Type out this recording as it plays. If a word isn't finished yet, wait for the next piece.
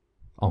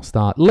I'll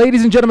start.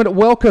 Ladies and gentlemen,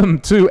 welcome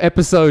to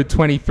episode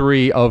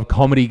 23 of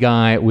Comedy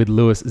Guy with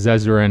Louis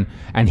Zezeran.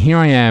 And here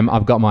I am.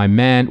 I've got my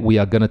man. We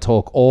are going to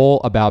talk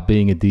all about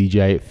being a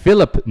DJ.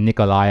 Philip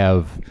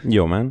Nikolaev.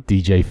 Yo, man.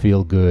 DJ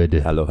Feel Good.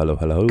 Hello.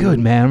 Good,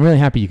 man. I'm really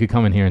happy you could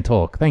come in here and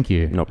talk. Thank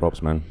you. No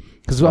props, man.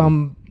 Because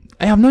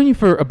I've known you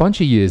for a bunch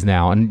of years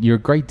now, and you're a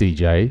great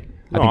DJ.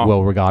 I think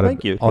well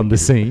regarded on the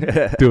scene.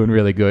 Doing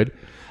really good.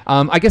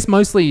 I guess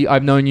mostly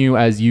I've known you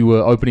as you were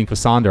opening for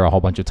Sander a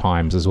whole bunch of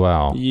times as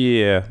well.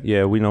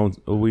 Yeah. We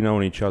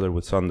known each other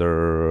with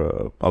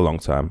Sander a long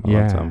time.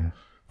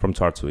 From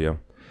Tartu, yeah.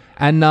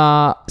 And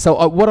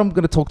so what I'm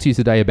going to talk to you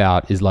today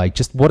about is like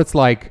just what it's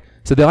like.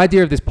 So the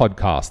idea of this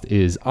podcast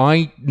is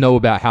I know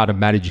about how to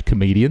manage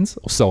comedians,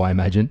 or so I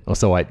imagine, or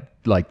so I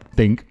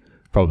think.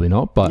 Probably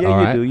not, but all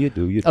right. You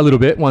do. A little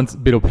bit,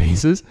 bit or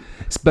pieces.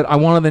 But I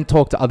want to then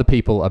talk to other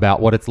people about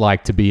what it's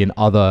like to be in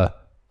other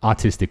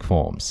artistic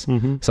forms.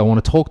 Mm-hmm. So I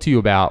want to talk to you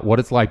about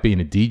what it's like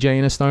being a DJ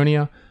in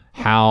Estonia,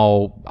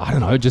 how, I don't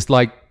know, just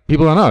like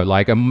people don't know,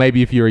 like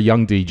maybe if you're a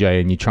young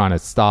DJ and you're trying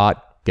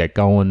to get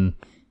going,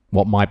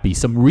 what might be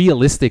some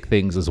realistic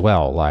things as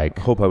well. Like,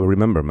 I hope I will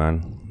remember,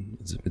 man.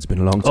 It's been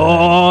a long time.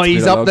 Oh,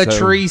 he's up the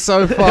tree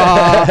so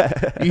far.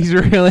 He's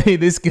really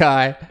this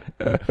guy.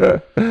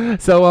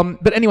 So,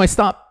 but anyway,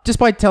 start just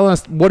by telling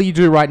us, what do you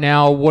do right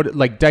now? What,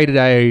 like day to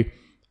day,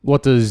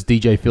 what does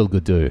DJ Feel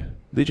Good do?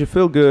 DJ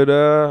Feel Good,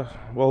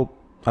 well,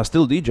 I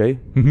still DJ.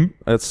 Mm-hmm.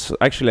 It's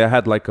actually, I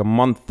had like a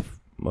month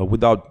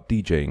without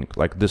DJing,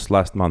 like this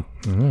last month.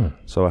 Mm-hmm.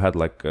 So I had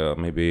like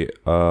maybe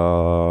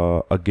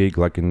a gig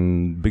like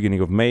in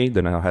beginning of May.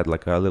 Then I had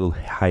like a little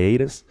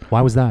hiatus.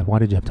 Why was that? Why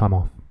did you have time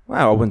off?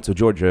 Well, I went to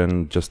Georgia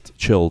and just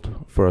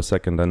chilled for a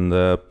second. And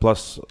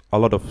plus a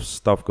lot of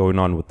stuff going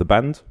on with the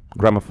band,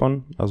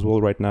 Gramophone as well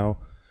right now.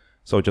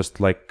 So just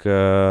like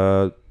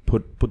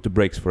put the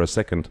brakes for a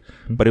second.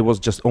 Mm-hmm. But it was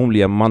just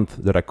only a month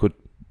that I could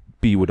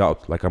be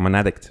without. Like I'm an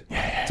addict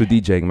to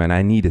DJing, man.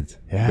 I need it.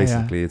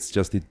 Basically, it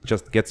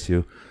just gets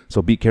you.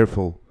 So be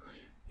careful,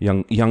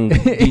 young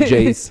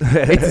DJs.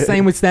 It's the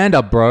same with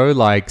stand-up, bro.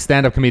 Like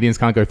stand-up comedians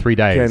can't go 3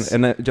 days.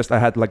 And I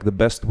had like the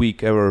best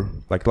week ever.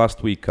 Like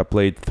last week, I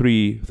played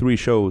three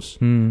shows,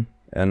 and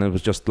it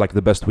was just like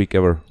the best week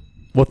ever.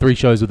 What 3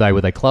 shows were they? Were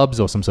they clubs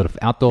or some sort of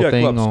outdoor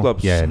thing?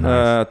 Clubs. Yeah,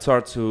 nice.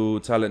 Tartu,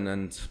 Tallinn,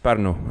 and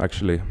Pärnu,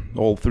 actually.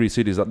 All 3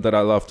 cities that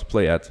I love to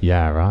play at.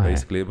 Yeah, right.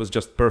 Basically, it was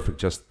just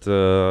perfect. Just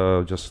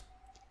having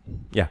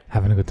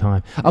a good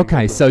time.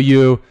 Okay, so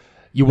you're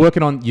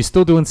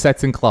still doing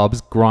sets in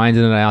clubs,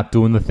 grinding it out,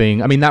 doing the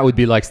thing. I mean, that would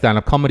be like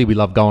stand-up comedy. We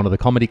love going to the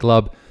comedy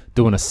club,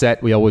 doing a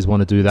set. We always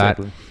want to do that.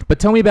 Exactly. But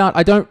tell me about,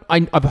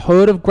 I've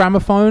heard of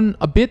Gramophone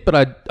a bit, but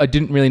I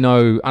didn't really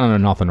know, I don't know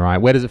nothing, right?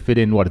 Where does it fit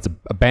in? What, it's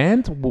a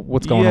band?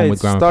 What's going on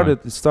with Gramophone?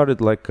 It started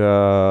like 3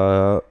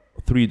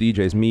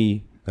 DJs,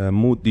 me,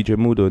 DJ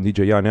Mudo and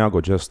DJ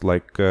Janiago, just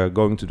like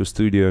going to the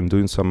studio and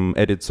doing some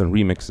edits and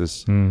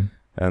remixes.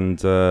 And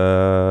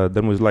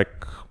then was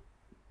like,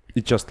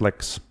 it just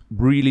like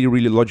really,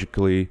 really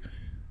logically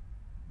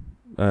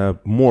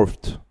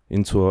morphed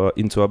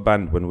into a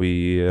band when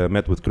we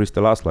met with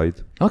Kristel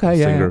Aslaid,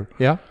 singer.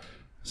 Yeah.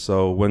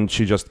 So when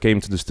she just came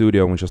to the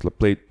studio and we just like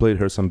played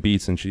her some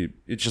beats, and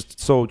it's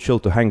just so chill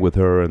to hang with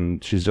her,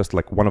 and she's just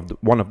like one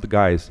of the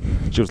guys.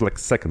 She was like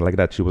second like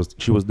that. She was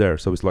there.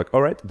 So it's like,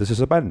 all right, this is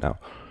a band now.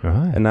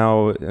 Right. And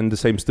now in the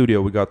same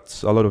studio we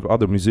got a lot of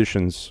other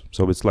musicians.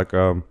 So it's like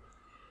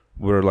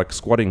we're like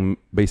squatting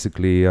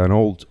basically an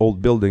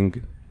old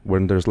building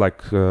when there's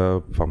like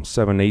from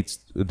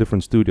 7-8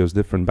 different studios,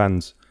 different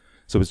bands.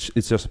 So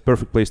it's just a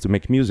perfect place to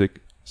make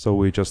music. So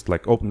we just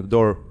like open the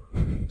door.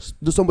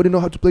 Does somebody know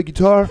how to play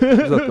guitar?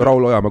 He's like,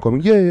 Raul Ojamaa coming.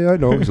 Yeah, I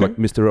know. He's like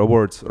Mr.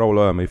 Awards, Raul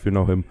Ojamaa, if you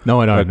know him.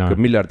 No, I don't know.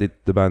 Miljardit,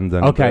 the band.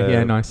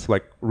 And, nice.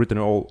 Like written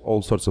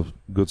all sorts of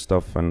good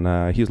stuff.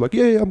 And he's like,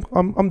 yeah,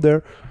 I'm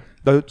there.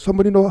 Does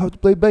somebody know how to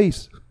play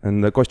bass?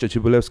 And Kostya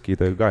Chibulevsky,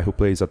 the guy who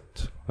plays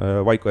at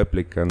Vaiko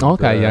Eplik and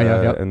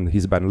and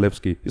his band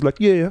Levski, he's like,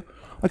 yeah,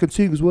 I can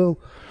sing as well.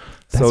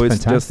 That's so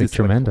fantastic, it's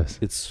tremendous.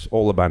 Like, it's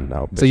all a band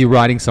now. Basically. So you're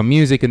writing some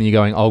music and you're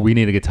going, oh, we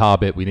need a guitar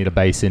bit, we need a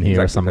bass in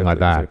here or something like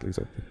that.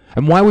 Exactly.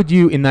 And why would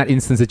you, in that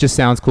instance, it just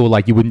sounds cool,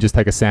 like you wouldn't just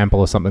take a sample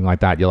or something like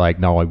that. You're like,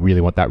 no, I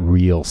really want that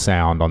real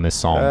sound on this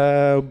song.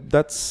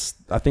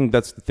 I think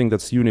that's the thing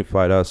that's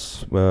unified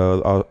us 3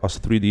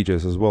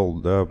 DJs as well.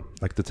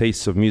 Like the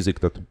tastes of music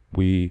that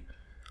we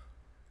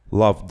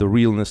love, the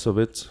realness of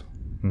it.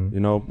 You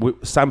know, we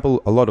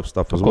sample a lot of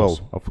stuff as well.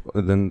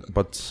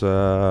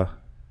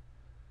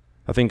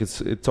 I think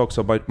it talks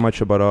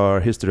much about our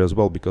history as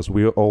well, because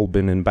we've all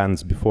been in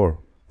bands before.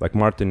 Like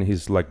Martin,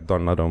 he's like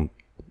done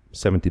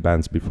 70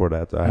 bands before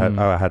that.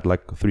 I had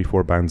like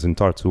 3-4 bands in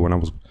Tartu when I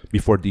was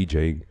before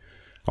DJing.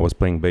 I was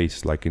playing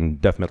bass like in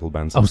death metal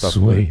bands. And stuff.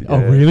 Sweet! Oh,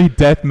 really?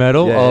 Death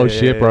metal? Yeah,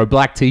 shit, bro!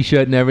 Black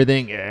T-shirt and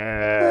everything.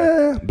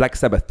 Yeah. Black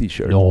Sabbath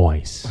T-shirt.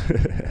 Nice.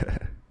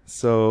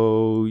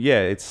 So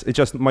yeah, it's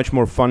just much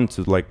more fun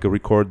to like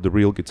record the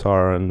real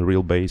guitar and the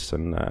real bass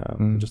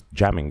and just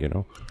jamming, you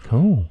know.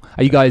 Cool.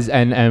 Are you guys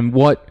and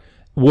what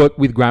what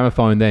with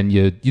Gramophone, then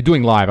you're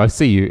doing live. I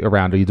see you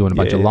around. Are you doing a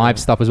bunch of live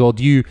stuff as well?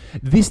 Do you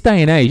this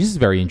day and age? This is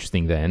very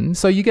interesting. Then,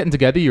 so you're getting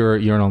together. You're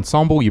an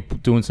ensemble. You're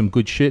doing some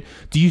good shit.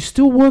 Do you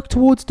still work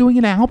towards doing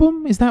an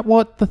album? Is that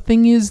what the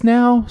thing is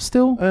now?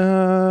 Still?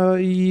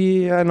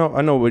 Yeah,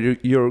 I know where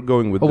you're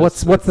going with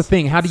this. What's the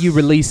thing? How do you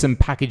release and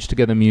package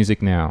together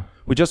music now?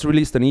 We just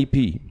released an EP.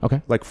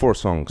 Okay. Like 4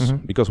 songs,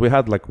 because we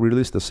had like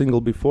released a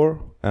single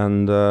before,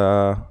 and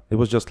it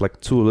was just like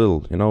too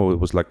little. You know, it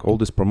was like all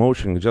this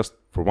promotion just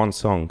for one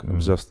song. It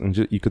was just, and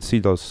you could see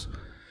those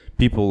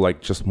people like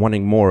just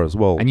wanting more as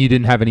well. And you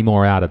didn't have any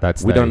more out at that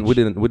stage. We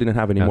didn't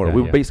have any more. Okay,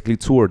 We basically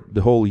toured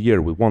the whole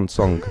year with one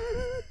song.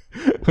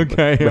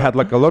 Okay. We had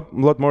like a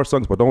lot more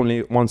songs, but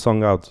only one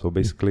song out. So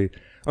basically,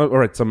 all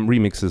right, some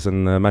remixes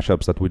and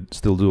mashups that we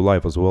still do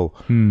live as well.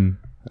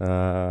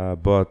 So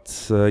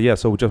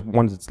we just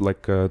wanted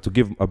like to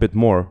give a bit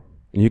more.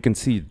 And you can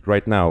see it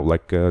right now,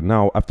 like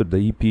now after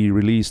the EP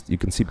released, you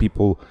can see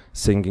people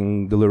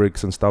singing the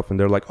lyrics and stuff, and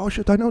they're like, "Oh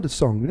shit, I know this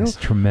song," you know. It's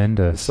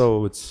tremendous.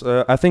 So it's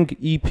I think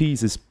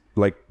EPs is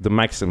like the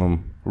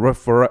maximum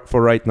for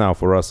right now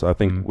for us. I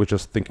think we're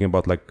just thinking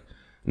about like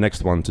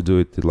next one to do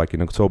it like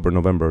in October,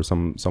 November, or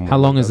some. How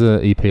long is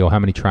the EP, or how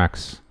many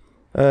tracks?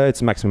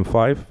 It's maximum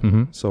 5.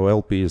 So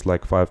LP is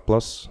like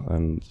 5+,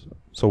 and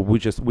so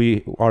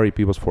our EP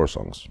was 4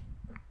 songs.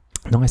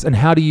 Nice. And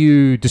how do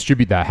you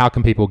distribute that? How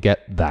can people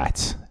get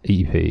that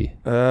EP?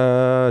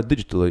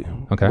 Digitally.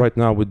 Okay. Right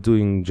now we're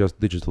doing just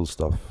digital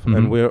stuff,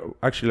 and we're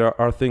actually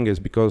our thing is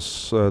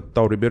because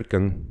Tauri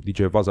Birken,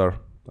 DJ Vazar,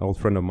 an old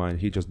friend of mine,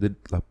 he just did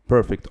a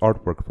perfect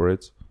artwork for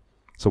it.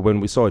 So when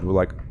we saw it, we're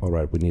like, all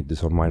right, we need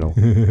this on vinyl.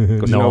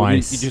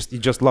 Because you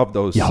just love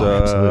those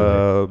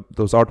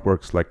those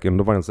artworks, like in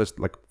the vinyls. That's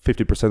like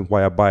 50%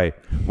 why I buy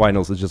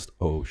vinyls is just,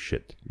 oh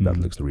shit, that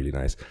looks really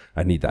nice.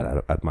 I need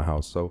that at my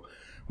house. So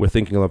we're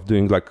thinking of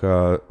doing like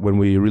when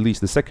we release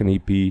the second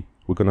EP,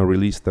 we're gonna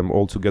release them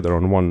all together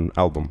on one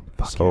album.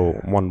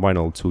 One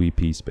vinyl, 2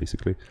 EPs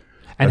basically.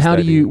 And how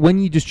do you, when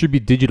you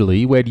distribute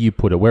digitally, where do you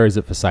put it? Where is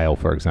it for sale,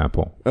 for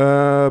example?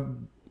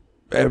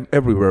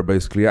 Everywhere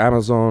basically.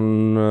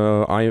 Amazon,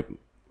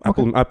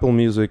 Apple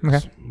Music.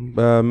 Okay.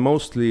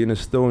 Mostly in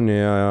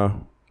Estonia,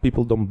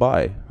 people don't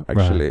buy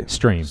actually. Right.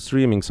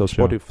 Streaming. So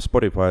sure.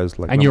 Spotify is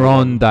like. And you're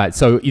on that.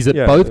 So is it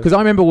both? Because I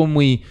remember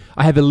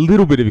I have a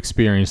little bit of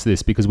experience with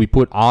this because we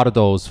put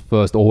Artidol's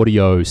first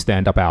audio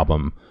stand-up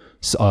album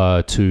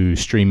to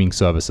streaming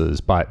services,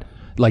 but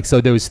like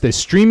so there's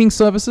streaming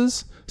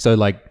services. So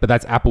like, but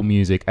that's Apple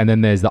Music, and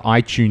then there's the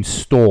iTunes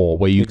Store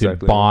where you can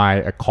buy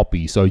a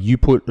copy. So you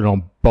put it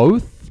on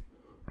both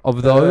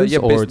of those,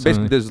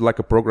 basically there's like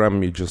a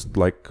program you just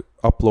like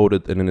upload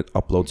it, and then it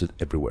uploads it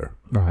everywhere.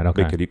 Right.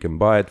 Okay. You can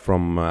buy it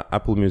from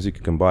Apple Music.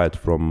 You can buy it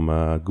from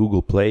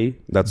Google Play.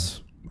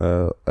 That's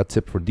a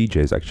tip for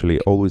DJs actually.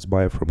 Always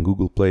buy it from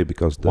Google Play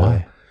because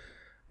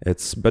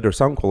it's better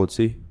sound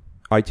quality.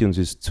 iTunes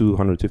is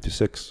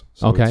 256,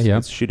 so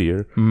it's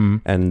shittier,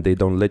 and they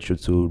don't let you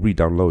to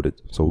re-download it.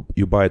 So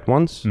you buy it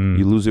once,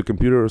 you lose your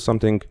computer or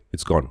something,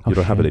 it's gone. You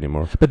don't have it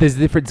anymore. But there's a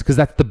difference because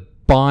that's the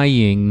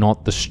buying,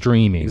 not the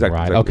streaming,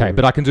 right? Okay,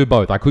 but I can do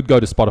both. I could go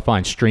to Spotify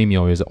and stream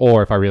yours,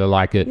 or if I really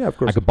like it, I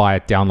could buy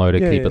it, download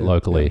it, keep it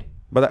locally. Yeah.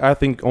 But I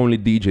think only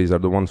DJs are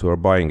the ones who are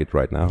buying it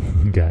right now.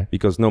 Okay.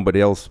 Because nobody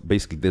else,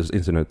 basically there's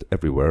internet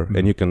everywhere,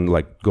 and you can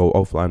like go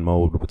offline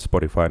mode with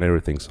Spotify and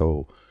everything.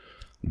 So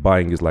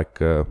buying is like...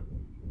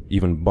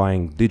 even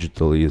buying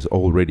digitally is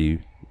already,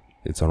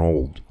 it's an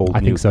old I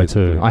think so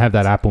basically. Too. I have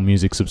that Apple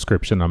Music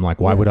subscription. I'm like,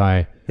 why would I?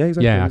 Yeah,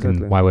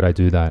 exactly. Why would I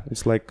do that?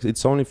 It's like,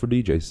 it's only for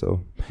DJs. So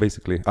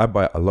basically, I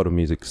buy a lot of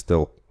music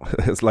still.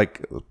 It's like,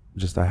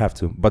 just I have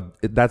to. But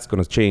that's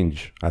going to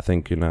change, I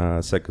think, in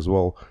a sec as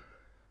well.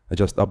 I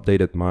just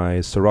updated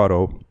my Serato,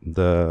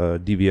 the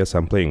DVS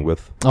I'm playing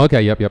with.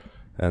 Okay, yep.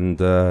 And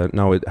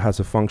now it has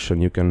a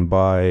function. You can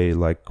buy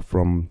like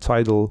from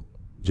Tidal,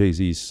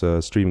 Jay-Z's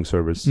streaming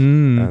service,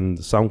 and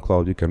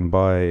SoundCloud. You can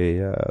buy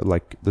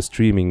like the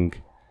streaming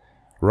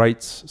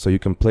rights, so you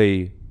can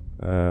play.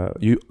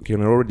 You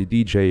can already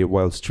DJ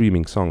while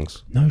streaming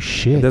songs. No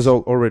shit. And there's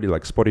already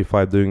like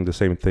Spotify doing the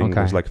same thing.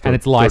 Okay. Like and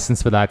it's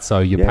licensed for that, so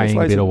you're paying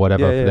a bit or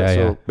whatever.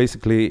 So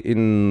basically,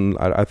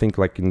 I think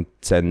like in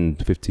 10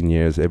 to 15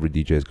 years, every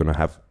DJ is gonna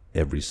have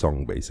every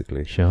song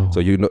basically. Sure. So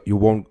you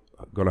won't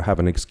gonna have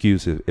an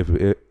excuse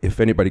if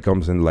anybody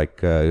comes in like.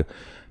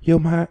 Yo,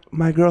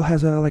 my girl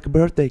has a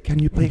birthday. Can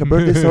you play a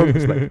birthday song?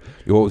 It's like,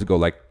 you always go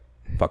like,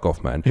 fuck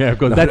off, man. Yeah,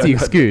 because that's the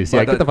excuse.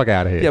 Yeah, get the fuck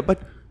out of here. Yeah, but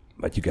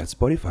you got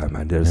Spotify,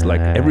 man. There's like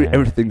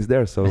everything's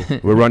there. So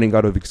we're running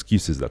out of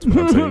excuses. That's what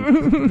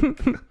I'm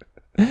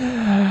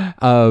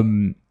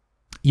saying.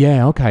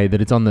 Yeah, okay,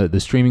 that it's on the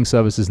streaming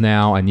services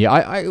now, and yeah,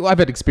 I've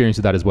had experience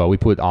with that as well. We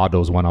put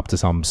Artidol's one up to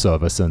some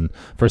service, and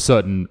for a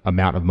certain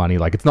amount of money,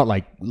 like it's not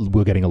like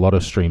we're getting a lot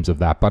of streams of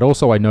that, but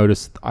also I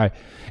noticed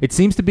it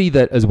seems to be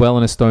that as well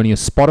in Estonia,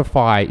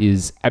 Spotify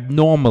is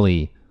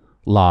abnormally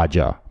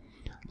larger.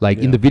 Like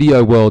in the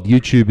video world,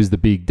 YouTube is the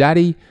big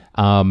daddy,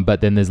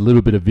 but then there's a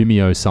little bit of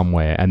Vimeo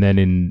somewhere, and then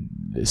in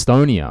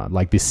Estonia,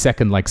 like this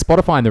second, like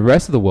Spotify and the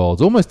rest of the world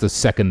is almost a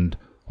second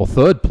or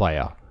third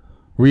player,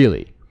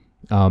 really.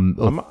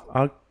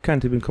 I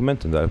can't even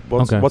comment on that.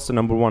 What's the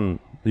number one?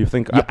 Do you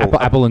think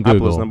Apple and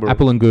Google?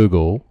 Apple and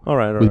Google all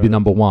right, would be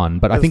number one.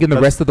 But I think in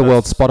the rest of the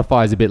world,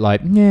 Spotify is a bit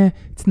like, yeah,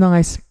 it's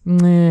nice,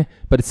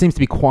 but it seems to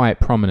be quite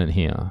prominent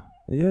here.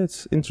 Yeah,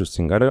 it's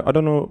interesting. I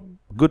don't know.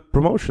 Good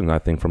promotion, I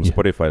think, from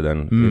Spotify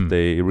then, if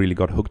they really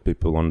got hooked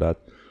people on that.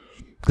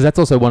 Because that's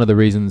also one of the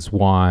reasons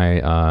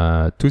why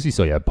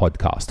Tusisoya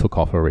podcast took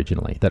off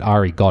originally. That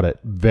Ari got it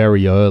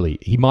very early.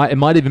 It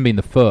might even been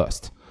the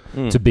first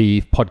to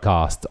be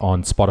podcast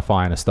on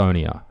Spotify in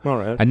Estonia. All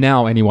right. And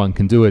now anyone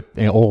can do it.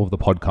 All of the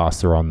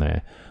podcasts are on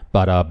there.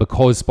 But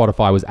because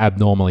Spotify was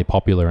abnormally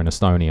popular in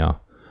Estonia,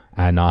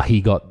 and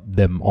he got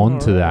them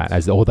onto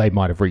that, or they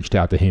might have reached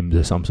out to him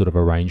to some sort of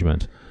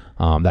arrangement.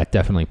 That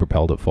definitely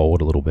propelled it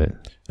forward a little bit.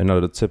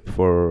 Another tip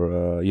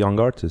for young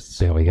artists.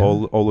 There we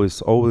go.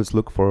 Always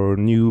look for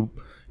new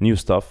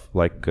stuff.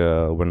 Like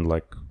when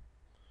like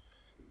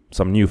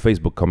some new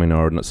Facebook coming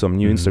or some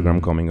new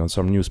Instagram coming or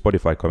some new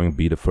Spotify coming,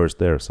 be the first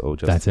there. So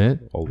just that's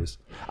it. Always.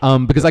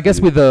 Because I guess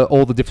with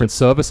all the different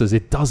services,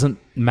 it doesn't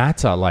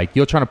matter. Like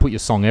you're trying to put your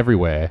song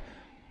everywhere.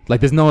 Like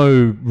there's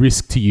no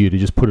risk to you to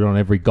just put it on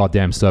every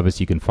goddamn service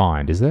you can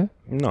find, is there?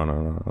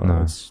 No.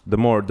 It's the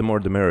more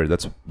the merrier.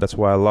 That's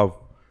why I love.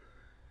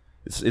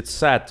 It's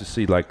sad to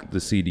see like the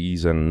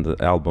CDs and the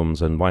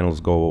albums and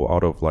vinyls go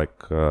out of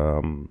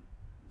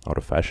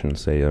fashion,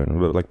 say,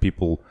 like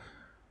people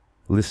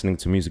listening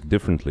to music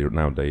differently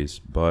nowadays.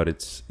 But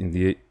it's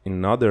in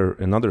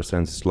another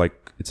sense, it's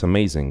like it's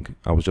amazing.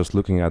 I was just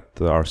looking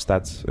at our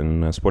stats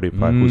in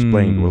Spotify, who's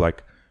playing. We're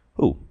like,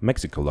 oh,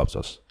 Mexico loves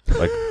us.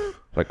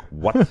 Like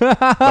what?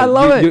 I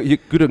love it. You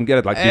couldn't get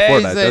it like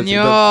before that.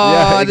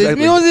 Senor, this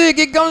music,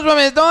 it comes from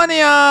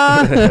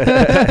Estonia.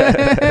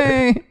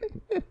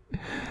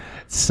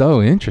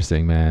 So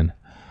interesting, man.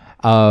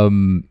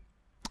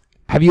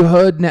 Have you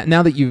heard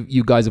now that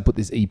you guys have put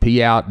this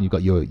EP out and you've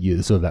got your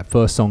sort of that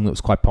first song that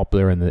was quite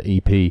popular in the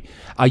EP?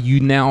 Are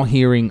you now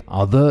hearing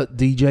other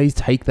DJs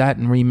take that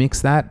and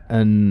remix that?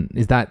 And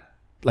is that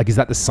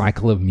the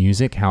cycle of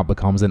music, how it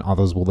becomes, and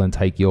others will then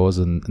take yours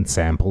and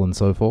sample and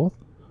so forth?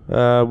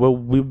 Well,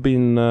 I've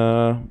been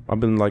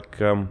like,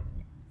 if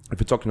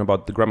you're talking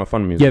about the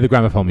gramophone music. Yeah, the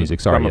gramophone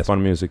music. Sorry,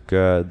 gramophone music.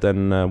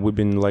 Then we've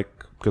been like,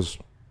 because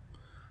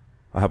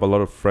I have a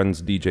lot of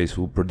friends, DJs,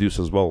 who produce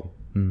as well.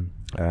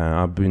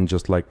 I've been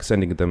just like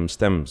sending them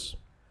stems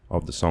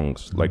of the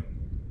songs, like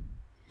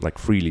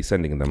freely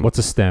sending them. What's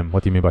a stem?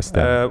 What do you mean by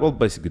stem? Well,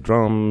 basically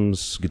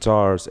drums,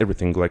 guitars,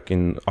 everything like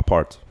in a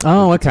part.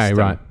 Oh, okay,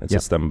 right. It's a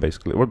stem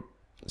basically. We're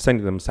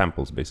sending them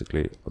samples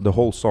basically. The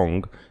whole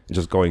song,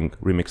 just going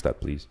remix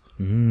that, please.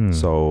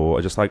 So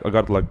I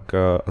got like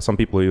some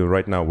people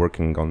right now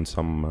working on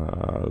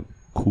some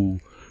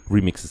cool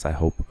remixes, I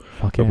hope.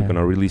 Okay. We're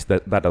gonna release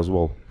that as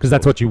well, because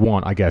that's what you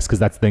want, I guess, because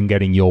that's then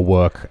getting your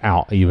work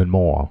out even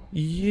more.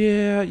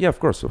 Yeah, of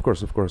course.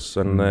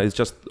 And it's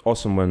just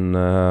awesome when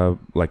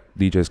like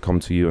DJs come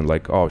to you and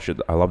like, oh shit,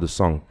 I love this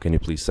song, can you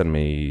please send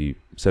me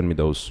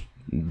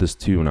this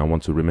tune, I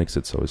want to remix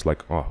it. So it's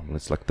like, oh,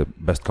 it's like the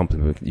best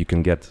compliment you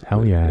can get.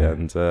 Hell yeah.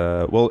 And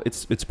well,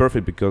 it's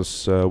perfect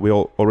because we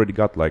already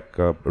got like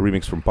a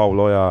remix from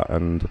Pauloja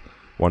and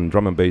one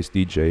drum and bass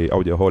DJ,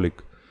 Audioholic.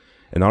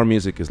 And our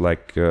music is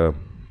like a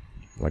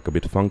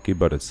bit funky,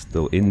 but it's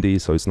still indie,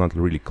 so it's not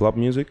really club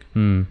music.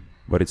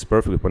 But it's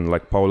perfect when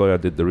like Pauloja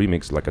did the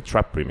remix, like a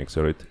trap remix,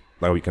 or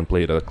now we can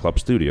play it at a club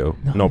studio,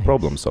 no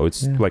problem. So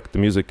it's like the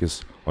music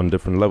is on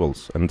different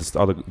levels. And this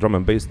other drum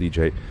and bass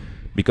DJ,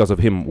 because of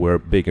him, we're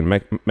big in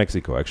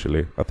Mexico.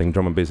 Actually, I think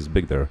drum and bass is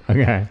big there.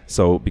 Okay.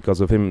 So because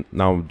of him,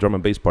 now drum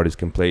and bass parties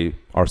can play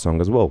our song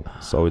as well.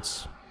 So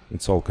it's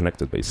all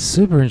connected,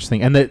 basically. Super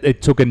interesting. And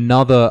it took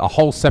a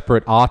whole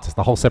separate artist,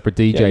 a whole separate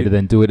DJ to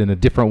then do it in a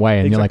different way.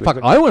 And you're like, fuck,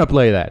 I want to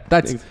play that.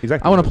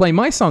 I want to play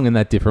my song in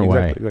that different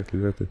way.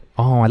 Exactly.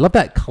 Oh, I love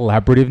that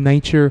collaborative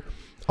nature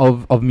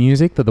of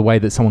music, the way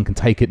that someone can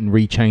take it and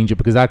rechange it,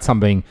 because that's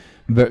something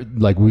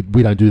like we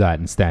don't do that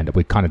in stand-up.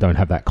 We kind of don't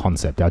have that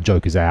concept. Our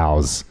joke is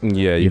ours.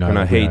 Yeah, you kind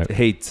of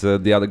hate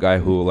the other guy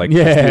who like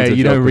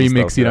you don't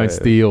remix, you don't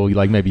steal.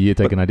 Like maybe you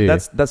take an idea.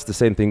 That's the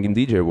same thing in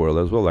DJ world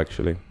as well,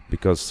 actually,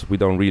 because we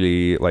don't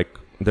really like.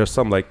 There's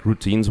some like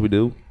routines we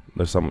do.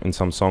 There's some in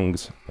some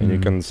songs, and you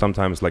can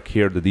sometimes like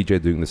hear the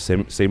DJ doing the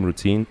same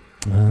routine.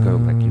 Go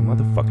like, you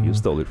motherfucker, you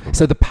stole it from me.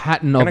 So the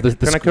pattern of the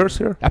can I curse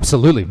here?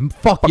 Absolutely.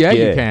 Fuck yeah,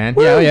 you can.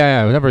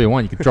 Yeah. Whenever you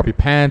want. You can drop your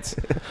pants.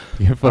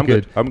 You can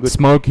fucking I'm good.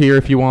 Smoke here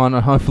if you want.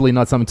 Hopefully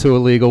not something too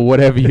illegal.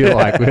 Whatever you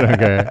like. We don't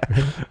care.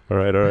 All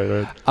right.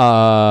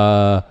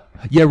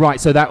 Yeah,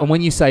 right. So that, and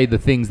when you say the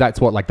things,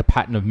 that's what, like the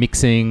pattern of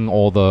mixing,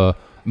 or the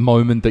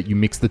moment that you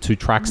mix the two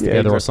tracks together,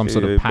 exactly. Or some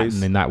sort of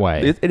pattern in that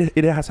way.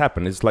 It has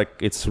happened. It's like,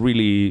 it's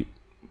really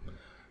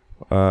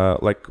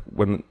like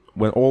when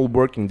when all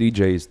working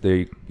DJs,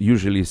 they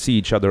usually see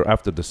each other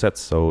after the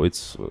sets, so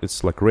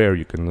it's like rare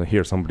you can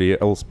hear somebody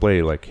else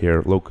play like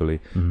here locally.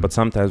 But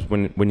sometimes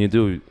when you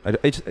do,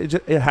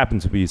 it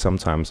happens to be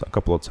sometimes, a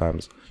couple of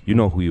times, you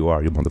know who you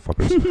are, you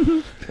motherfuckers.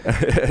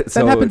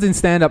 That happens in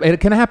stand-up. It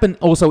can happen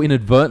also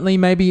inadvertently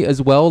maybe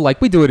as well. Like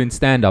we do it in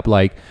stand-up.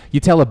 Like you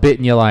tell a bit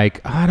and you're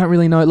like, I don't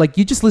really know. Like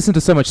you just listen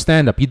to so much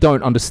stand-up, you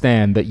don't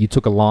understand that you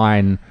took a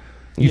line.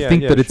 You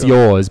think that it's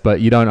yours,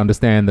 but you don't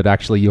understand that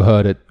actually you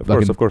heard it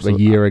of course. A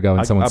year ago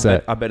in someone's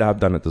set. I bet I've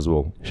done it as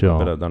well. Sure. I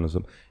bet I've done it as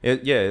well.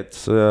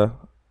 It's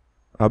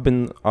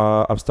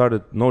I've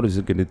started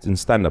noticing it in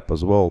stand-up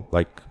as well.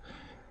 Like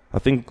I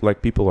think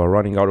like people are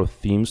running out of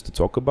themes to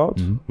talk about.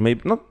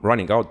 Maybe not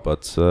running out,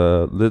 but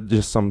there's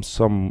just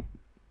some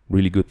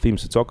really good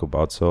themes to talk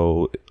about.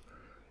 So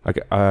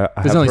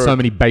there's only so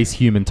many base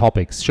human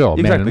topics, sure.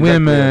 Exactly, Men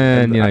and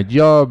women, and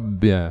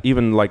job,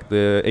 Even like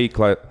the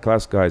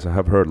A-class guys, I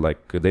have heard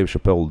like Dave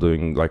Chappelle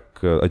doing like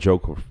a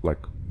joke of like,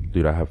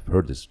 dude, I have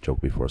heard this joke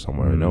before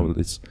somewhere. You know,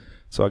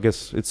 so I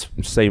guess it's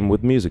same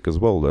with music as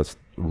well. There's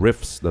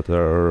riffs that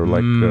are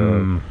like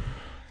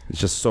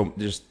it's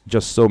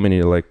just so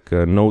many like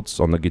notes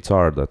on the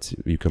guitar that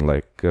you can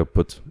like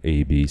put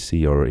A B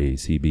C or A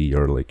C B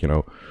or like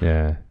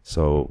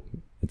So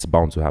it's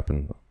bound to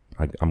happen.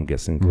 I'm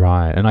guessing.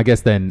 Right. And I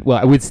guess then,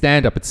 well, with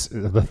stand-up, it's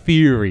the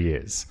theory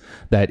is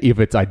that if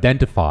it's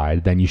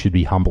identified, then you should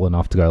be humble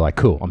enough to go like,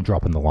 cool, I'm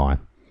dropping the line.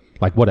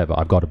 Like, whatever,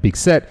 I've got a big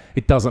set.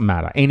 It doesn't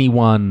matter. Any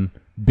one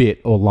bit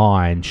or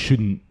line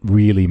shouldn't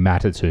really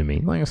matter to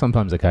me. Like,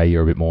 sometimes, okay,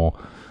 you're a bit more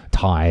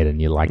tired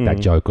and you like that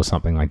joke or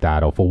something like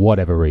that, or for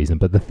whatever reason.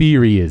 But the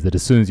theory is that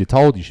as soon as you're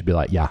told, you should be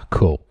like, yeah,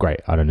 cool,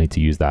 great. I don't need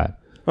to use that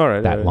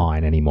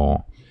line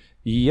anymore.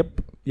 Yep.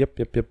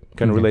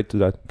 Can relate to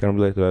that.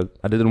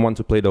 I didn't want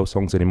to play those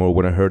songs anymore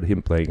when I heard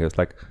him playing. It's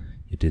like,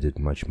 you did it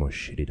much more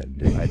shitty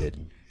than I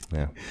did.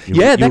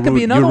 Yeah. That could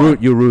be another one.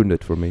 You ruined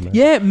it for me, man.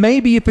 Yeah,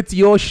 maybe if it's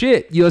your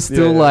shit, you're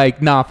still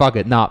like, nah, fuck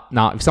it. Nah.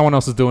 If someone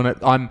else is doing it,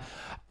 I'm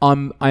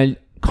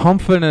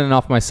confident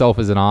enough myself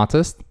as an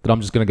artist that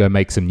I'm just going to go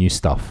make some new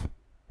stuff.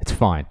 It's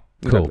fine.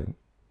 Cool.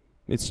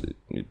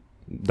 Exactly.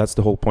 That's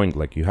the whole point.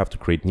 Like, you have to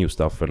create new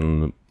stuff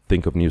and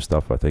think of new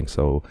stuff, I think.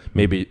 So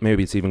maybe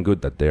it's even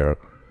good that they're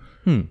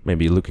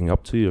maybe looking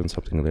up to you and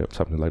something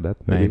like that.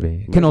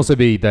 Maybe. It can also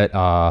be that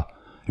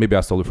maybe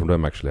I stole it from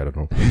them, actually. I don't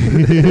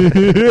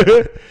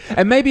know.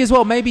 And maybe as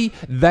well, maybe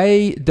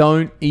they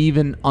don't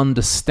even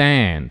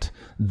understand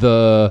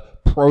the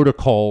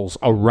protocols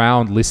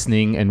around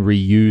listening and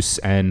reuse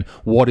and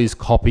what is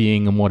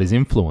copying and what is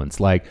influence.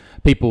 Like,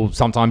 people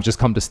sometimes just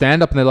come to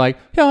stand up and they're like,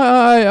 yeah,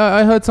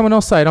 I heard someone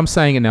else say it, I'm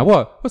saying it now.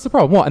 What's the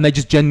problem? What? And they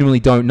just genuinely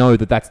don't know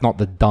that that's not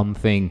the done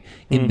thing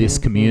in this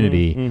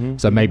community.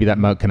 So maybe that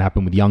can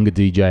happen with younger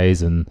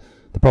DJs, and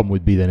the problem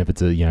would be then if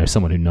it's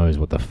someone who knows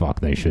what the fuck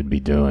they should be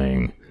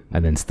doing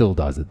and then still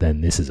does it,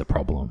 then this is a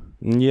problem.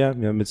 Yeah,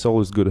 it's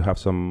always good to have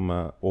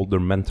some older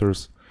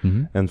mentors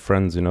and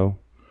friends,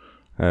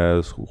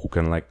 who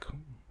can like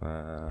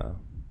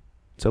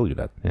tell you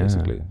that,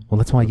 basically. Well,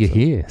 that's why you're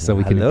here, so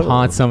we can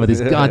impart some of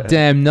this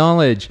goddamn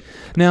knowledge.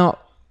 Now,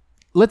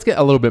 let's get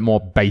a little bit more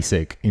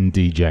basic in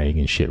DJing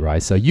and shit,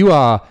 right? So you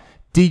are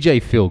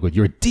DJ Feelgood.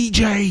 You're a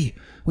DJ.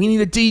 We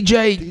need a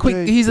DJ.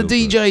 Quick, he's a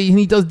DJ, and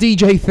he does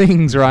DJ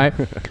things, right?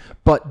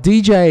 But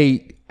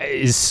DJ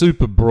is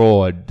super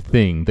broad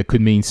thing that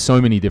could mean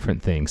so many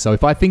different things. So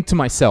if I think to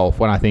myself,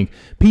 when I think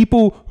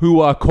people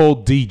who are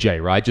called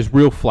DJ, right, just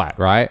real flat,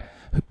 right?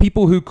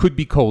 People who could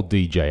be called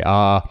DJ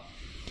are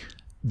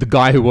the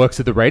guy who works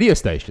at the radio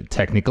station.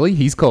 Technically,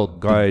 he's called...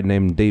 Guy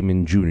named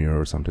Damien Jr.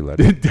 or something like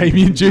that.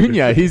 Damien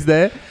Jr., he's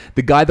there.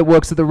 The guy that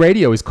works at the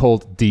radio is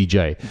called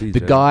DJ. The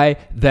guy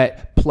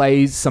that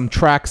plays some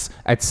tracks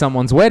at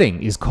someone's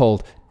wedding is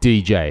called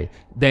DJ.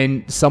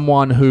 Then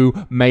someone who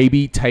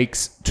maybe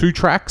takes 2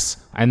 tracks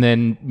and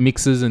then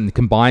mixes and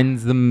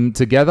combines them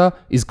together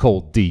is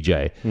called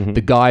DJ.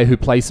 The guy who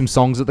plays some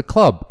songs at the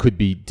club could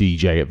be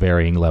DJ at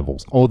varying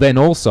levels. Or then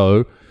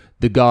also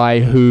the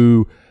guy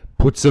who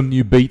puts some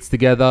new beats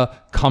together,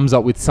 comes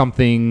up with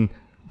something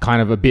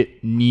kind of a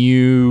bit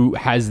new,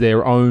 has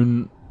their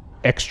own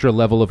extra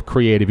level of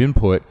creative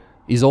input,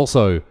 is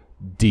also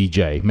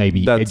DJ,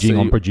 maybe edging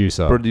on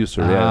producer.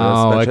 Producer,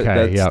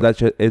 yeah.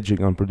 That's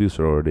edging on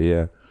producer already,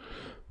 yeah.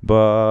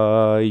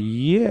 But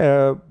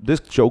yeah,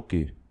 disc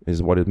jockey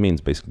is what it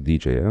means, basically,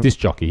 DJ. Yeah? Disc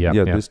jockey, yeah.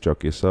 Yeah, disc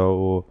jockey.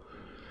 So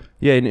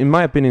yeah, in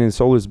my opinion,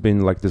 it's always been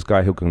like this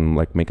guy who can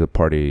like make the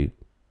party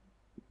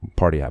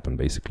happen,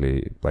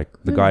 basically. Like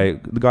the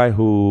guy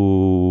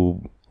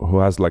who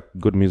has like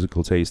good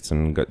musical tastes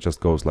and just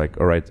goes like,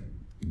 all right,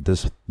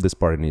 this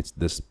party needs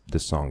this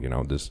song,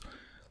 this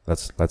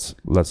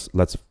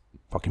let's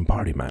fucking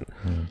party, man.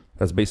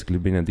 That's basically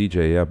being a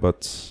DJ, yeah.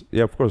 But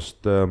yeah, of course,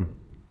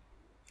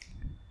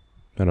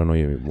 I don't know.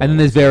 And then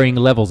there's varying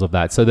levels of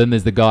that. So then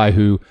there's the guy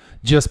who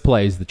just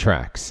plays the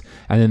tracks.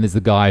 And then there's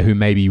the guy who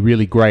may be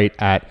really great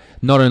at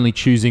not only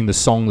choosing the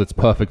song that's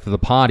perfect for the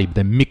party, but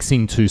then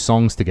mixing two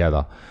songs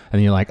together.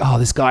 And you're like, oh,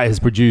 this guy has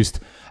produced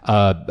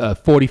a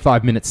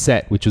 45-minute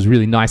set, which was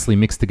really nicely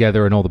mixed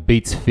together and all the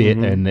beats fit.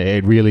 And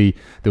it really,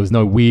 there was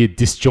no weird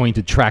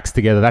disjointed tracks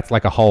together. That's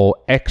like a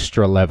whole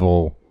extra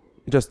level.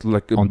 Just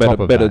like a on better, top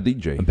of better that.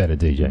 DJ. A better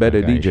DJ. Better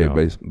Okay, DJ,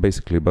 sure.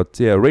 basically. But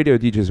yeah, radio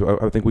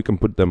DJs, I think we can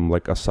put them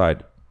like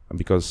aside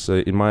because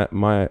in my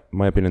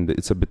opinion,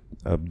 it's a bit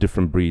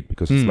different breed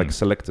because it's like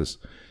selectors.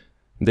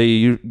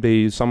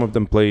 They some of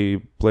them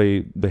play.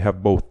 They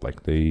have both.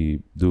 Like they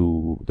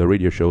do the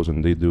radio shows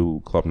and they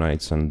do club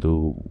nights and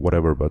do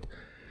whatever. But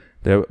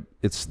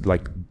it's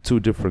like two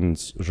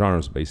different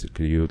genres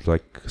basically. You're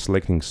like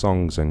selecting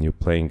songs and you're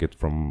playing it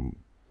from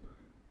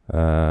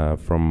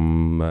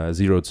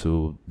zero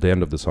to the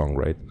end of the song,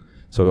 right?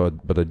 So,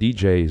 but a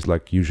DJ is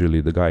like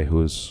usually the guy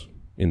who's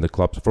in the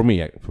clubs. For me,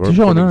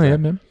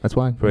 That's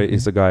why.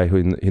 It's the guy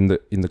who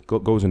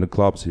goes in the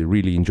clubs. He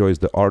really enjoys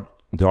the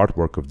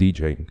artwork of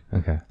DJing.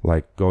 Okay.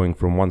 Like going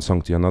from one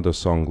song to another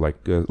song, like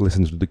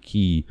listen to the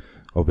key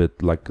of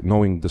it, like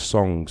knowing the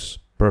songs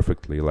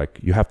perfectly. Like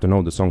you have to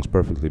know the songs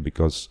perfectly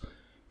because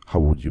how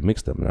would you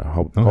mix them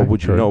now? How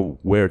would you know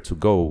where to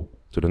go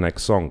to the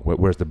next song?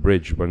 Where's the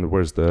bridge?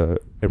 Where's the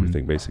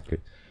everything basically?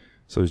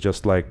 So it's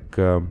just like,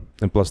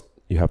 and plus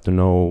you have to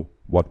know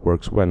what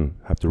works when.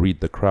 Have to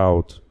read the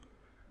crowd.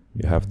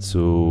 You have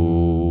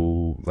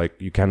to like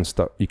you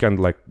can't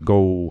like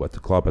go at the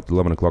club at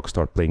 11 o'clock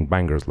start playing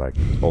bangers like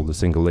all the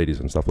single ladies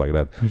and stuff like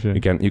that. Okay.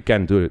 You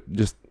can't do it.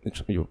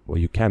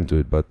 You can do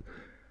it, but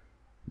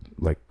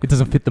like it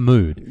doesn't fit the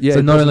mood. Yeah,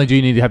 So not only do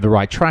you need to have the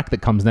right track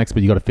that comes next,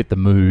 but you got to fit the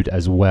mood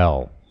as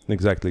well.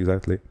 Exactly.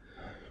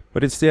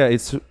 But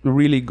it's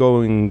really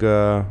going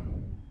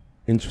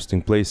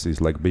interesting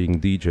places like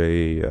being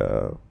DJ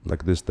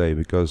like this day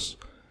because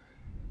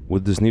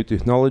with this new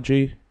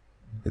technology,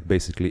 it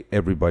basically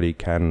everybody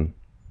can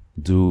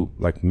do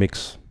like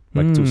mix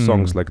like two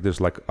songs like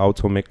there's like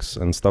auto mix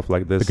and stuff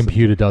like this. The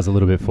computer does a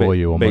little bit for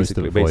you, or most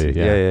of it for you.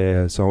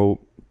 Yeah. So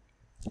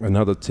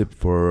another tip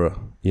for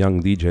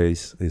young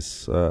DJs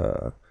is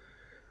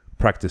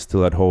practice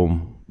still at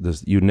home.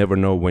 You never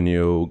know when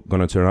you're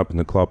gonna turn up in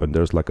the club and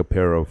there's like a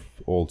pair of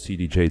old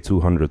CDJ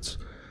 200s,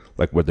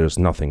 like where there's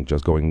nothing,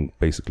 just going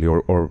basically,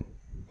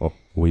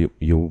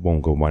 you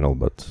won't go vinyl,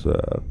 but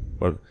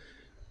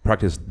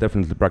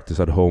definitely practice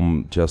at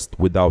home just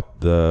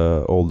without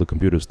all the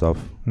computer stuff.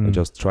 And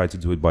just try to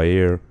do it by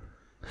ear.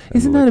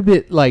 Isn't that a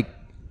bit like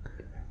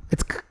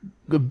it's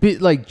a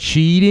bit like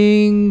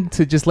cheating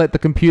to just let the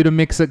computer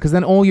mix it? Because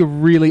then all you're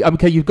really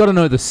okay, you've got to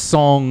know the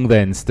song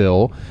then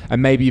still,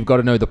 and maybe you've got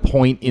to know the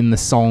point in the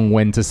song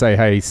when to say,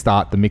 hey,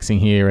 start the mixing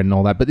here and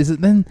all that. But is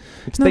it then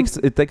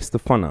it takes the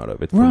fun out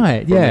of it,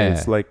 right? For me,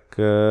 it's like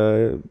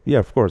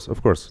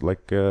of course.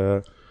 Like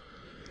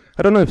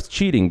I don't know if it's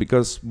cheating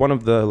because one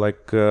of the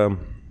like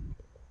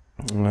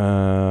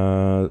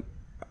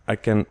I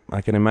can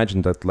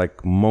imagine that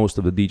like most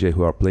of the DJ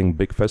who are playing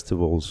big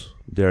festivals,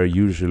 they're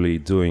usually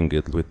doing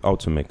it with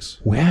Automix.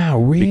 Wow,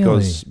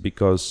 really?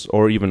 Because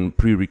or even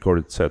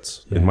pre-recorded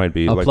sets. Yeah. It might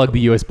be. I'll like, plug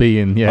the USB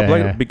in.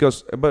 Yeah.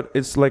 But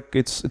it's like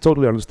it's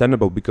totally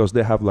understandable because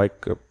they have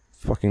like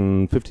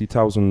fucking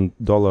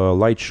 $50,000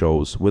 light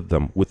shows with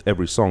them with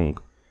every song,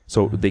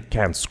 so they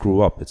can't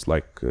screw up. It's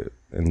like.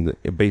 And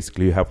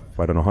basically you have,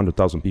 I don't know,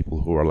 100,000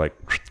 people who are like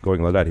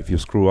going like that. If you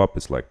screw up,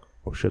 it's like,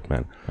 oh shit,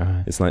 man.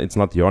 It's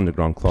not the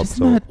underground club.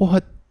 Isn't that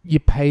what you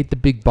paid the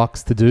big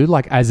bucks to do,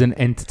 like as an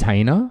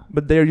entertainer?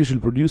 But they're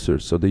usually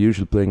producers, so they're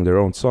usually playing their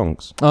own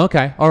songs. Oh,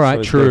 okay, all right,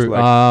 So true.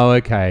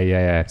 like- Okay,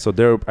 yeah. So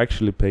they're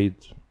actually paid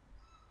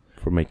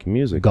for making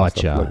music. and Gotcha.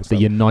 stuff like So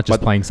you're not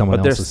just playing someone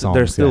but else's songs.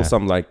 there's still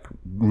some like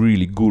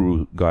really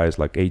guru guys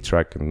like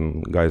A-Track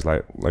and guys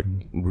like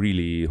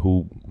really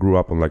who grew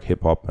up on like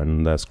hip hop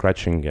and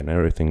scratching and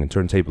everything and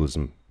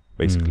turntablism.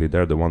 Basically,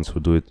 they're the ones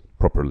who do it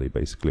properly.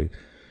 Basically,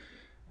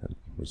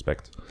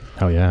 respect.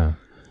 Oh yeah.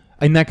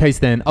 In that case,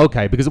 then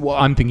okay, because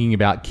I'm thinking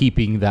about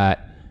keeping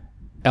that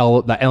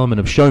element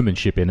of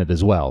showmanship in it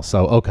as well.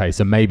 So okay,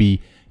 so maybe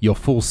your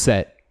full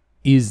set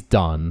is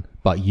done,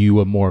 but you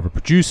are more of a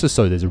producer,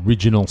 so there's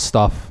original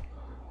stuff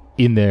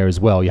in there as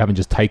well. You haven't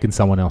just taken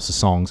someone else's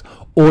songs,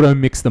 auto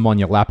mix them on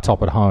your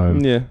laptop at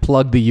home,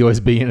 plug the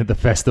USB in at the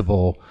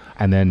festival,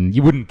 and then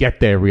you wouldn't get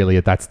there really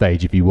at that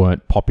stage if you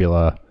weren't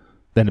popular.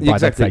 Then by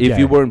that stage, if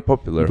you weren't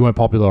popular,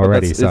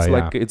 already. It's So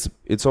like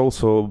it's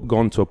also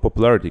gone to a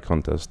popularity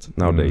contest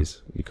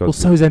nowadays because well,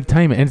 so is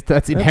entertainment, and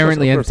that's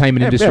inherently of course.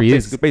 entertainment industry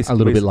is a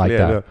little bit like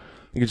that. Yeah.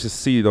 You can just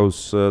see those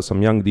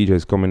some young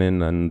DJs coming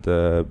in and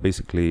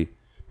basically,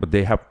 but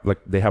they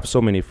have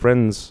so many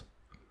friends,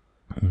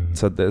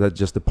 so that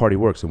just the party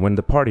works. And when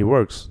the party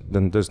works,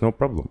 then there's no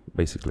problem.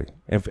 Basically,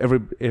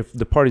 if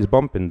the party's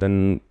bumping,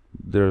 then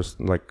there's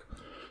like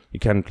you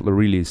can't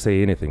really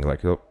say anything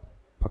like, "Oh,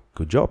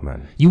 good job,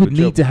 man." You would Good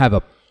need job. to have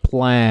a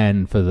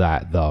plan for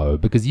that though?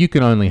 Because you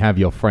can only have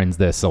your friends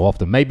there so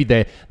often. Maybe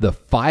they're the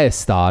fire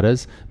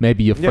starters.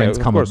 Maybe your friends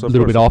of come course, a of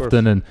little bit course, of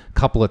often and a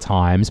couple of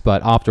times,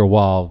 but after a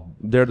while,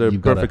 they're the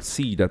you've gotta- perfect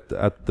seed at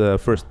the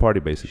first party,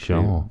 basically.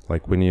 Sure.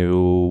 Like when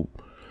you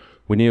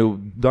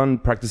done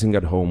practicing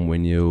at home,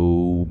 when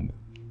you're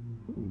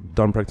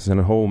done practicing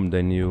at home,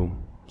 when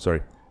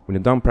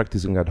you're done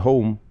practicing at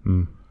home,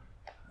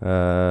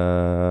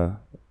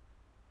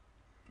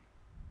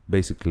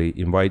 basically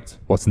invite.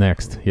 What's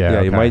next? Yeah,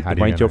 okay. invite How do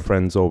you invite get your next?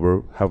 friends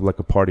over, have like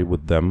a party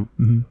with them,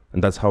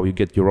 and that's how you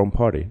get your own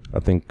party. I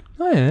think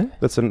Oh yeah.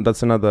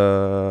 that's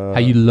another. How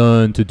you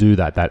learn to do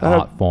that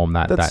art form,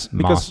 that's that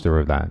because- master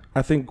of that.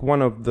 I think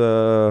one of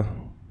the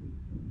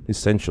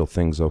essential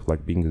things of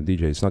like being a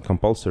DJ, it's not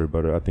compulsory,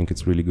 but I think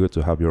it's really good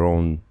to have your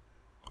own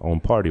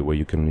party where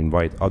you can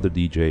invite other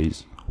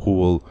DJs who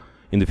will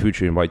in the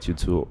future invite you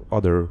to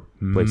other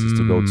places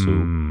to go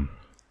to.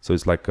 So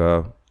it's like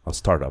a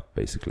startup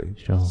basically.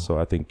 Sure. So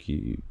I think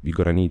you're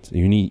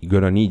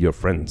gonna need your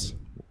friends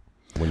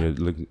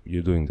when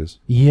you're doing this.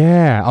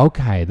 Yeah,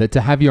 okay. That to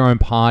have your own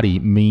party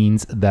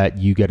means that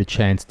you get a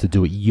chance to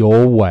do it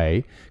your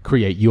way,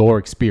 create your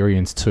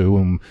experience too,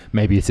 and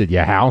maybe it's at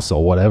your house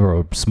or whatever,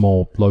 a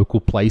small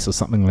local place or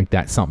something like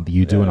that, something that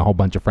you do and a whole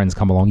bunch of friends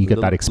come along, you get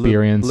that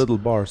experience. Little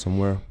bar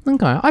somewhere.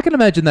 Okay, I can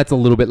imagine that's a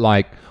little bit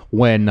like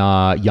when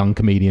young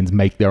comedians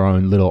make their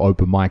own little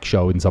open mic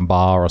show in some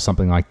bar or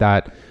something like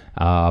that.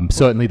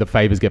 Certainly the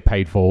favors get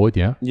paid forward,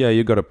 yeah? Yeah,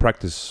 you gotta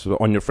practice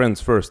on your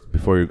friends first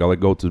before you gotta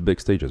go to the big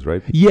stages,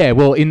 right? Yeah,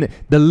 well, in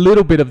the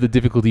little bit of the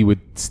difficulty with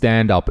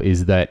stand-up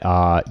is that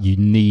you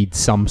need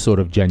some sort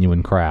of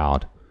genuine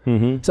crowd.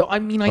 Mm-hmm. So, I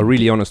mean...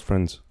 really honest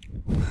friends.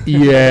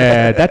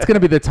 Yeah, that's going to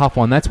be the tough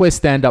one. That's where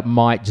stand-up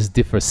might just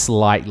differ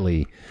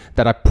slightly.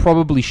 That I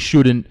probably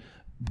shouldn't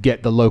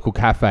get the local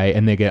cafe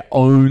and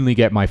only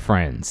get my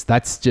friends.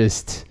 That's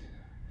just...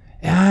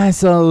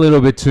 it's a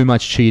little bit too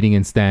much cheating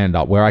in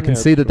stand-up, where I can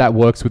see that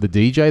works with the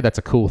DJ. That's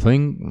a cool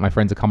thing. My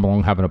friends are coming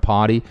along having a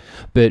party.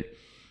 But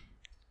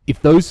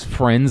if those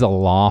friends are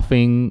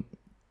laughing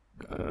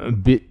a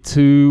bit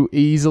too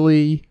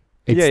easily...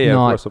 It's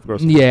not, of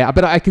course. Yeah,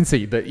 but I can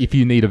see that if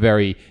you need a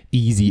very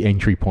easy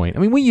entry point. I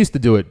mean, we used to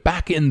do it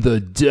back in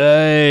the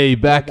day,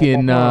 back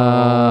in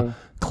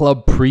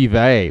Club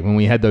Privé, when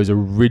we had those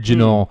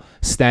original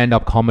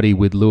stand-up comedy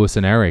with Lewis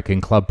and Eric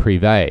in Club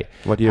Privé.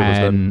 What year was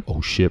that?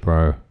 Oh, shit,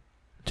 bro.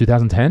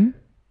 2010?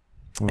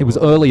 It was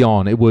early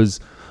on. It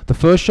was... The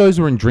first shows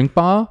were in Drink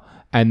Bar,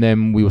 and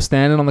then we were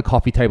standing on the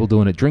coffee table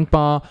doing it Drink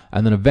Bar,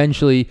 and then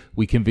eventually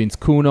we convinced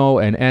Kuno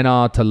and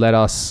Enar to let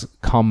us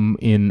come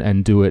in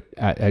and do it.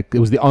 It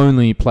was the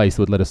only place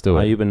that would let us do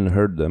it. I even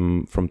heard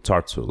them from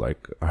Tartu.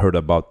 Like I heard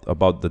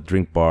about the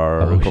Drink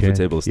Bar coffee shit.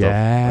 table stuff.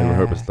 Yeah. I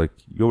heard it's like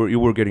you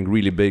were getting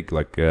really big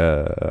like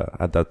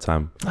at that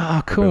time.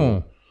 Ah,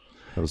 cool.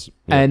 It was,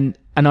 And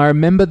I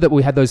remember that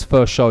we had those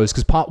first shows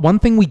because one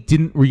thing we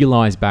didn't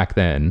realize back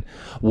then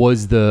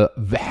was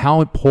how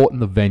important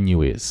the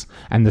venue is,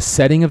 and the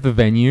setting of the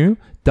venue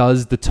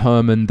does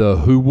determine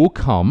who will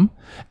come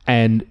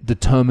and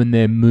determine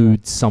their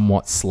mood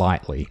somewhat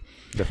slightly.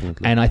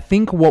 Definitely. And I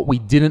think what we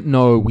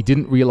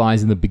didn't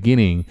realize in the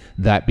beginning,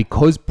 that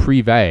because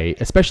Privé,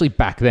 especially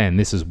back then,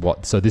 this is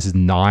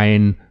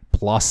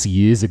 9+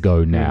 years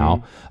ago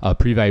now,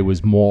 Privé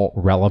was more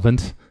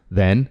relevant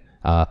then.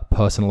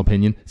 Personal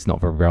opinion. It's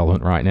not very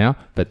relevant right now,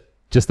 but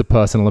just a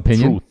personal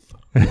opinion.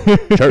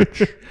 Truth.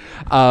 Church.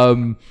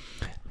 And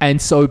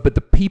so, but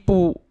the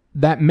people,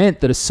 that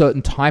meant that a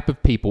certain type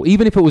of people,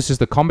 even if it was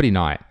just a comedy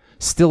night,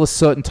 still a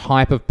certain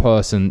type of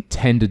person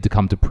tended to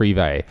come to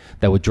Privé.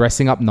 They were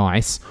dressing up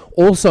nice.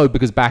 Also,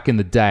 because back in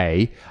the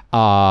day,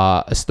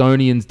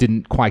 Estonians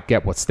didn't quite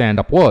get what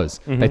stand-up was.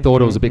 They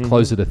thought it was a bit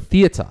closer to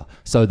theatre.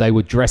 So they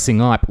were dressing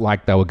up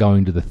like they were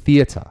going to the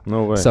theatre.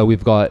 No way. So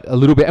we've got a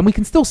little bit, and we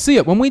can still see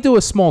it. When we do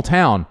a small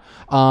town,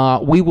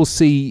 we will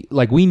see,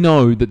 like, we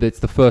know that it's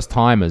the first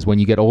timers when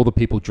you get all the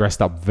people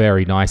dressed up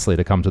very nicely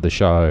to come to the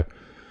show.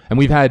 And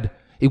we've had...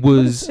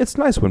 It's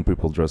nice when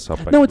people dress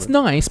up. No, it's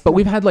nice, but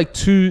we've had like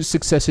 2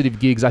 successive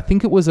gigs. I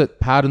think it was at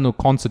Pärnu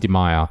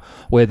Kontserdimaja,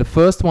 where the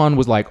first one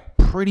was like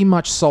pretty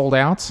much sold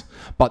out,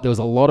 but there was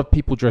a lot of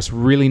people dressed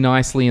really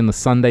nicely in the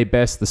Sunday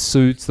best, the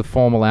suits, the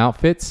formal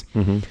outfits.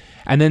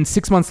 And then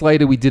 6 months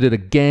later, we did it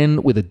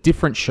again with a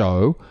different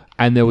show,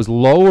 and there was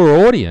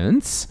lower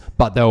audience,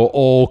 but they were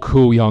all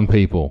cool young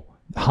people.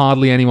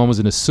 Hardly anyone was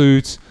in a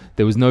suit.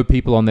 There was no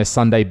people on their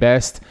Sunday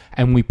best,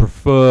 and we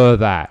prefer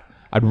that.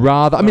 I'd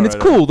rather... I mean, it's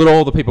cool that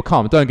all the people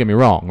come. Don't get me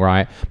wrong,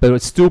 right? But I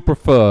would still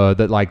prefer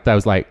that, like, that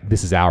was like,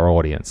 this is our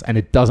audience. And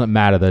it doesn't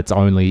matter that it's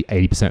only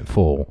 80%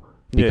 full.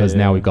 Because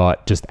now we've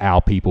got just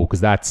our people. Because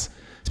that's...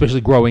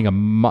 Especially growing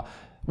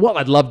well,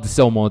 I'd love to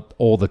sell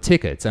all the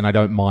tickets. And I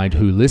don't mind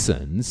who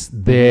listens.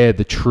 They're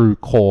the true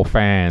core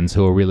fans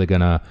who are really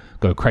going to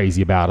go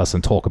crazy about us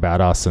and talk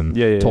about us and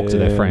talk to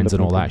their friends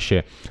and all that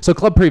shit. So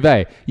Club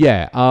Privé,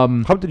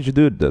 how did you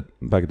do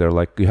that back there?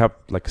 Like, you have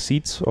like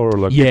seats or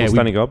like people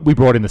standing up? We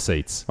brought in the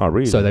seats. Oh,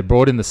 really? So they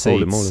brought in the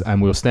seats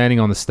and we were standing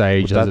on the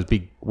stage. There's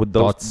big with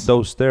dots.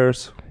 those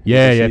stairs.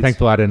 Yeah, sheets.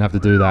 thankfully I didn't have to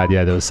do that.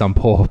 Yeah, there was some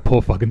poor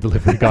fucking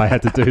delivery guy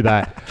had to do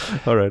that.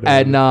 All right.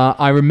 And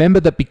I remember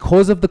that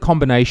because of the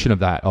combination of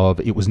that,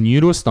 it was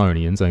new to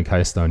Estonians,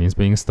 okay, Estonians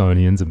being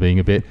Estonians and being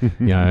a bit,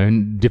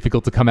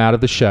 difficult to come out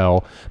of the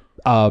shell,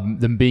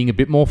 them being a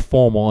bit more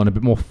formal and a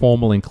bit more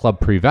formal in Club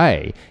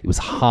Privé, it was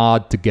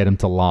hard to get them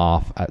to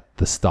laugh at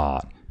the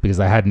start because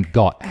they hadn't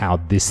got how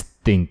this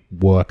thing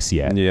works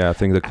yet. Yeah, I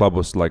think the club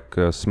was like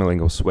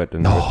smelling of sweat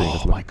and everything.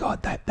 Oh my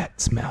god, that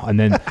smell! And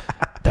then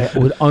they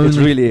would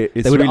only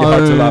it's really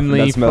hard to laugh at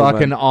that smell,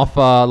 fucking man.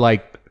 offer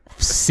like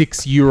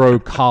 €6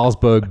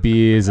 Carlsberg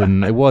beers,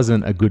 and it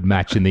wasn't a good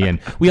match in the end.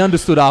 We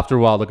understood after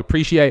a while. Like,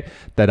 appreciate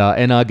that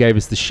NR gave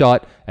us the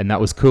shot, and that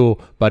was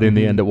cool. But in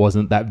the end, it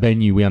wasn't that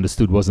venue. We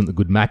understood wasn't a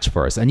good match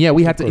for us. And yeah,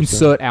 we had to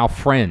insert our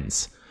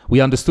friends. We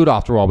understood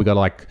after a while. We got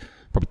like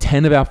probably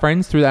 10 of our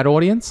friends through that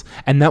audience,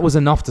 and that was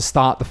enough to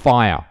start the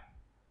fire.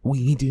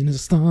 We didn't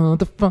start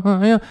the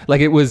fire.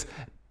 Like, it was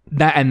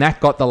that, and that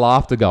got the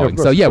laughter going.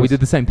 course, So we did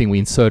the same thing. We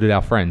inserted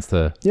our friends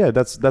to. Yeah,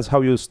 that's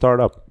how you start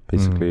up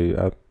basically.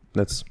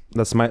 That's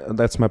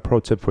my pro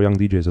tip for young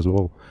DJs as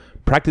well.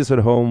 Practice at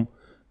home,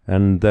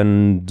 and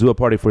then do a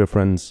party for your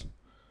friends.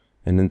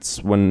 And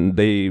it's when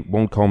they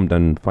won't come,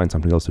 then find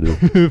something else to do.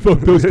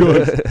 Fuck those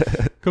guys.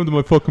 Come to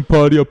my fucking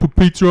party. I'll put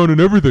pizza on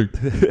and everything.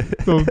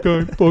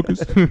 Okay,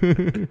 focus.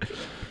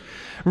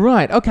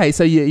 Right. Okay.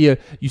 So you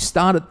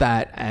started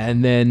that,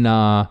 and then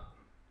right.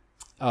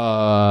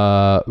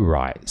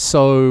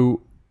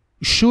 So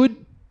do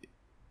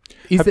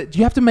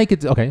you have to make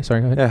it? Okay.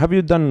 Sorry. Go ahead. Have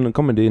you done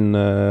comedy in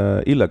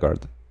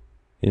Illegard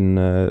in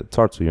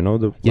Tartu? You know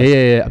the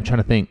Yeah. I'm trying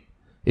to think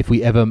if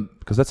we ever.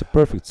 because that's a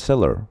perfect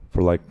cellar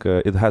for like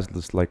it has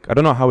this like I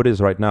don't know how it is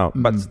right now,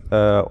 but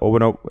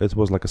it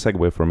was like a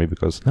segue for me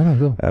because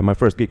No. my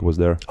first gig was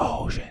there.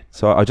 Oh shit.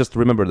 So I just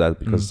remember that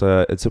because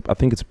I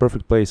think it's a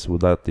perfect place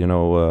with that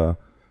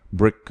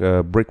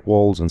brick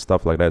walls and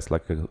stuff like that. It's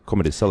like a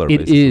comedy cellar. It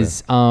basically.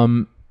 is.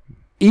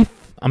 If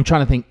I'm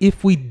trying to think,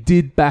 if we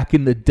did back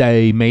in the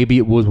day, maybe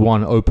it was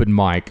one open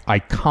mic. I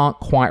can't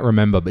quite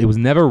remember, but it was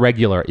never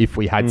regular if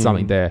we had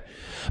something there.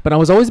 But I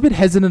was always a bit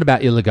hesitant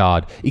about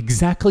Illegard,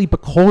 exactly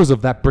because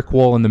of that brick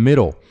wall in the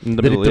middle. It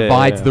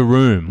divides the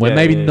room. Where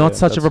maybe not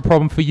such of a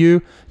problem for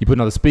you. You put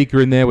another speaker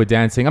in there, we're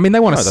dancing. I mean,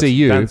 they want to see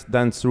you.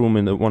 Dance room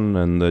in the one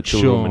and the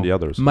chill room in the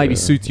others. Maybe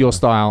suits your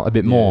style a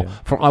bit more.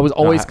 I was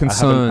always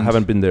concerned I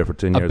haven't been there for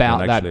 10 years.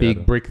 About that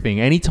big brick thing.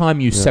 Anytime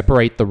you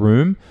separate the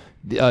room,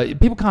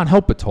 people can't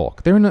help but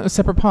talk. They're in a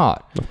separate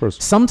part. Of course.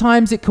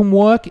 Sometimes it can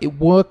work. It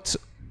worked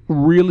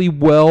really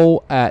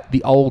well at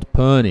the old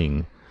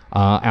Perning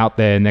out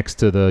there next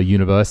to the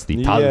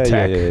university,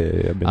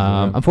 Taltech.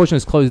 Unfortunately,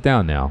 it's closed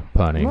down now,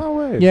 Perning. No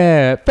way.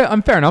 Yeah,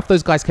 fair enough.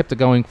 Those guys kept it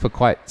going for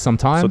quite some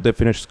time. So they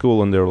finished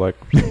school and they're like...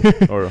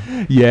 or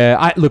yeah,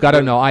 I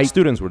don't know.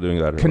 Students were doing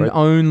that, can right?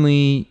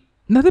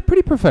 No, they're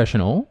pretty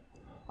professional.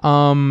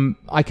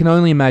 I can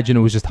only imagine it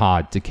was just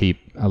hard to keep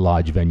a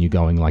large venue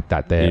going like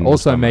that there. In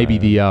Also, the summer,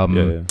 maybe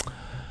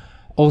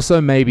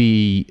also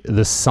maybe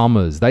the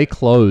summers. They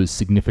closed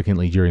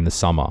significantly during the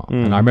summer.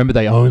 And I remember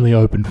they only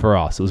opened for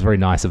us. It was very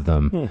nice of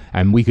them.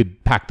 And we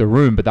could pack the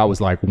room, but that was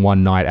like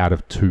one night out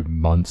of 2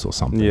 months or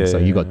something. So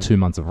you got 2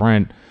 months of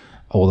rent,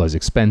 all those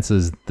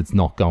expenses that's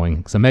not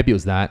going. So maybe it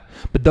was that.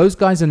 But those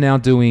guys are now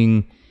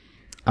doing...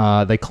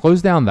 they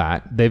closed down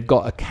that. They've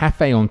got a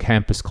cafe on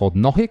campus called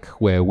Nohik,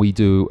 where we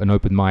do an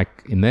open mic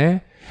in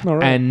there. All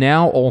right. And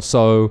now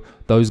also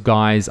those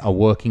guys are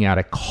working out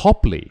at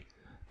Copley.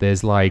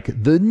 There's like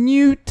the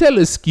new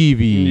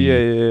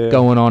Teleskivi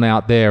going on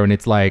out there. And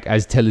it's like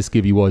as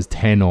Teleskivi was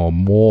 10 or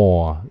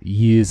more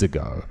years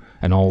ago,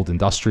 an old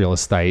industrial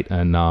estate.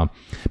 And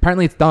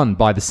apparently it's done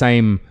by the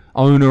same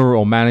owner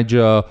or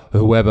manager,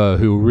 whoever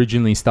who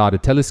originally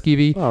started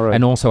Teleskivi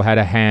and also had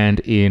a hand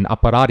in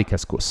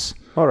Apparadikeskus.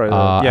 All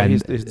right.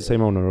 He's the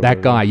same owner.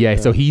 That guy,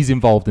 so he's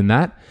involved in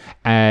that.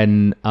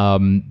 And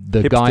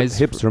the guys...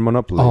 Hipster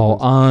Monopoly. Oh,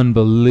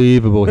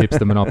 unbelievable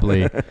hipster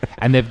Monopoly.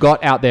 And they've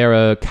got out there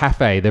a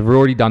cafe. They've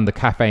already done the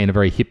cafe in a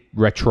very hip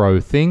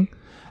retro thing.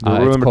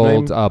 It's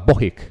called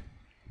Bohik.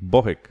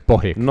 Bohik.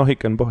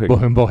 Nohik and Bohik.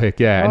 Bohik,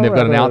 yeah. And they've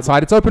got an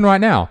outside. It's open right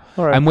now.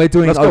 Right. And we're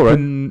doing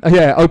open.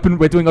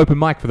 We're doing open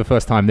mic for the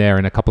first time there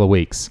in a couple of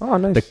weeks. Oh,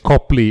 nice. The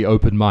Copley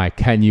open mic.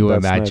 Can you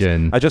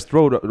imagine? Nice. I just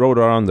rode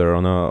around there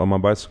on my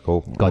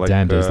bicycle. God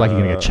damn, dude. It's like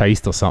you're going to get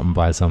chased or something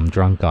by some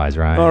drunk guys,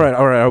 right? All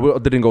right. I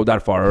didn't go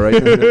that far,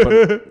 right?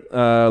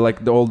 But,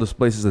 like all those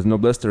places at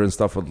Noblester and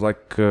stuff,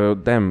 like,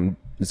 damn,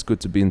 it's good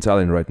to be in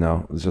Tallinn right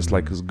now. It's just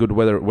like it's good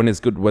weather. When it's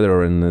good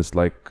weather and it's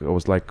like, I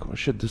was like, oh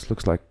shit, this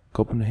looks like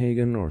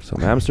Copenhagen or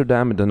some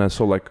Amsterdam. And then I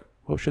saw like,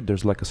 oh shit,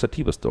 there's like a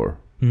sativa store.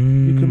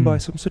 You can buy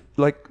some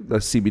like the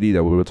CBD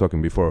that we were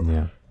talking before.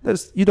 Yeah.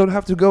 You don't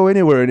have to go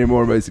anywhere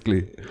anymore,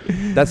 basically.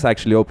 That's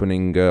actually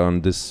opening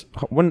on this.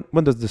 When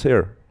does this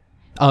air?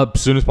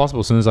 As soon as possible,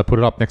 as soon as I put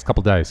it up next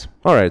couple of days.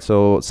 All right,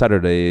 so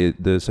Saturday,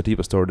 the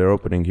Sativa store, they're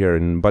opening here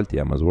in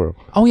Baltiam as well.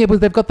 Oh yeah,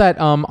 but they've got that.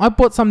 I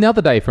bought some the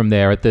other day from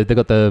there. They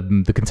got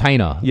the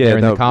container there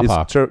in the car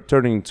park. It's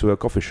turning into a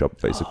coffee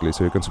shop basically,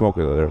 so you can smoke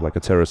it there, like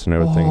a terrace and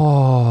everything.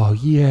 Oh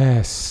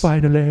yes,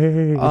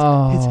 Finally,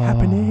 it's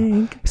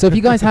happening. So if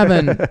you guys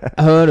haven't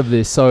heard of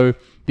this, so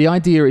the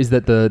idea is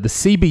that the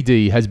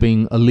CBD has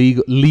been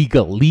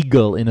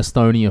legal in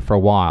Estonia for a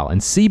while,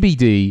 and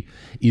CBD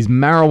is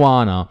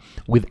marijuana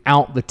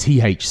without the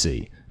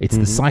THC. It's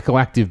the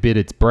psychoactive bit.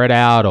 It's bred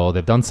out, or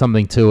they've done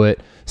something to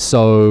it.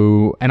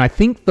 So, and I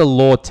think the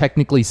law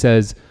technically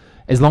says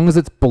as long as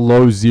it's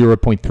below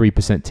 0.3%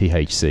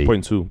 THC.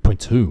 0.2.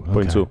 0.2.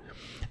 Okay. 0.2.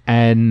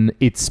 And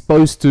it's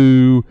supposed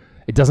to.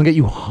 It doesn't get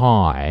you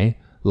high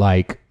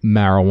like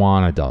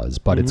marijuana does,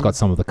 but it's got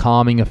some of the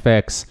calming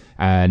effects,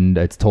 and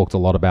it's talked a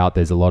lot about.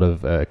 There's a lot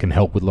of can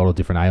help with a lot of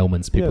different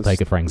ailments. People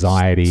take it for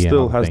anxiety.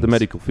 Still and has things. the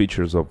medical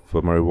features of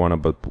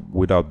marijuana, but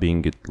without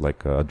being it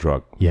like a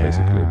drug,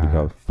 basically,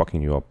 without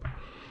fucking you up.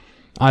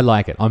 I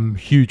like it. I'm a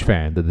huge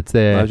fan that it's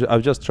there.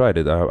 I've just tried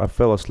it. I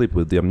fell asleep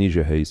with the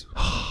amnesia haze,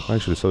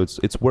 actually. So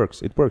it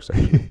works. It works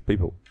actually,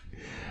 people.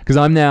 Because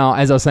I'm now,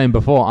 as I was saying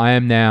before, I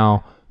am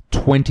now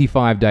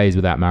 25 days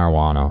without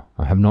marijuana.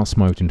 I have not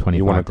smoked in 25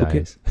 You want a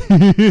days.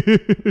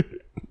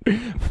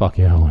 Fuck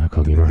yeah, I want a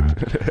cookie, bro.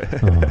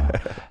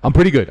 I'm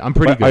pretty good.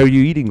 Are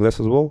you eating less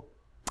as well?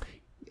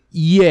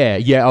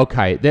 Yeah,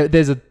 okay.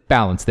 There's a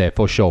balance there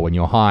for sure. When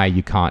you're high,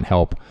 you can't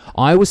help.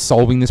 I was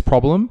solving this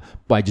problem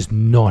by just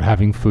not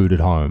having food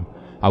at home.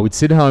 I would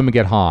sit at home and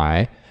get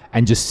high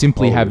and just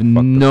simply have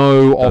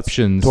no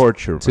options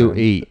torture, to man.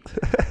 eat.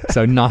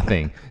 So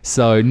nothing.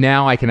 So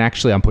now I can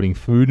actually, I'm putting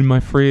food in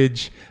my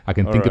fridge. I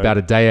can think about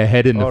a day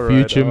ahead in the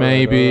future,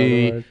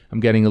 maybe. Right.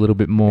 I'm getting a little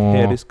bit more.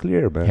 Head is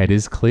clear, man. Head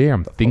is clear.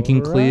 I'm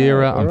thinking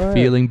clearer. I'm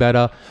feeling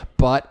better.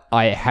 But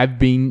I have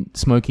been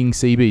smoking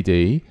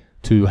CBD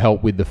to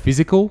help with the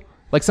physical.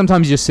 Like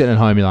sometimes you just sit at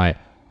home, you're like,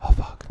 oh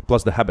fuck.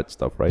 Plus the habit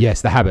stuff, right?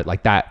 Yes, the habit,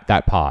 like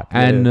that part.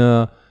 Yeah. And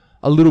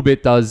a little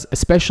bit does,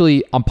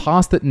 especially I'm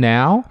past it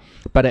now,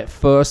 but at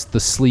first the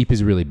sleep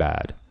is really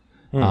bad.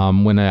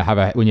 When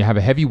you have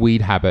a heavy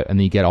weed habit and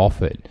then you get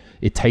off it,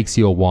 it takes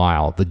you a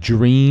while. The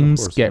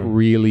dreams get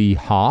really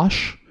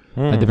harsh.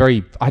 Like they're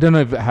very, I don't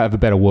know if I have a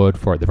better word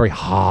for it. They're very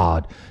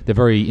hard. They're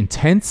very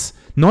intense.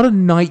 Not a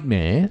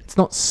nightmare. It's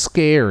not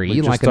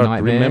scary like a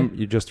nightmare.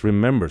 You just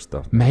remember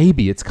stuff.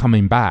 Maybe it's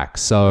coming back.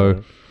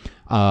 So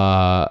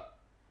I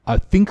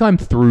think I'm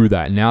through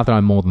that. Now that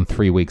I'm more than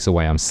 3 weeks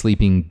away, I'm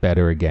sleeping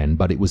better again.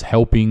 But it was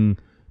helping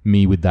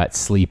me with that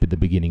sleep at the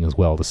beginning as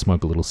well, to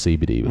smoke a little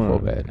CBD before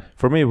bed.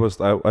 For me, it was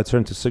I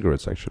turned to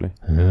cigarettes actually.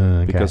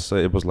 Because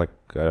it was like,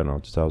 I don't know,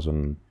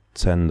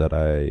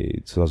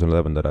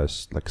 2011 that I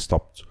like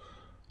stopped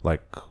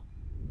like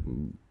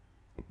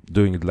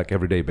doing it like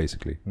every day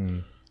basically.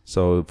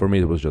 So for me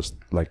it was just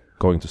like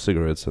going to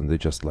cigarettes, and they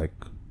just like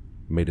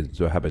made it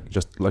into a habit,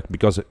 just like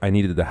because I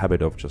needed the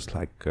habit of just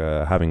like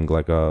having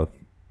like a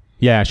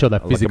sure,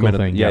 that physical like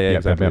thing.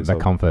 Exactly.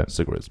 That comfort.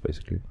 Cigarettes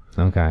basically.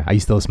 Okay. Are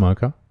you still a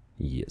smoker?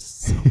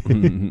 Yes.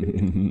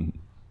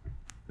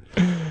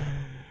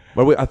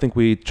 But I think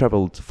we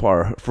traveled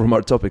far from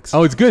our topics.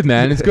 Oh, it's good,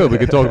 man. It's good. We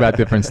could talk about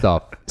different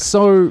stuff.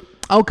 So,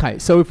 okay.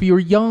 So if you're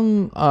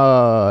young,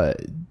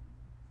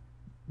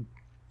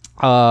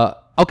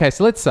 okay.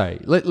 So let's say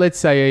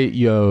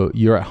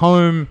you're at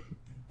home,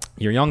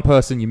 you're a young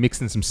person, you're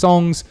mixing some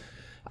songs.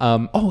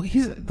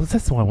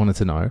 That's what I wanted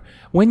to know.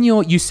 When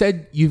you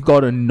said you've got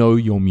to know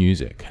your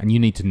music and you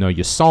need to know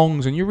your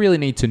songs, and you really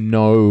need to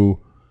know,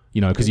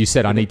 because you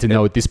said I need to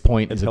know at this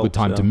point is a good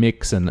time to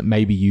mix, and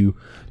maybe you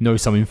know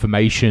some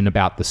information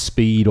about the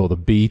speed or the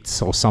beats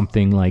or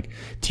something. Like,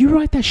 do you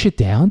write that shit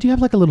down? Do you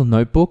have like a little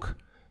notebook?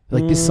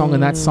 Like this song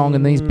and that song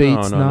and these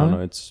beats?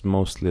 No. It's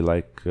mostly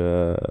like,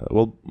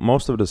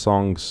 most of the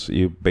songs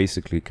you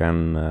basically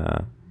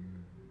can,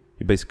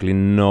 you basically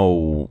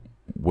know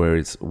where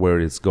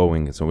it's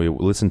going. So we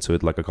listen to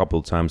it like a couple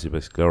of times. You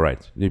basically, all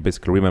right. You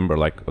basically remember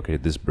like, okay,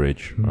 this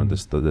bridge or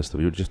this.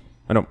 You just,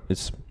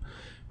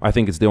 I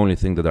think it's the only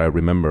thing that I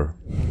remember,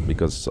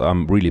 because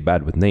I'm really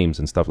bad with names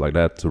and stuff like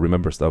that to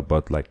remember stuff.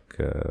 But like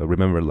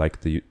remember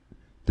like the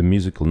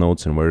musical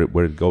notes and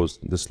where it goes.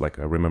 This like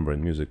I remember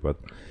in music, but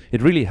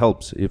it really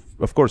helps. If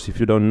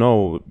you don't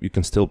know, you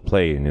can still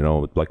play. And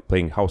like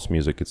playing house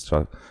music, it's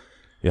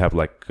you have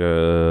like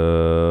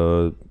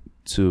 2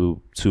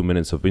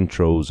 minutes of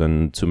intros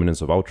and 2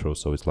 minutes of outros,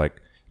 so it's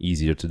like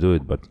easier to do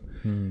it. But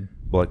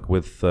like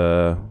with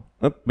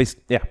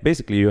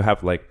basically you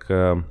have like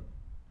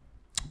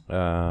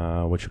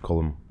what you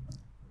call them?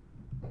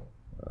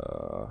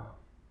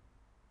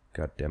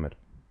 God damn it,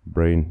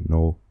 brain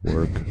no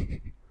work.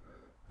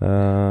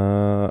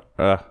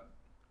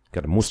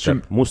 Got a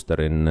muster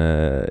in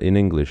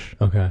English.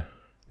 Okay.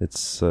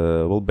 It's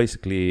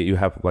basically you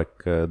have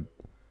like the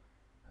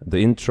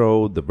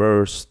intro, the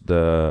verse,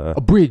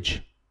 a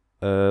bridge.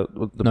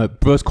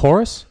 Verse,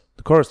 chorus.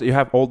 The chorus. You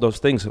have all those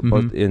things,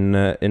 but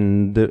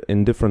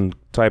in different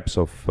types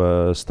of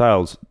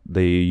styles,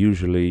 they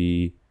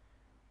usually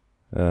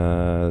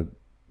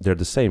they're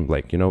the same.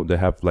 Like, you know, they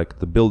have like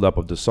the build up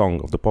of the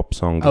song, of the pop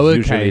song. Oh,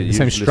 is okay. The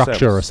same usually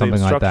structure or same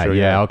something like that. structure,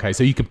 Yeah, okay.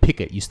 So you can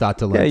pick it. You start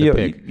to learn to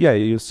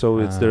pick. So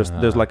it's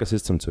there's like a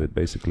system to it,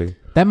 basically.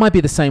 That might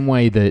be the same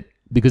way that,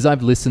 because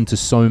I've listened to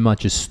so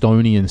much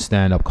Estonian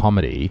stand-up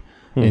comedy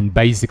and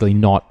basically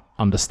not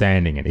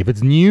understanding it. If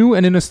it's new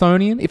and in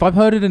Estonian, if I've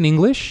heard it in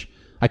English,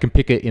 I can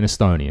pick it in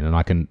Estonian and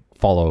I can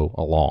follow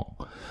along.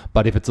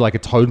 But if it's like a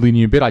totally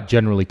new bit, I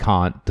generally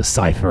can't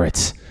decipher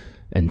it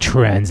and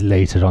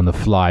translate it on the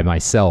fly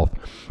myself.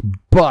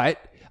 But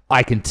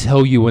I can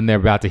tell you when they're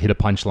about to hit a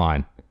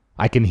punchline.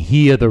 I can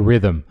hear the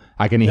rhythm.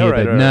 I can hear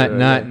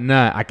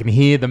nah. I can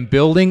hear them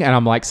building,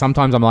 and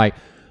sometimes I'm like,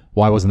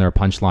 why wasn't there a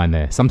punchline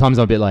there? Sometimes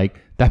I'm a bit like,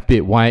 that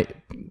bit, why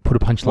put a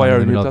punchline in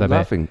the middle of that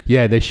laughing? bit?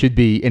 Yeah, there should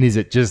be. And is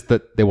it just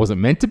that there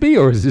wasn't meant to be,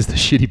 or is this the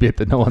shitty bit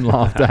that no one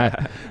laughed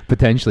at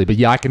potentially? But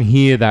yeah, I can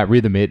hear that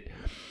rhythm.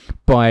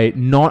 By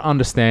not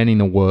understanding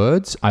the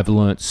words, I've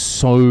learnt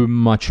so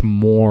much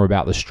more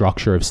about the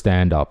structure of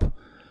stand-up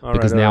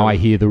because now I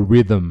hear the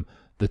rhythm,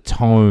 the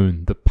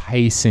tone, the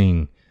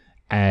pacing,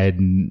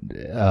 and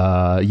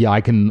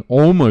I can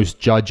almost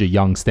judge a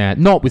young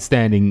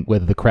notwithstanding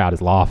whether the crowd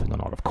is laughing or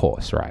not, of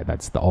course, right?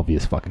 That's the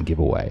obvious fucking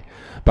giveaway.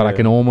 But I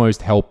can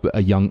almost help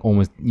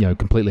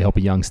completely help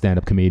a young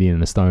stand-up comedian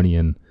in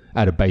Estonian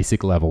at a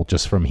basic level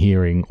just from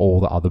hearing all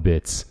the other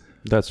bits.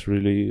 That's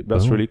really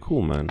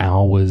cool, man.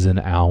 Hours and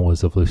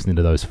hours of listening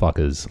to those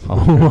fuckers.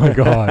 Oh my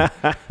God.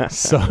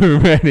 So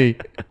many.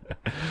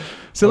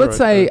 So let's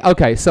say,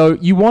 okay, so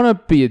you want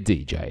to be a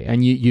DJ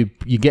and you're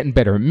getting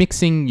better at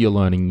mixing, you're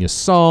learning your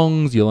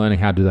songs, you're learning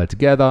how to do that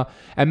together,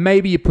 and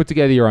maybe you put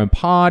together your own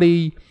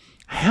party.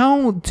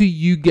 How do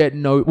you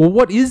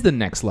what is the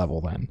next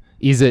level then?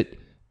 Is it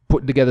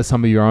putting together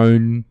some of your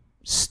own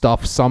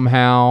stuff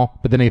somehow?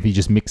 But then if you're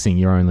just mixing,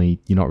 you're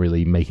not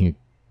really making it.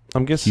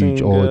 I'm guessing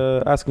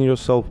asking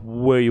yourself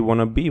where you want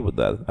to be with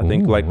that. I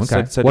think like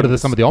okay. What are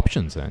some of the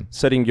options then?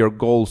 Setting your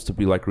goals to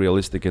be like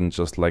realistic and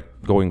just like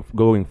going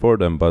for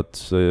them.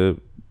 But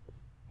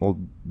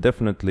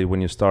definitely when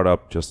you start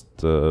up, just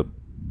don't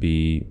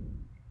be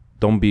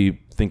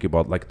thinking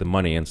about like the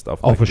money and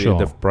stuff. Oh, like for sure.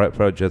 The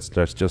projects,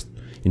 just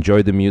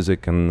enjoy the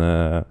music and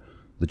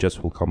the jets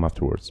will come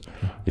afterwards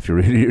if you're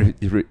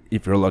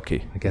if you're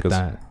lucky. I get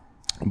that.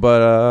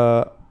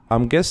 But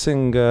I'm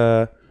guessing.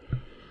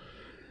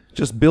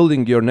 Just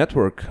building your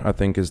network, I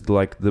think, is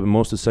like the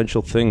most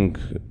essential thing.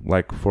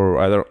 Like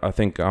I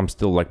think I'm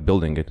still like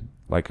building it.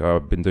 Like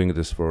I've been doing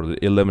this for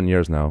 11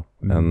 years now,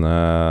 and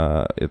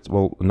it's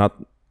not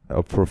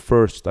for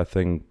first. I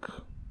think,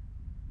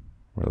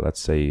 let's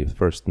say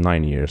first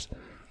 9 years,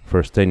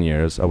 first 10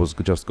 years, I was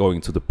just going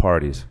to the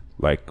parties,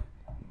 like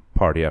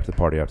party after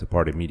party after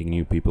party, meeting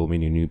new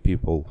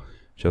people,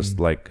 just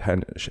like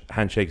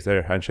handshakes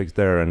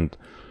there, and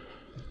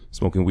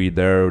smoking weed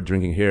there,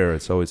 drinking here.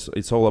 So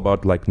it's all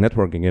about like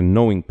networking and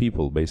knowing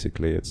people.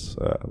 Basically, it's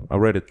I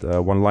read it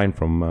one line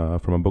from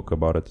a book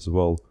about it as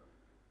well.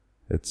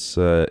 It's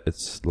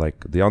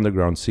like the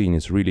underground scene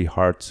is really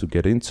hard to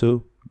get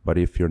into, but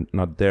if you're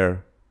not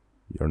there,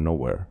 you're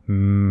nowhere.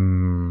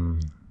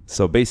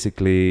 So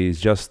basically, it's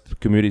just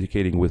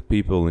communicating with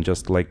people and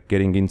just like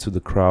getting into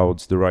the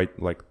crowds, the right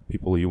like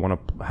people you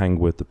want to hang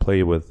with, to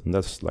play with, and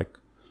that's like.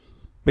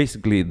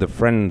 Basically, the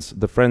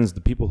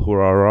people who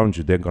are around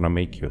you, they're gonna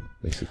make you.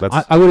 Basically,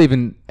 I would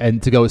even,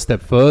 and to go a step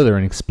further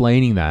in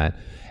explaining that,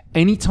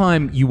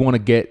 anytime you want to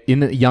get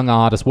in a young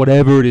artist,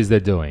 whatever it is they're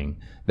doing,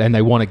 then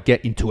they want to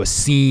get into a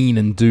scene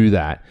and do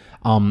that.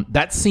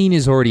 That scene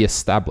is already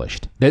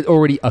established. There's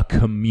already a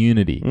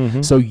community.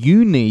 So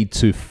you need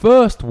to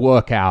first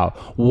work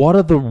out what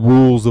are the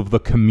rules of the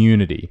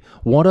community,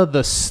 what are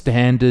the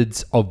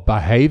standards of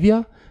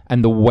behavior,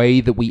 and the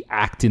way that we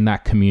act in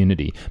that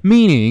community.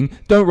 Meaning,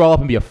 don't roll up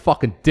and be a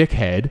fucking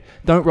dickhead.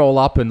 Don't roll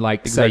up and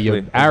like say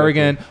you're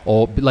arrogant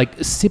or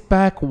like sit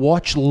back,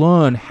 watch,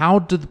 learn. How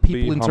do the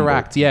people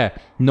interact? Humble. Yeah.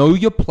 Know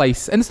your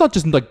place. And it's not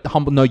just like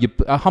humble,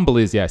 humble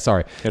is,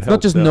 sorry. It's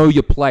not just know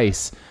your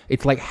place.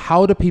 It's like,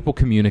 how do people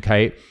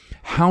communicate?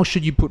 How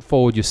should you put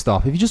forward your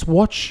stuff? If you just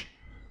watch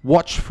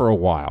for a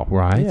while,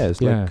 right? Yeah,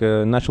 it's like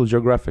National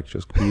Geographic,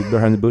 just be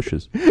behind the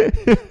bushes.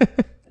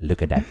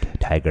 Look at that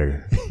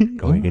tiger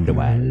going in the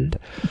wild.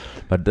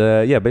 But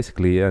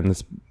basically, and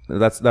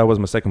that was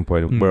my second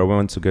point, where I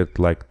wanted to get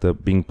like the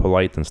being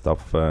polite and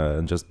stuff,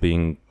 and just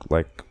being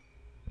like,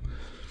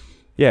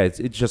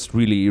 it just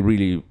really,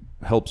 really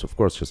helps. Of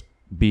course, just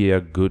be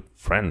a good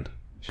friend.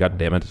 God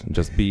damn it,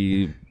 just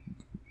be,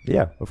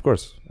 of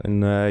course.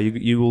 And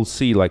you will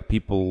see like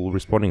people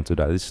responding to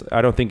that.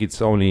 I don't think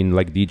it's only in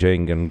like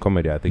DJing and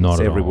comedy. I think it's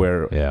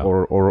everywhere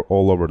or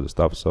all over the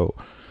stuff. So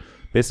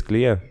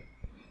basically,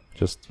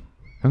 just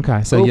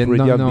okay. So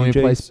knowing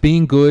your place,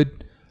 being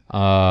good, be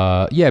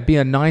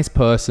a nice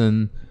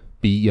person,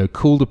 be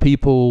cool to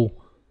people,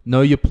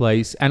 know your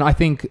place, and I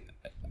think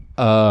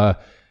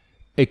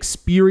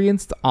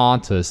experienced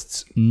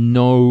artists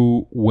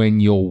know when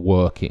you're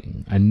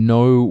working and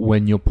know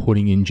when you're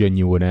putting in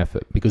genuine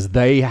effort because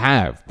they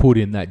have put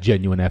in that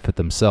genuine effort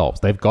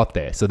themselves. They've got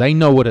there, so they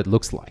know what it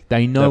looks like.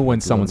 They know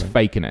when someone's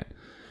faking it.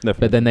 Definitely.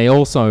 But then they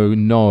also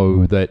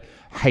know that,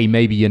 hey,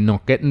 maybe you're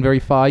not getting very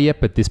far yet,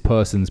 but this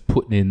person's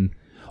putting in,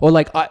 or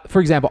like,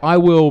 for example, I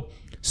will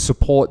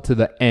support to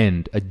the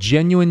end a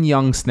genuine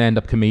young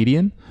stand-up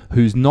comedian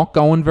who's not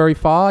going very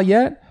far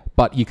yet,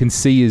 but you can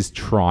see is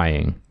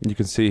trying. You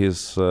can see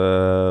his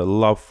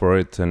love for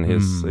it and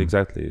his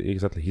exactly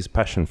his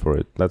passion for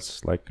it.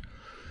 That's the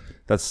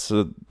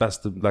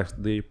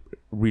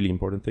really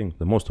important thing,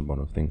 the most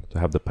important thing, to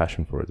have the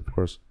passion for it, of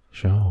course.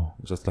 Sure.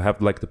 Just to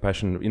have like the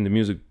passion in the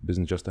music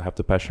business, just to have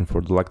the passion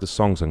for the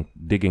songs and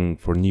digging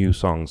for new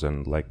songs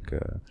and like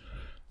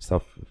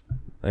stuff.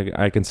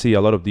 I can see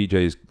a lot of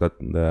DJs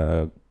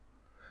that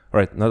all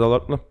right, not a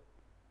lot. No,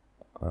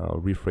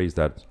 I'll rephrase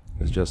that.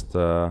 It's just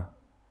a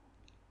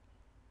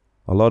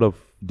lot of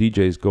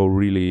DJs go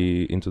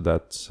really into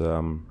that.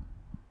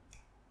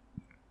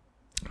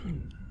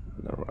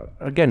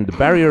 Again, the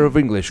barrier of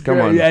English.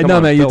 Come on. Yeah, come no,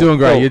 on, man, you're Phil, doing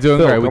great. Phil, You're doing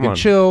Phil, great. We come can on.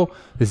 chill.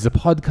 This is a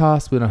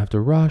podcast. We don't have to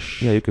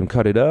rush. Yeah, you can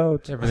cut it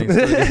out. Everything's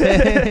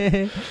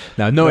good.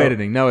 No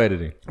editing. No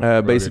editing.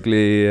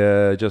 Basically,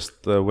 just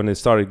when it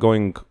started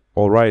going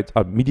all right,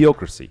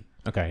 mediocrity.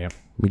 Okay, yeah.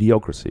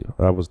 Mediocrity.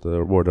 That was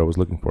the word I was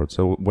looking for.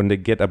 So when they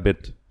get a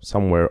bit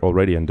somewhere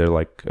already and they're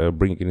like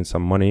bringing in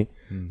some money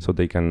so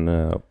they can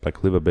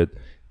like live a bit,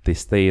 they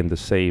stay in the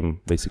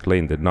same basic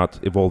lane. They're not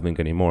evolving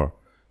anymore.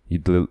 You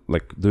do,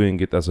 like doing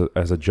it as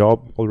a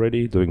job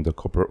already, doing the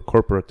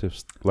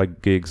corporative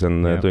like gigs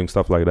and doing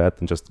stuff like that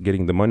and just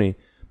getting the money,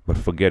 but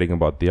forgetting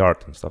about the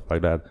art and stuff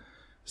like that.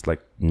 It's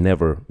like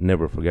never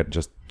forget.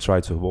 Just try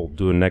to evolve,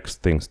 do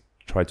next things,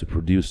 try to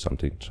produce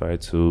something, try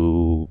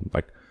to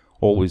like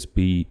always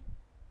be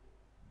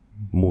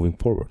moving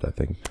forward, I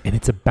think. And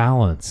it's a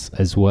balance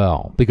as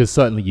well, because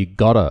certainly you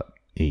gotta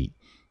eat,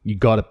 you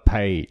gotta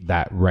pay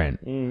that rent,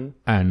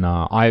 and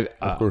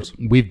of course,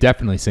 we've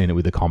definitely seen it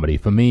with the comedy.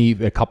 For me,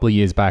 a couple of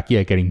years back,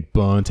 getting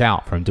burnt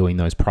out from doing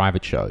those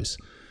private shows.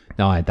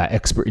 Now I had that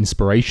expert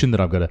inspiration that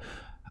I've got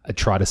to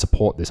try to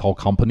support this whole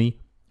company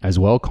as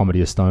well,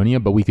 Comedy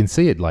Estonia. But we can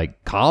see it.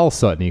 Like Carl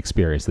certainly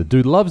experienced. The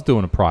dude loves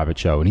doing a private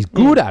show, and he's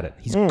good at it.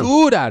 He's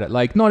good at it.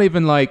 Like not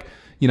even like.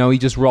 You know, he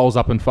just rolls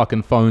up and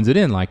fucking phones it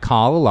in. Like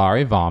Carl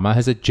Ilari Varma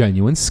has a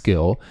genuine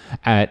skill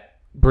at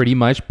pretty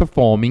much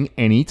performing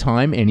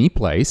anytime, any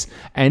place,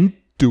 and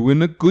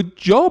doing a good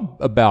job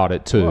about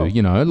it too. Wow.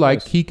 You know,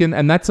 like he can,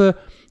 and that's a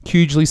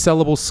hugely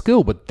sellable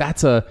skill. But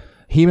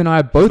him and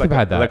I both have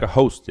had that. Like a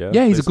host, yeah.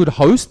 Yeah, he's a good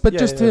host, but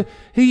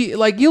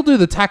he'll do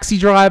the taxi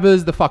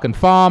drivers, the fucking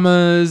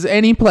farmers,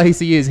 any place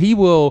he is, he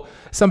will.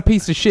 Some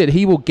piece of shit,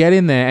 he will get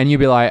in there and you'll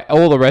be like,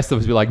 all the rest of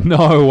us will be like,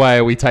 no way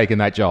are we taking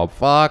that job.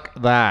 Fuck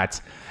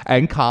that.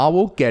 And Carl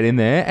will get in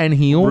there and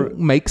he'll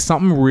make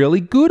something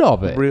really good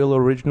of it. Real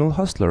original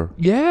hustler.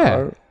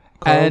 Yeah.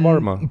 Carl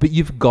Varma. But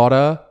you've got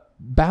to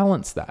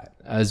balance that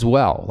as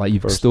well. Like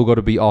you've still got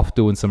to be off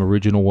doing some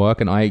original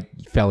work. And I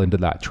fell into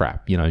that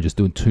trap, you know, just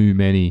doing too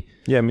many.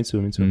 Yeah, me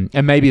too.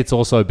 And maybe it's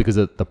also because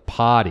at the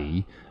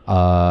party,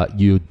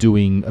 you're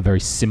doing a very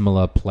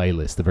similar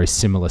playlist, a very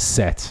similar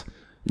set.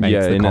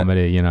 Makes the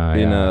comedy, you know.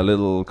 In a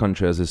little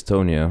country as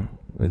Estonia,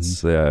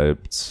 it's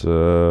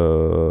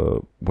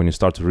when you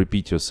start to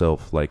repeat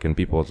yourself, like, and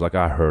people, it's like,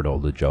 I heard all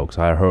the jokes,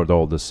 I heard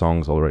all the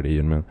songs already,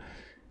 you know.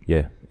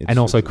 Yeah. And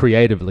also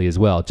creatively as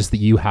well, just that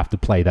you have to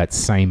play that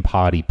same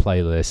party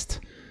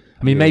playlist.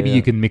 I mean, maybe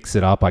you can mix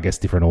it up, I guess,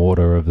 different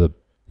order of the.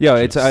 Yeah,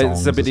 it's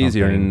a bit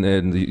easier,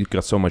 and you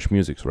got so much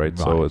music, right?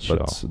 So,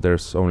 but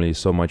there's only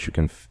so much you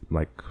can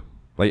like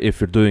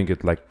if you're doing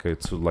it like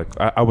it's like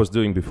I was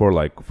doing before,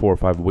 like 4 or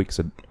 5 weeks,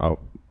 4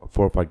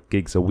 or 5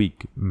 gigs a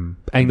week,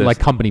 and like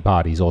company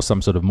parties or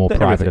some sort of more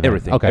private event.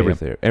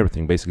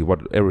 Everything basically.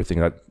 Everything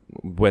that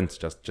went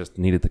just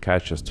needed the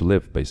cash just to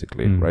live,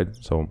 basically, right?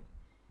 So.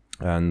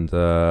 And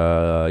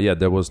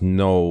there was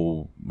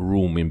no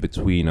room in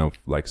between of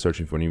like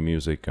searching for new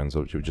music, and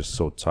so you're just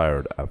so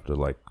tired after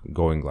like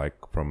going like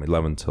from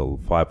 11 till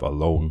 5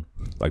 alone,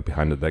 like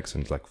behind the decks,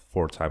 and like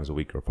 4 times a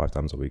week or 5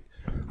 times a week.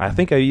 I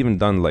think I even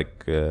done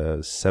like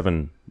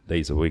 7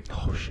 days a week.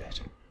 Oh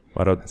shit!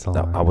 But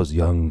I was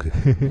young.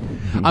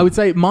 I would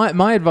say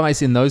my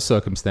advice in those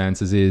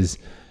circumstances is,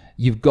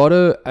 you've got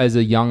to, as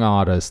a young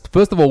artist,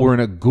 first of all, we're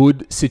in a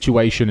good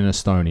situation in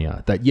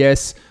Estonia that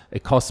yes,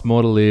 it costs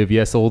more to live.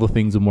 Yes, all the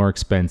things are more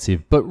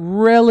expensive, but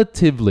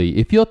relatively,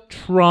 if you're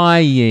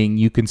trying,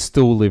 you can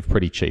still live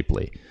pretty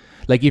cheaply.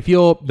 Like if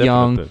you're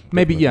young,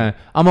 maybe,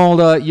 I'm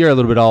older, you're a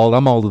little bit old,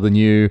 I'm older than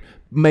you.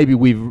 Maybe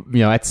we've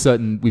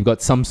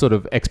got some sort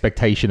of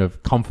expectation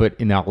of comfort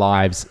in our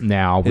lives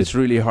now. It's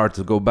really hard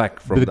to go back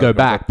from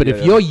that. But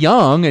if you're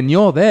young and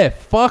you're there,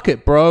 fuck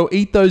it, bro.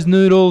 Eat those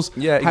noodles.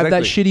 Yeah, exactly. Have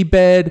that shitty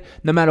bed.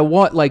 No matter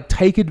what, like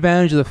take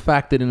advantage of the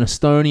fact that in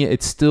Estonia,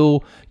 it's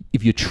still,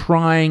 if you're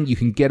trying, you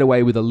can get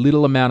away with a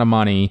little amount of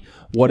money,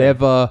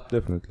 whatever. Yeah,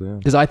 definitely.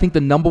 Because I think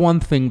the number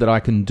one thing that I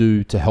can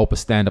do to help a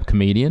stand-up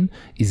comedian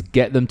is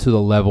get them to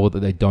the level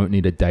that they don't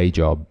need a day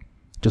job.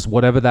 just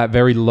whatever that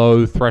very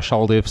low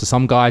threshold is. For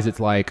some guys, it's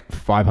like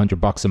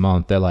 $500 a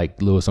month. They're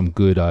like, Lewis, I'm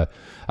good. I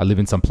live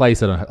in some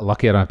place.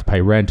 Lucky I don't have to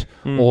pay rent.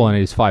 All I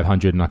need is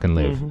 $500 and I can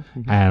live.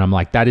 And I'm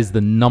like, that is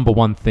the number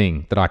one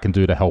thing that I can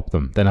do to help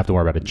them. They don't have to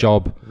worry about a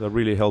job. That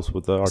really helps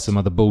with the art. Some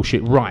other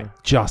bullshit. Right.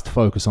 Just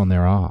focus on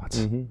their art.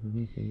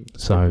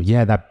 So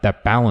yeah,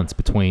 that balance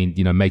between,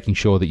 you know, making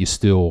sure that you're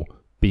still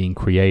being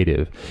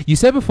creative. You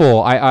said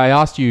before, I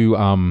asked you,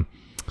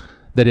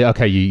 that,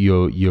 okay,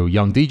 you're a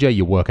young DJ,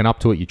 you're working up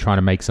to it, you're trying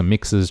to make some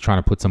mixes, trying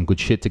to put some good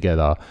shit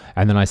together.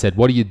 And then I said,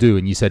 what do you do?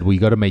 And you said, well, you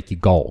got to make your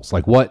goals.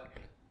 Like what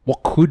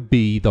could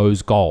be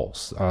those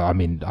goals? I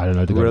mean, I don't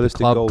know, to go to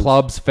the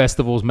clubs,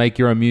 festivals, make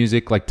your own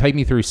music. Like take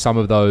me through some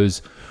of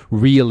those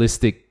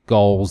realistic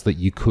goals that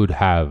you could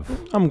have.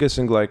 I'm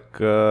guessing like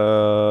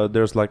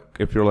there's like,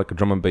 if you're like a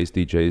drum and bass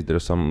DJ,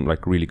 there's some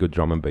like really good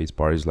drum and bass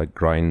parties like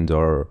Grind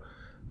or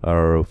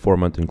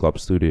Format in Club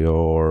Studio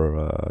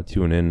or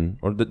Tune In,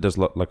 or there's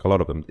like a lot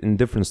of them in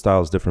different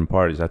styles, different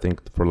parties. I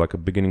think for like a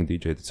beginning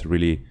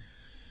DJ,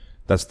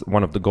 that's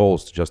one of the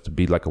goals, to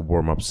be like a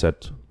warm-up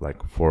set,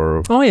 like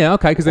for... Oh yeah,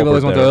 okay, because they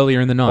always want earlier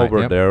in the night.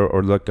 Over there,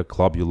 or like a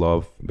club you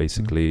love,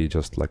 basically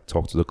just like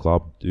talk to the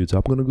club, dudes,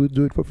 I'm gonna go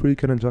do it for free,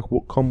 can I just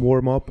come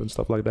warm up and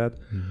stuff like that.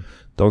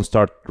 Don't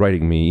start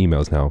writing me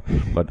emails now,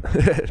 but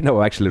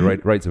no, actually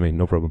write to me,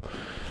 no problem.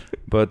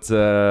 But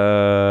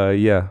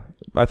yeah,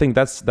 I think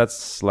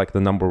that's like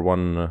the number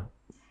one.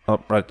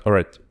 Right, all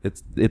right.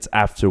 It's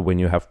after when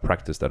you have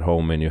practiced at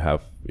home and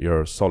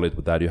you're solid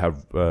with that. You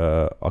have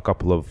a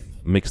couple of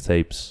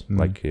mixtapes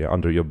like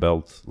under your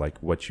belt, like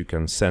what you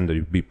can send that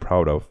you'd be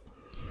proud of.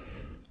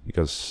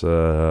 Because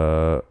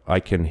I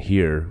can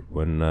hear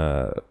when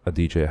a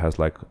DJ has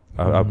like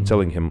I'm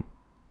telling him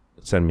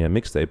send me a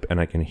mixtape,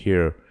 and I can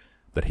hear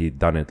that he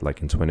done it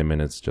like in 20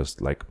 minutes,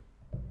 just like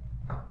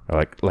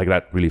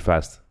that really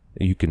fast.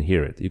 You can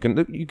hear it. You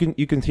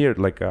can hear it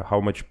like how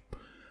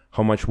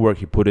much work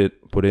he put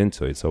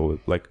into it. So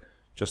like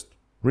just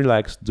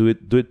relax, do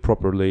it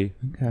properly,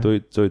 do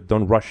it.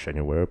 Don't rush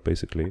anywhere.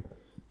 Basically,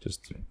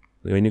 just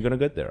when you're gonna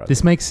get there.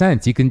 This makes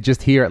sense. You can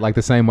just hear it like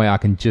the same way I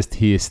can just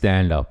hear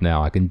stand up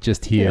now. I can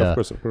just hear. Yeah,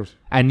 of course.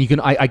 And you can,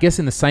 I guess,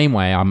 in the same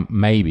way,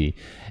 maybe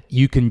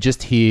you can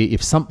just hear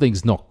if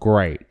something's not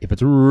great, if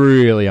it's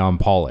really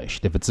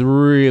unpolished, if it's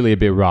really a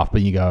bit rough,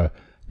 but you go,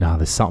 no,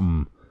 there's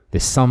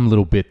some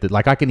little bit that,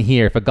 like, I can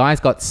hear if a guy's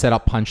got set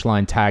up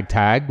punchline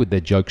tag with their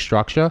joke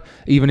structure,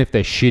 even if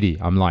they're shitty,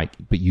 I'm like,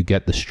 but you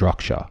get the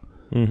structure.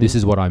 This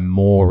is what I'm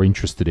more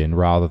interested in,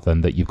 rather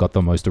than that you've got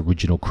the most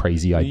original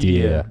crazy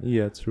idea.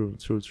 Yeah, true.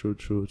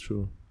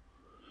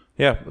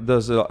 Yeah,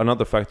 there's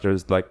another factor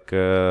is like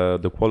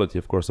the quality,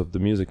 of course, of the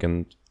music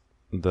and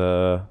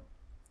the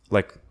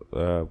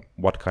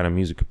what kind of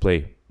music you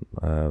play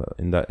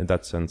in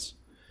that sense,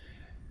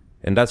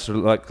 and that's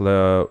like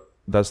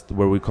that's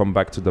where we come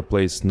back to the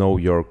place, know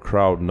your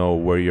crowd, know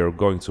where you're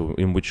going to,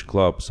 in which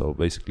club. So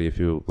basically, if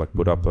you like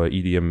put up a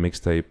EDM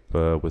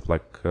mixtape with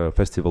like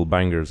festival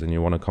bangers and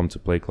you want to come to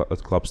play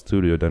at Club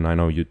Studio, then I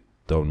know you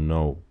don't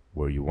know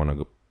where you want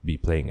to be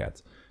playing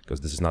at,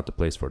 because this is not the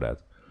place for that.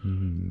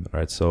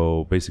 Right?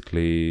 So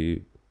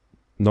basically,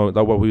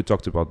 that what we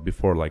talked about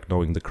before, like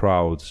knowing the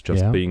crowds,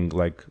 just being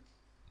like,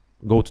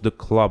 go to the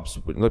clubs.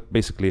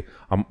 Basically,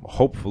 I'm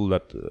hopeful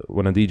that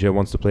when a DJ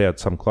wants to play at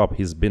some club,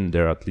 he's been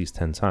there at least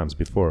 10 times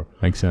before.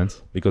 Makes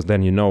sense. Because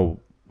then you know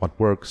what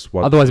works.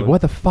 Otherwise,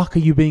 what the fuck are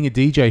you being a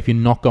DJ if you're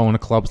not going to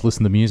clubs,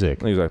 listen to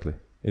music? Exactly.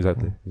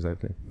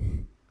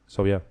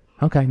 So yeah.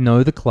 Okay,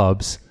 know the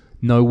clubs,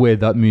 know where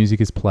that music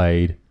is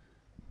played,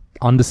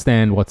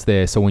 understand what's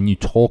there. So when you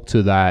talk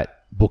to that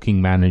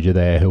booking manager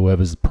there,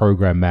 whoever's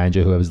program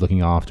manager, whoever's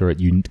looking after it,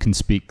 you can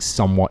speak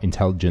somewhat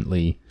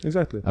intelligently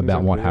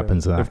about what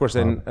happens there. Of course,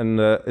 and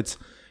it's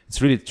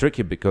really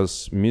tricky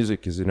because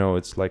music is,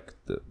 it's like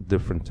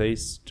different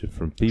tastes,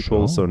 different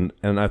people. Sure. So,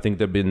 and I think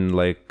they've been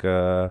like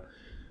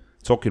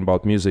talking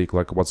about music,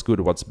 like what's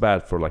good, what's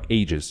bad for like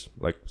ages,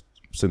 like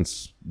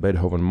since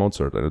Beethoven,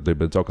 Mozart. They've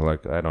been talking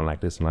like, I don't like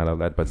this and I like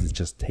that, but it's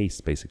just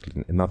taste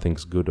basically.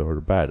 Nothing's good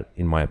or bad,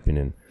 in my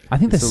opinion. I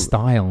think there's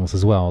styles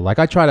as well. Like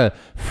I try to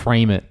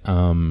frame it.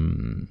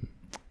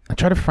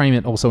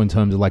 Also in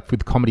terms of like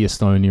with Comedy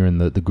Estonia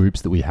and the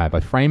groups that we have. I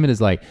frame it as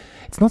like,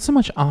 it's not so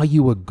much are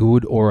you a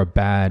good or a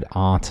bad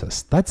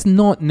artist. That's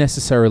not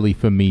necessarily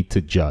for me to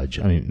judge.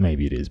 I mean,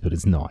 maybe it is, but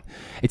it's not.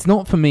 It's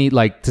not for me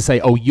like to say,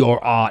 oh,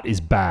 your art is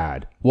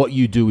bad. What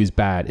you do is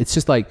bad. It's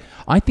just like,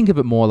 I think of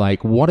it more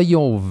like, what are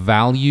your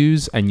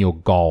values and your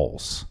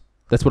goals?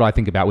 That's what I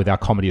think about with our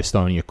Comedy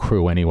Estonia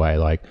crew anyway.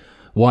 Like,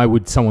 why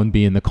would someone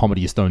be in the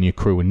Comedy Estonia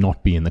crew and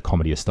not be in the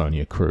Comedy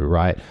Estonia crew,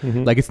 right?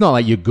 Like, it's not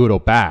like you're good or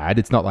bad.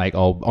 It's not like,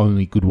 oh,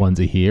 only good ones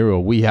are here,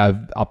 or we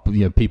have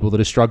people that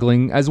are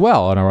struggling as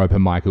well on our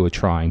open mic who are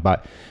trying.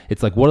 But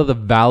it's like, what are the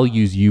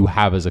values you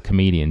have as a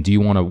comedian? Do you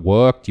want to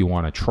work? Do you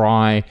want to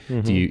try?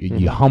 Do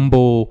you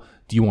humble?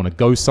 Do you want to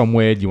go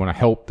somewhere? Do you want to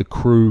help the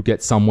crew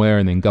get somewhere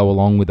and then go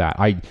along with that?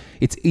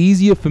 It's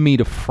easier for me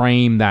to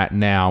frame that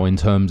now in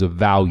terms of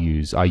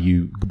values. Are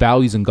you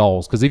values and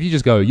goals? Because if you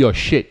just go, yo,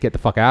 shit, get the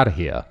fuck out of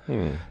here.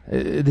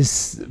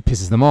 This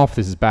pisses them off.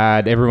 This is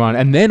bad. Everyone.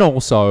 And then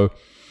also,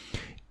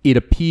 it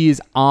appears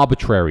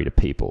arbitrary to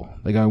people.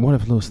 They go, what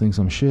if Lewis thinks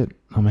I'm shit?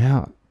 I'm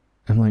out.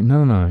 I'm like,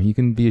 no. You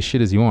can be as shit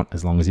as you want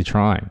as long as you're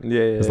trying.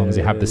 As long as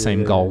you have the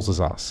same goals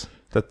as us.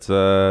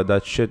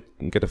 That shit,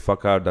 get the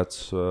fuck out.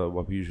 That's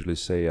what we usually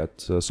say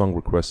at song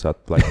requests at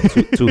like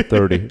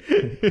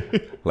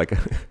 2:30. Like,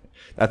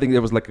 I think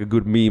there was like a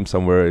good meme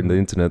somewhere in the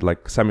internet,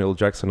 like Samuel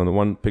Jackson on the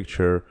one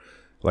picture,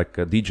 like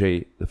a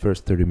DJ the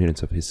first 30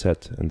 minutes of his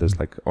set, and there's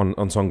like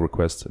on song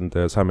requests, and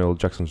Samuel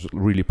Jackson's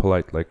really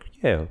polite, like,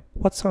 yeah,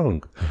 what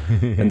song?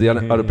 And the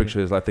other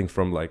picture is, I think,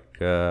 from like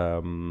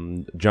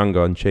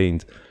Django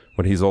Unchained,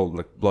 when he's all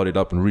like bloodied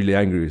up and really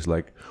angry. He's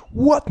like,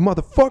 what,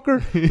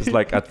 motherfucker? It's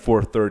like at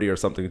 4:30 or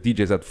something.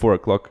 DJ's at 4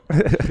 o'clock.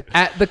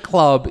 At the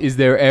club, is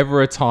there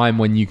ever a time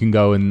when you can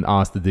go and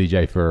ask the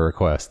DJ for a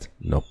request?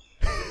 No.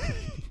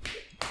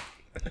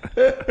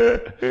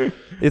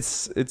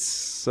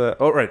 It's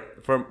all right.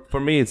 For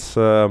me, it's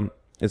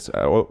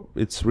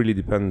really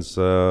depends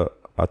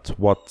at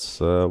what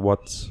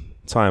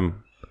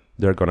time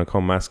they're gonna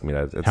come ask me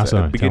that. It's How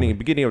so? at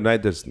beginning of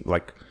night. There's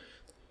like,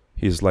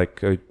 he's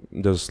like,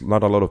 there's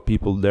not a lot of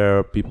people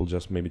there. People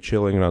just maybe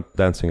chilling, not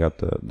dancing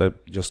at they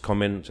just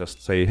come in,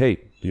 just say, hey,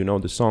 do you know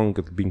the song?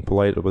 Being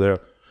polite over there.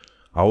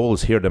 I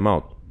always hear them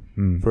out.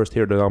 First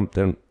hear them out,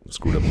 then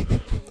screw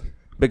them.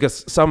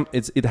 Because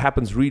it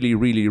happens really,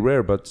 really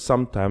rare, but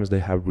sometimes they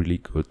have really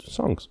good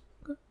songs.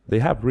 They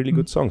have really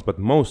good songs, but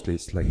mostly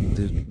it's like,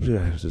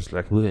 it's just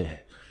like, bleh.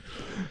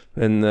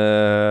 And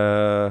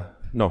no,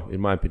 in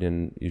my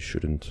opinion, you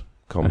shouldn't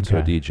come to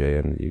a DJ,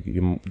 and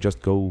you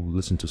just go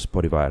listen to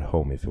Spotify at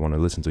home if you want to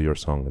listen to your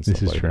song and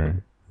stuff like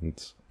that. This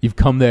is true. You've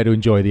come there to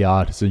enjoy the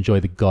artist, enjoy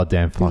the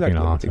goddamn fucking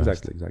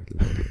artist. Exactly.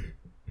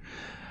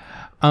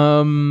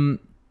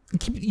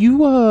 You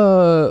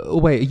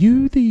wait, are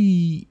you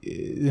the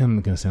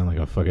I'm gonna sound like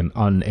a fucking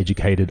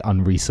uneducated,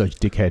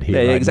 unresearched dickhead here.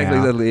 Yeah, right exactly.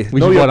 now,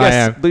 Which is what I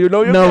am. Do you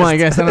know your No, guest? I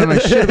guess I don't know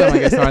shit about my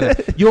guest right.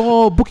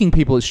 You're booking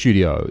people at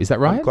studio, is that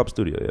right? Club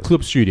Studio, yes.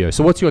 Club Studio.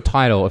 So what's your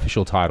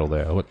official title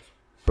there? What?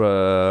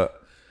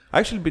 I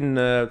actually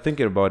been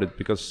thinking about it,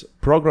 because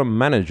program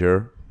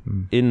manager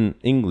in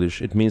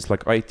English, it means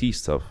like IT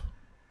stuff.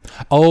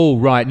 Oh,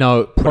 right.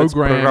 No,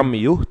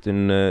 Programjuht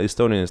in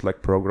Estonian is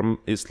like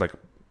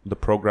the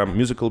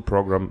musical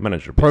program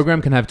manager. Basically.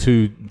 Program can have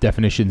two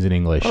definitions in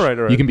English. All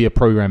right. You can be a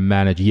program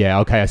manager. Yeah,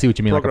 okay, I see what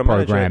you mean, Program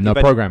like a program.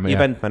 manager, Program. Yeah.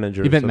 Event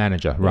manager. Event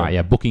manager, right,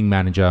 yeah. Booking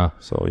manager.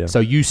 So, yeah.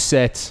 So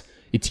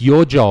it's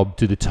your job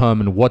to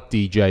determine what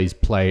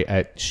DJs play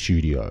at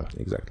studio.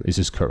 Exactly. This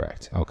is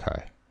correct.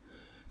 Okay.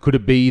 Could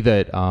it be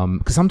that,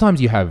 because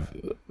sometimes you have,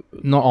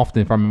 not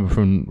often, if I remember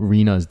from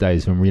Rena's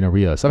days, from Rena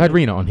Rios. I've had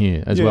Rena on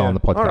here as well on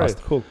the podcast. All right,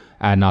 cool.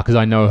 And because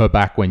I know her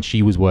back when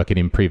she was working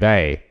in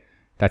Privé.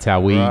 That's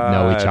how we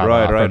know each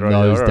other from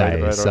those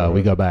days. So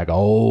we go back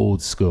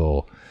old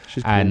school.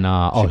 She's and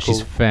cool.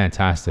 she's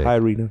fantastic. Hi,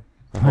 Rena.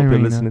 I hope you're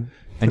listening.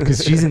 And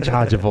because she's in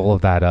charge of all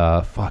of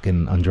that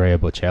fucking Andrea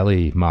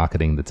Bocelli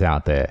marketing that's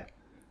out there.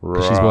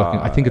 Right. She's working,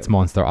 I think it's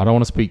Monster. I don't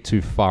want to speak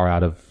too far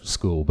out of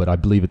school, but I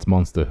believe it's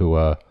Monster who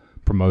are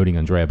promoting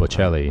Andrea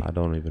Bocelli. I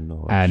don't even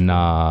know.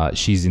 And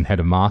she's in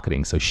head of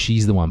marketing. So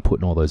she's the one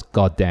putting all those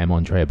goddamn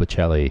Andrea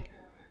Bocelli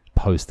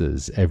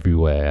posters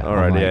everywhere. All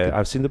right, yeah.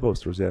 I've seen the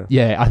posters, yeah.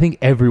 Yeah, I think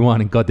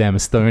everyone in goddamn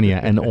Estonia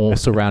and all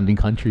surrounding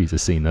countries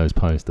has seen those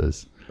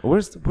posters.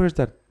 Where's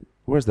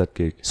that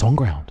gig?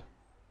 Songground.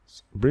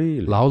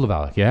 Really?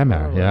 Laulaval, yeah,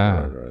 man,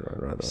 yeah.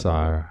 Right.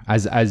 So,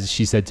 as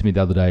she said to me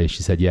the other day,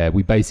 she said, yeah,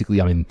 we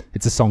basically, I mean,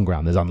 it's a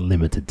Songground. There's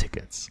unlimited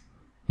tickets.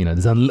 You know,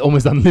 there's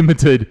almost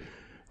unlimited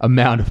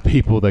amount of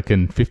people that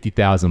can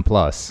 50,000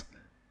 plus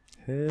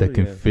that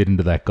can fit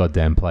into that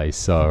goddamn place.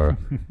 So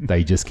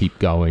they just keep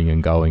going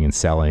and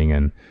selling.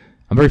 And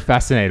I'm very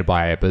fascinated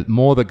by it. But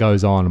more that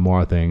goes on, the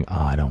more I think,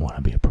 I don't want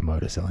to be a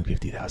promoter selling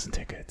 50,000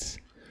 tickets.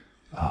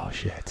 Oh,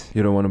 shit.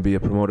 You don't want to be a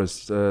promoter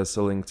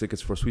selling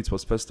tickets for Sweet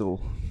Spots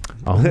Festival.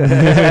 Oh.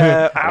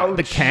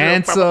 The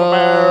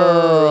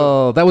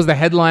cancel. That was the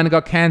headline that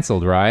got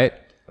cancelled, right?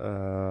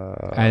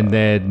 And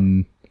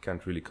then... I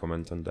can't really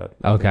comment on that.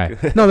 Okay.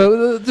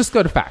 No, just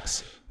go to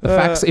facts. The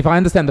facts, if I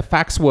understand, the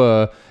facts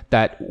were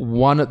that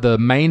the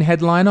main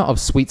headliner of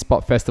Sweet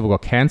Spot Festival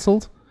got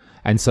cancelled.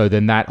 And so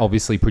then that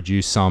obviously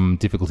produced some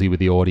difficulty with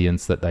the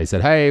audience, that they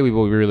said, hey, we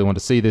really want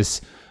to see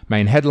this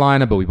main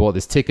headliner, but we bought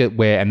this ticket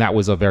and that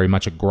was very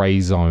much a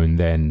grey zone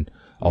then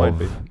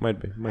of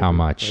might be how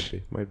much.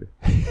 Might be.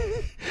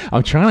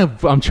 I'm trying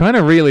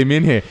to reel him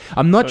in here.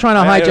 I'm not trying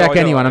to hijack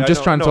anyone. I'm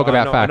just trying to talk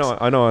about facts.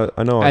 I know.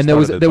 And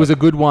there was a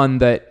good one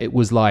that it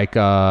was like,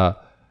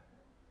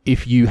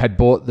 if you had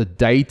bought the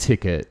day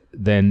ticket,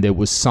 then there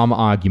was some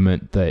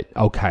argument that,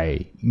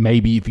 okay,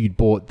 maybe if you'd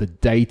bought the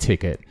day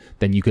ticket,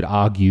 then you could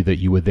argue that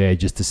you were there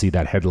just to see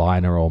that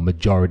headliner, or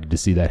majority to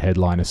see that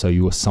headliner, so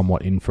you were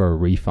somewhat in for a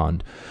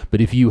refund. But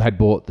if you had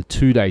bought the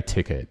 2-day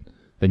ticket,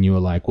 then you were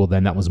like, well,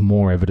 then that was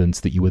more evidence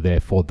that you were there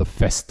for the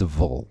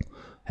festival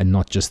and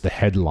not just the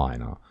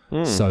headliner.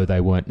 So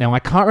they weren't. Now, I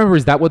can't remember,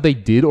 is that what they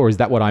did, or is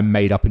that what I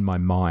made up in my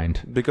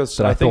mind? Because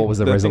that I thought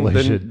was a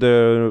resolution.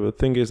 The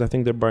thing is, I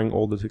think they're buying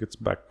all the tickets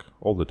back.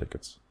 All the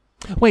tickets.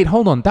 Wait,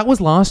 hold on. That was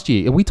last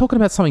year. Are we talking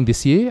about something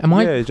this year? Am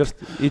I? Yeah,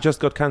 it just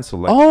got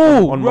cancelled. Like,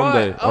 right. on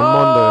Monday.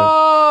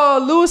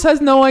 Oh, Lewis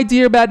has no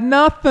idea about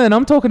nothing.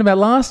 I'm talking about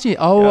last year.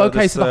 Oh, Yeah,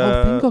 okay. So the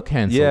whole thing got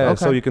cancelled. Yeah,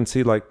 okay. so you can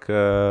see like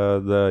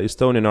the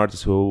Estonian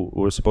artists who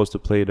were supposed to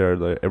play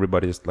there.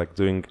 Everybody's like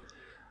doing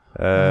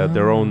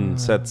their own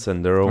sets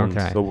and their own.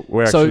 Okay. So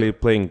we're actually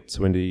playing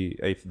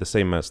 28th, the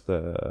same as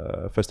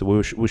the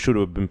festival. We should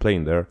have been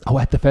playing there. Oh,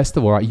 at the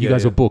festival, right? You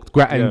guys were booked.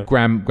 And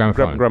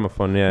Gramophone.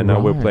 Gramophone, yeah. Now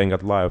we're Right. playing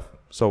at live.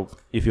 So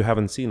if you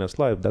haven't seen us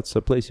live, that's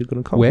a place you're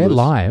gonna come. Where? to.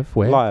 Live?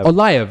 Where? Live. Oh,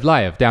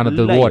 live. Down at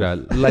the Live. water.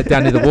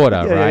 Down near the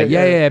water, Yeah, right?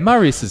 yeah, Yeah.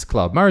 Maurice's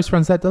club. Maurice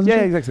runs that, doesn't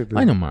Yeah, she? exactly.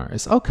 I know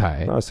Maurice.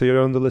 Okay. Oh, so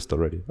you're on the list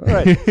already. All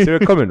right. So you're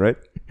coming, right?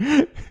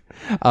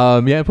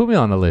 Yeah, put me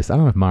on the list. I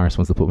don't know if Maurice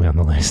wants to put me on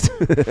the list.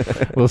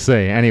 We'll see.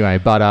 Anyway,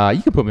 but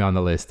you can put me on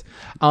the list.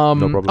 No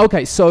problem.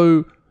 Okay,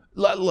 so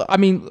I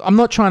mean, I'm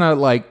not trying to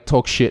like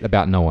talk shit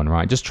about no one,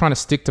 right? Just trying to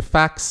stick to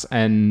facts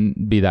and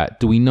be that.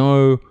 Do we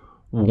know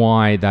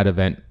why that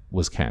event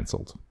was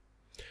cancelled?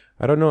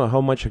 I don't know how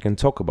much I can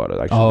talk about it,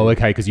 actually. Oh,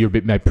 okay, because you're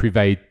a bit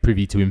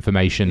privy to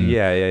information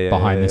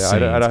behind the scenes.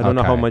 I don't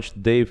know how Okay.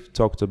 much Dave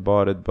talked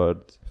about it,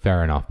 but...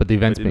 Fair enough. But the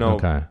event's But, you been know,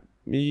 okay.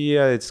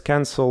 Yeah, it's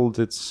cancelled.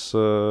 It's...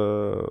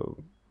 Fair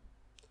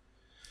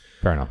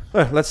enough.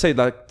 let's say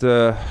that...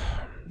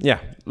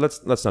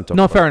 let's not talk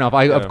No, about fair it. enough.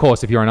 Of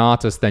course, if you're an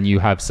artist, then you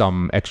have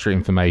some extra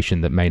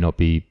information that may not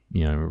be,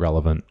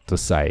 relevant to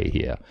say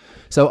here.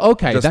 So,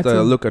 okay, Just that's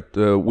look at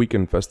the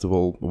Weekend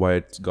Festival, why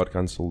it got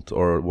cancelled,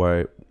 or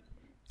why...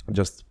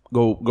 Just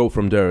go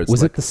from there. It's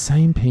Was like, it the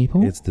same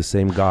people? It's the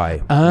same guy.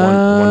 One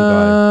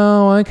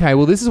Oh, okay.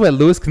 Well, this is where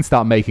Lewis can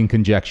start making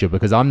conjecture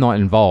because I'm not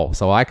involved,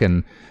 so I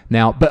can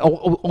now. But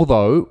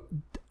although,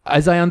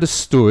 as I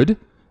understood,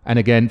 and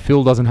again,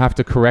 Phil doesn't have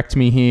to correct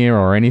me here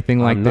or anything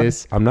guy. like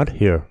this. I'm not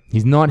here.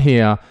 He's not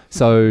here,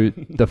 so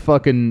the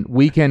fucking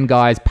Weekend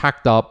guys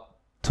packed up,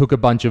 took a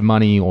bunch of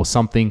money or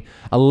something.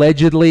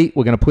 Allegedly,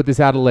 we're going to put this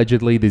out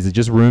allegedly. These are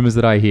just rumors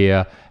that I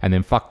hear, and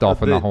then fucked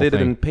off and the whole They thing.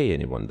 didn't pay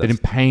anyone. They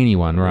didn't pay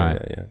anyone,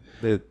 right?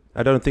 Yeah.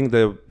 I don't think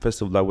the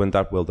festival that went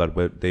that well.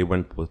 They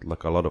went with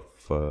like a lot of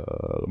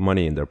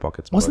money in their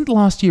pockets. Wasn't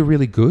last year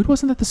really good?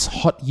 Wasn't that this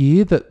hot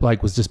year that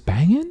like was just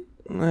banging?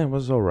 It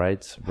was all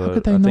right, but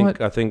could they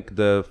not? I think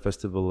the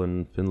festival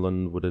in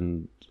Finland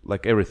wouldn't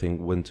like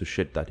everything went to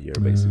shit that year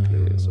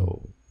basically.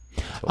 So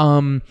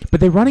But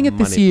they're running it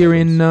this Money year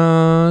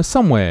in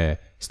somewhere,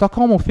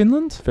 Stockholm or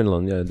Finland?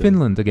 Finland, yeah,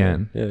 Finland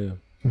again. Yeah.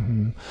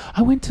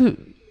 I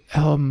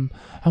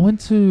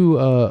went to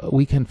a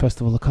Weekend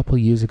Festival a couple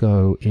of years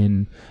ago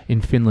in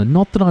Finland.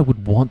 Not that I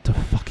would want to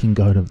fucking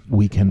go to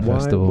Weekend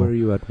Festival. Why were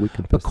you at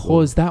Weekend Festival?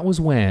 Because that was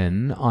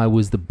when I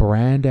was the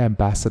brand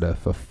ambassador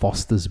for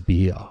Foster's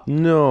Beer.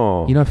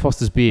 No, You know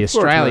Foster's Beer, course,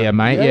 Australia,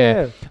 man. mate.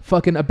 Yeah.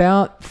 Fucking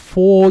about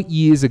 4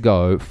 years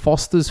ago,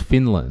 Foster's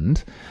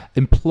Finland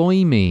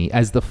employ me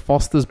as the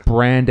Foster's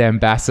brand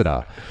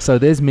ambassador. So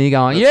there's me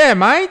going, yeah,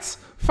 mates.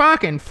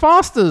 Fucking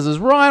Foster's is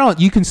right on.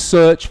 You can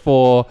search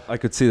for... I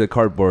could see the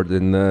cardboard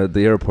in the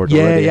airport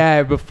Yeah, already.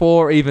 yeah,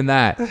 before even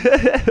that.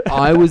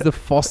 I was the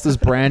Foster's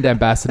brand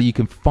ambassador. You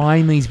can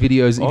find these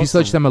videos. If you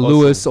search them,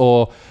 Lewis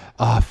or...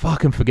 I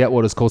fucking forget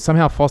what it's called.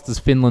 Somehow Foster's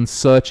Finland,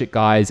 search it,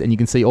 guys, and you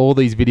can see all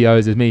these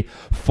videos of me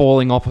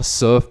falling off a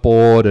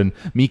surfboard and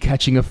me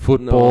catching a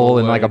football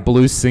in like a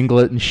blue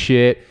singlet and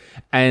shit.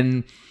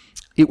 And...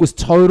 it was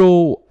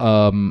total,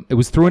 it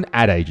was through an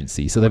ad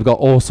agency. So they've got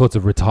all sorts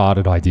of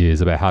retarded ideas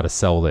about how to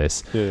sell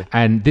this. Yeah.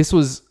 And this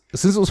was,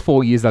 since it was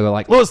 4 years, they were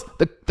like, Lewis,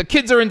 the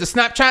kids are into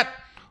Snapchat.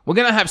 We're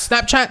going to have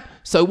Snapchat.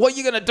 So what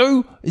you're going to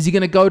do is you're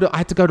going to I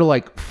had to go to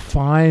like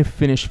 5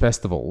 Finnish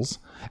festivals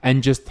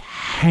and just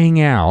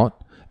hang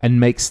out and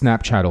make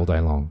Snapchat all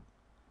day long.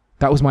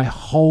 That was my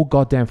whole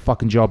goddamn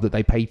fucking job that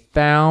they pay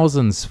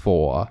thousands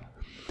for.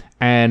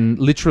 And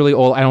literally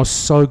and I was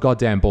so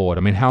goddamn bored.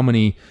 I mean, how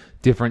many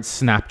different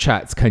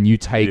Snapchats can you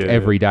take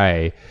every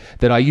day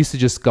that I used to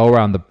just go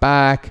around the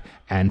back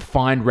and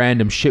find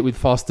random shit with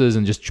Foster's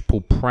and just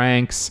pull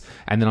pranks,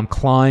 and then I'm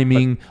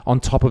climbing on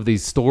top of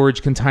these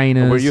storage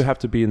containers. Where you have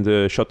to be in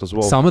the shot as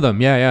well. Some of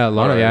them, yeah, a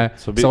lot of, Alright,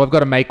 yeah. so I've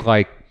got to make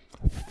like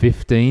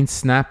 15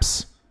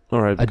 snaps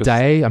All right, a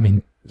day. I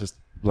mean, just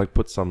like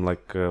put some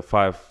like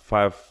five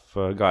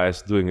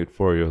guys doing it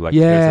for you. Like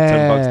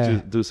Yeah. here's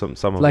 $10 to do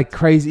some of like it.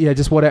 crazy, yeah,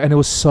 just whatever. And it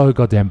was so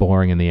goddamn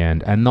boring in the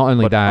end. And not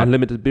only But that,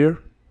 unlimited beer.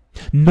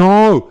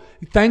 no,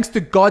 thanks to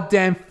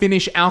goddamn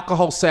Finnish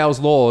alcohol sales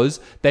laws,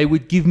 they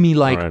would give me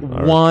like All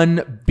right.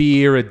 one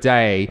beer a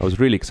day. I was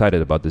really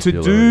excited about this To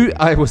deal do, already.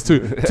 I was too.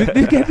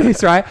 To get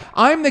this right,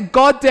 I'm the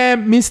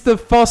goddamn Mr.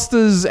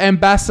 Foster's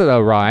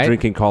ambassador, right?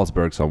 Drinking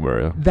Carlsberg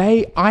somewhere.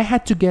 Yeah. I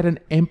had to get an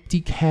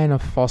empty can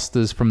of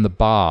Foster's from the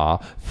bar,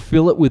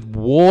 fill it with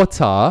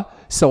water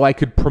so I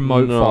could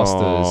promote No.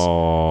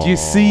 Foster's. Do you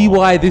see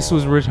why this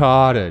was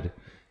retarded?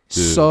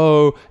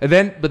 So, but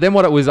then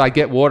what it was, I'd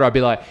get water. I'd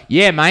be like,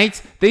 yeah,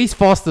 mate, these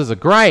Fosters are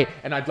great.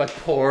 And I'd like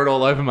pour it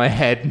all over my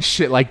head and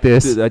shit like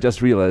this. Dude, I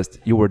just realized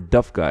you were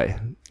Duff guy.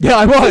 Yeah,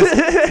 I was.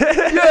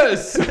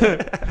 Yes.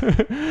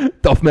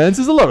 Duff man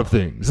says a lot of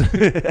things.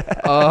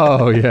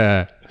 Oh,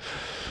 yeah.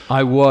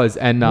 I was.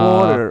 And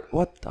Water.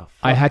 What the fuck?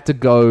 I had to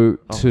go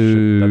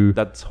to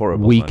that's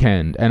horrible.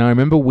 Weekend. And I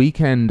remember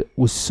Weekend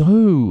was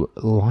so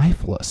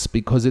lifeless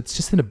because it's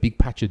just in a big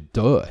patch of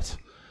dirt.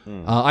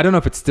 I don't know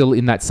if it's still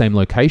in that same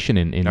location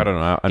in I don't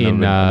know. I've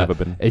never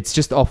been. It's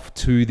just off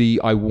to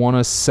the, I want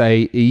to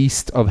say,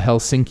 east of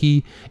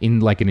Helsinki in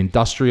like an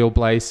industrial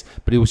place,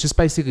 but it was just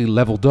basically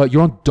level dirt.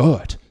 You're on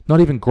dirt, not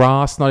even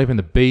grass, not even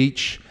the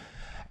beach.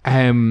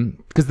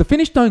 Because the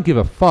Finnish don't give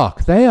a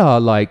fuck. They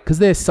are like, because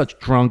they're such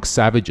drunk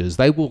savages,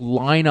 they will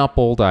line up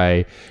all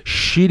day,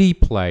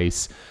 shitty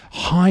place,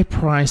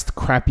 high-priced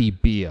crappy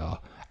beer.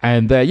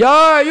 And they're,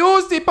 yeah,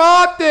 Jussi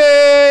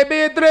party,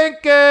 be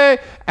drinking.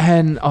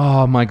 And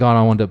oh my God,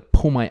 I wanted to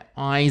pull my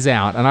eyes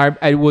out. And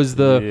it was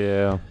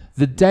the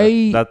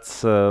day.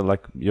 That's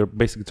like, you're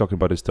basically talking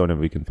about Estonian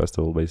Weekend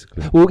Festival,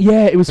 basically. Well,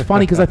 yeah, it was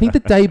funny because I think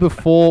the day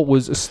before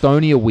was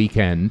Estonia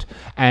Weekend.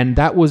 And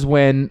that was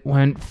when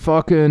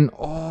fucking,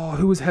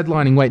 who was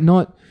headlining? Wait,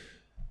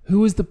 who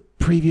was the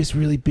previous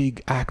really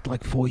big act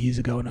like 4 years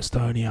ago in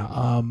Estonia?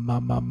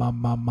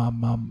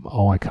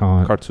 I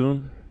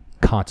can't.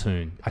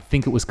 Cartoon. I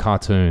think it was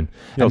Cartoon.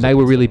 And they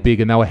were really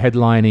big and they were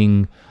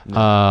headlining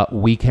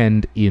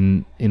Weekend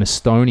in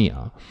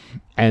Estonia.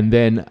 And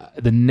then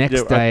the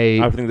next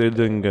day... I think they're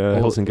doing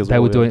Helsinki as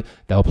well.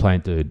 They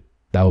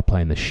were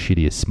playing the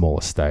shittiest,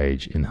 smallest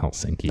stage in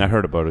Helsinki. I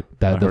heard about it.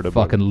 The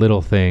fucking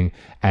little thing.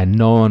 And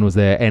no one was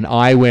there. And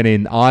I went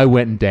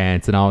and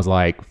danced and I was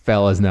like,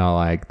 fellas now,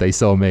 like, they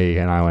saw me.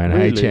 And I went,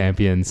 hey,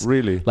 champions.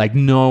 Really? Like,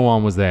 no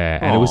one was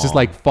there. And it was just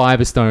like 5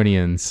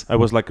 Estonians. I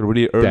was like a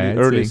really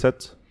early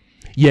set.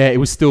 Yeah, it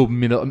was still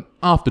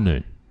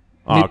afternoon.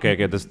 Oh, okay.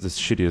 That's the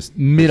shittiest.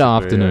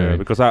 Mid-afternoon.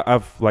 Because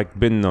I've like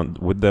been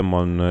with them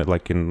on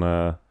like in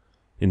the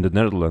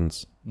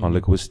Netherlands on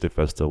Linguistic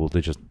Festival. They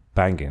just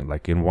banging.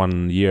 Like in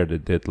 1 year, they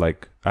did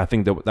like, I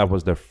think that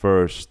was their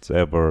first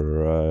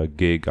ever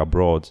gig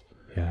abroad.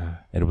 Yeah.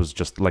 And it was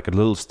just like a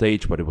little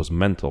stage, but it was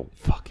mental.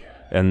 Fuck yeah.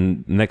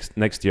 And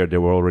next year they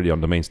were already on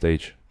the main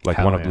stage. Like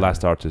one of the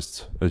last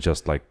artists is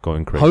just like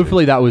going crazy.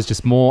 Hopefully that was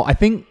just more. I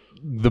think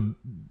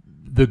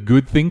the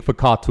good thing for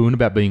Cartoon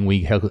about being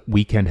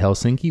Weekend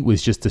Helsinki was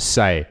just to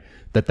say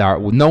that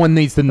no one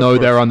needs to know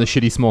they're on the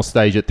shitty small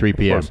stage at 3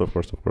 p.m. Of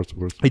course.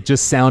 It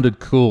just sounded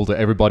cool to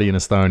everybody in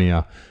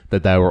Estonia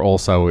that they were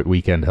also at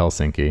Weekend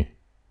Helsinki.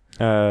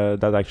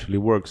 That actually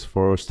works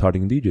for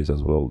starting DJs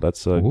as well.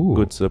 That's a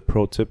good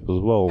pro tip as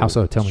well. How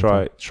so? Tell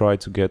me. Try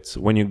to get,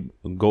 when you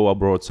go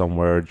abroad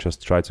somewhere,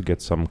 just try to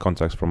get some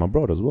contacts from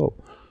abroad as well,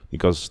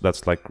 because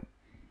that's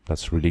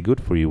really good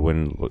for you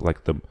when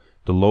like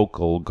the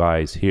local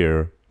guys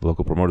here, the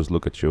local promoters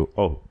look at you.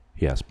 Oh,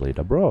 he has played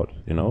abroad.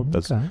 You know,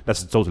 that's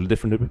totally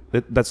different.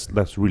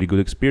 That's really good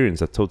experience.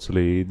 That's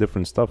totally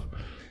different stuff.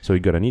 So you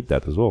gotta need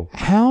that as well.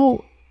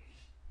 How,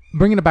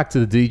 bringing it back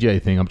to the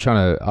DJ thing, I'm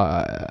trying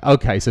to.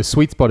 Okay, so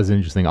Sweet Spot is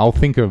interesting. I'll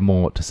think of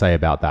more to say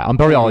about that.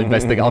 I'll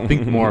investigate. I'll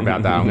think more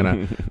about that. I'm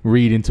gonna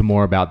read into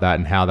more about that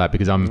and how that,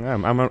 because I'm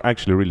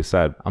actually really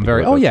sad. I'm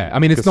very. Oh yeah, I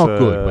mean it's not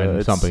good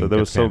when something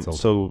gets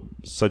cancelled.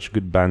 Such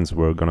good bands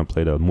were gonna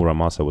play there.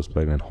 Muramasa was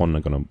playing, and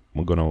Honna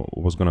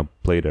was gonna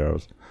play there. I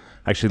was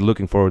actually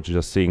looking forward to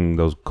just seeing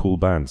those cool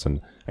bands,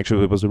 and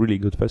actually it was a really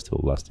good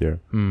festival last year.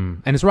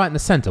 And it's right in the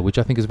center, which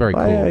I think is very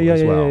cool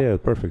as well. Yeah,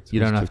 perfect.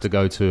 You don't have to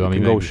go to. You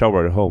can go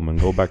shower at home and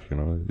go back. You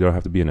know, you don't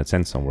have to be in a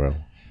tent somewhere.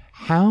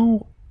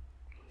 How?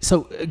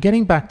 So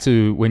getting back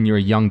to when you're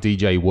a young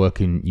DJ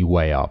working your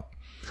way up.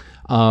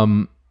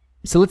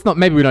 So let's not.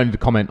 Maybe we don't need to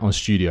comment on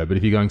studio, but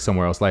if you're going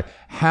somewhere else, like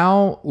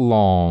how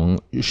long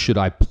should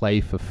I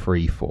play for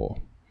free for?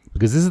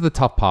 Because this is the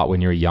tough part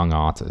when you're a young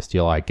artist.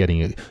 You're like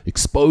getting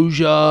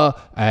exposure,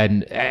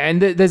 and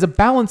there's a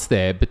balance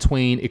there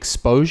between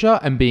exposure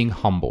and being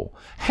humble.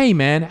 Hey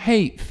man,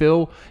 hey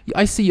Phil,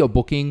 I see your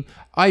booking.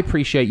 I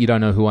appreciate you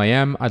don't know who I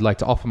am. I'd like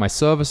to offer my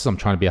services. I'm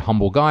trying to be a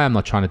humble guy. I'm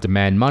not trying to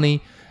demand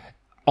money.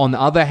 On the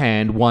other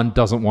hand, one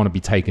doesn't want to be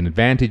taken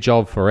advantage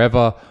of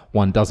forever.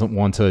 One doesn't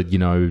want to,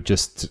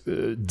 just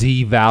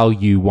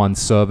devalue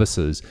one's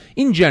services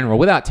in general,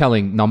 without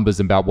telling numbers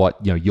about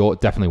what,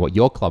 definitely what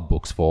your club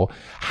books for.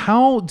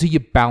 How do you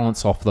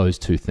balance off those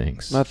two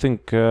things? I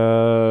think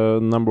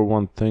number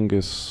one thing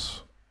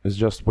is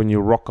just when you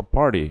rock a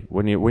party,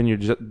 when you're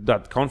just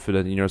that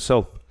confident in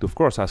yourself, of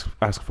course,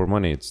 ask for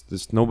money.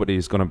 Nobody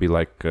is gonna be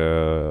like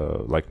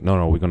no,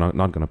 we're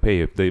not gonna pay.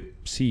 If they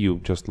see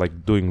you just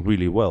like doing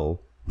really well,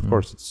 of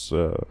course it's.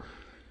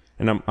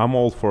 And I'm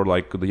all for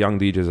like the young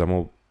DJs. I'm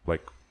all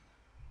like,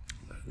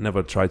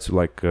 never try to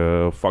like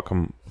fuck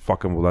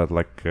them with that,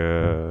 like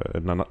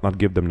and not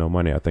give them no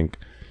money. I think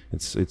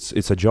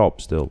it's a job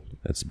still.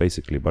 It's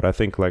basically, but I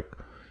think like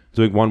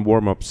doing one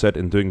warm up set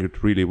and doing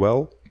it really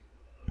well,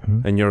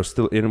 and you're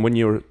still in when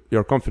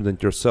you're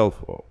confident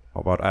yourself.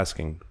 about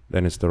asking,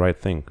 then it's the right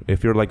thing.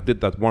 If you're like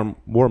did that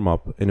warm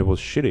up and it was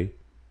shitty,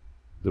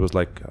 it was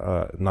like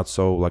not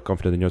so like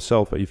confident in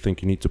yourself, you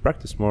think you need to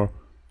practice more,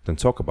 then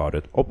talk about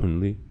it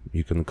openly.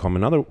 You can come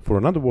for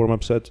another warm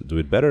up set, do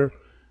it better.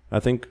 I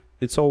think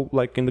it's all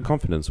like in the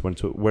confidence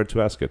where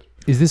to ask it.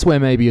 Is this where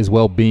maybe as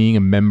well being a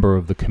member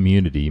of the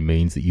community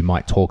means that you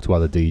might talk to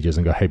other DJs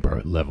and go, hey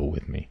bro, level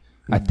with me.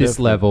 At this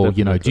level,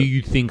 you know, do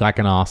you think I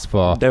can ask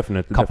for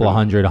a couple of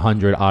hundred,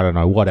 100, I don't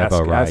know,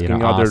 whatever, right? You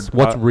know,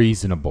 what's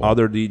reasonable?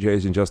 Other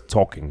DJs and just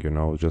talking, you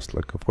know, just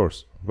like, of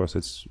course,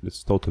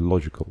 it's totally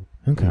logical.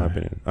 Okay. In my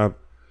opinion.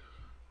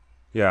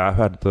 I've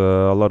had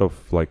a lot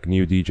of like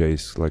new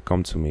DJs like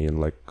come to me and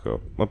like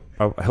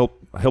I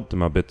help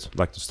them a bit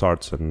like to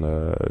start, and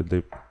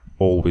they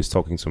always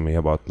talking to me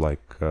about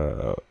like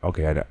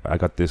okay, I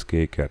got this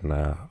gig, and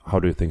how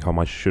do you think, how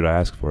much should I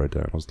ask for it?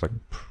 And I was like,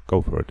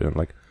 go for it, and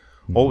like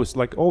always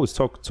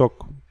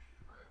talk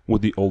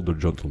with the older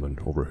gentleman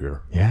over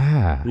here.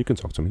 Yeah, you can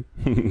talk to me.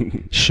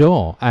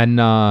 Sure. And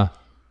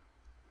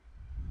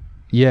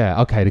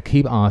okay, to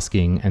keep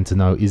asking and to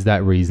know, is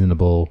that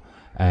reasonable?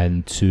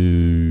 And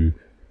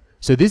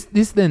so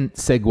this then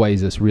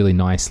segues us really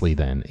nicely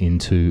then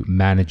into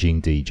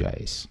managing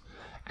DJs.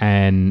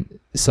 And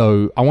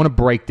so I want to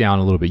break down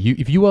a little bit.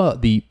 If you are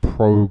the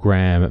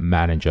program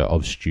manager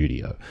of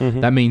studio,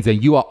 that means that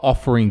you are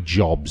offering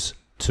jobs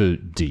to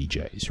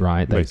DJs,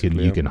 right?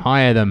 You can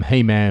hire them.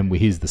 Hey man,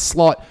 here's the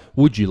slot.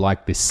 Would you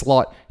like this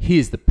slot?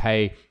 Here's the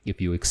pay.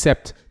 If you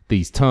accept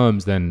these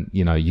terms, then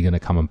you know you're going to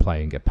come and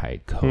play and get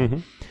paid.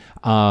 Cool.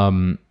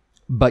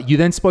 But you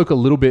then spoke a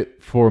little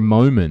bit for a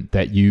moment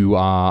that you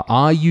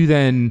are you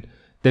then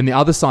the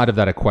other side of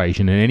that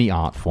equation in any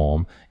art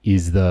form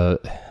is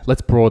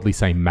let's broadly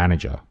say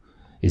manager,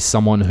 is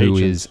someone who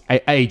is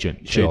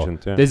agent. Sure.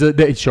 Agent, yeah.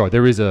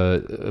 There is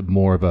a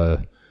more of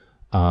a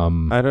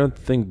I don't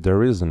think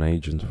there is an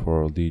agent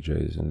for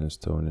DJs in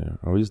Estonia,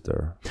 or is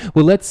there?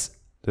 Well, it's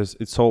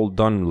all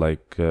done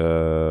like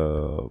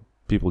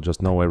people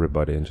just know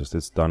everybody, and just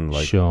it's done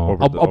like. Sure.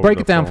 I'll break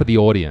it down for the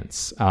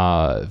audience,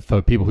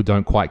 for people who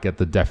don't quite get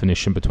the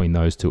definition between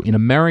those two. In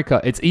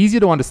America, it's easier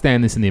to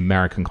understand this in the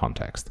American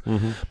context,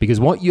 because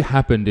what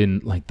happened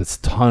in like the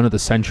turn of the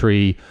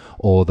century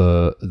or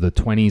the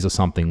 20s or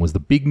something was the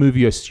big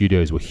movie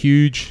studios were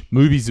huge.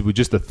 Movies were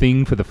just a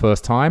thing for the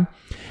first time,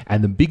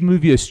 and the big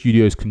movie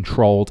studios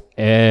controlled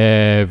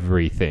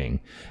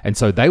everything, and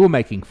so they were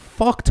making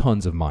fuck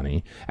tons of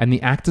money, and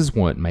the actors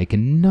weren't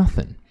making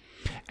nothing.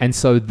 And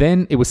so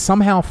then it was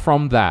somehow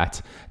from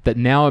that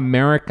now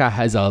America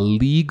has a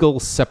legal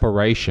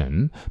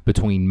separation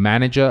between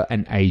manager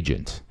and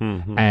agent.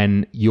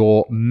 And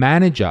your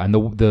manager, and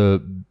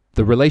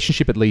the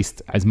relationship, at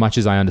least as much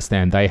as I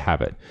understand they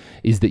have it,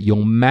 is that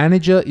your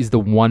manager is the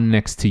one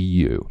next to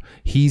you.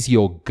 He's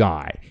your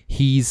guy.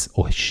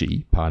 Or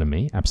she, pardon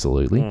me,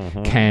 absolutely.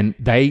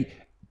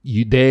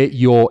 They're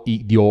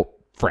your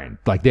friend,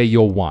 like they're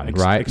your one,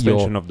 right?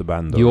 Extension of the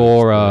band.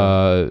 Your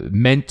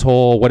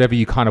mentor, whatever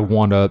you kind of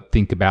want to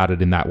think about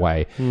it in that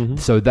way.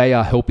 So they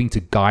are helping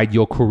to guide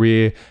your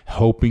career,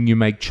 helping you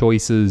make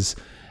choices.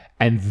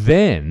 And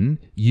then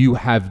you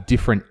have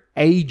different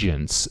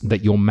agents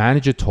that your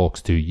manager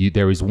talks to.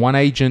 There is one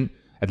agent,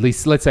 at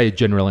least let's say a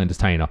general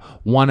entertainer,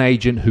 one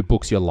agent who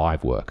books your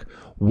live work,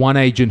 one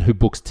agent who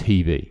books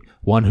TV,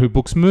 one who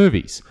books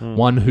movies,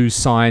 one who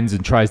signs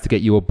and tries to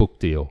get you a book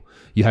deal.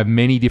 You have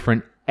many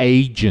different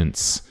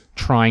agents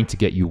trying to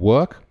get you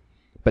work,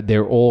 but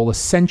they're all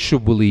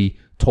essentially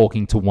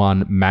talking to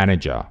one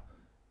manager.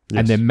 Yes.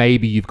 And then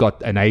maybe you've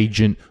got an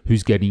agent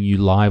who's getting you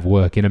live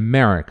work in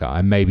America,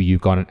 and maybe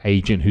you've got an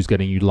agent who's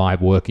getting you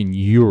live work in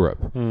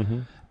Europe.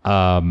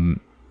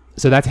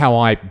 So that's how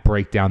I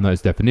break down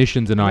those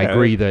definitions, and I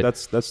agree that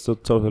that's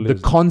totally the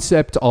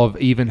concept of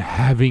even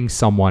having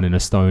someone in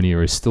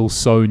Estonia is still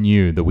so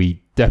new that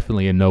we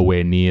definitely are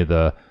nowhere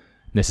near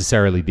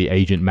necessarily the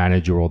agent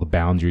manager, or the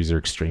boundaries are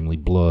extremely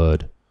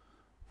blurred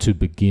to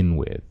begin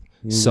with.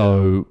 Yeah.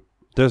 So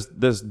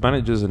there's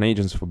managers and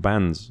agents for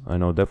bands, I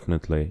know,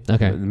 definitely.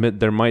 Okay.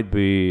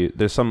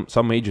 There's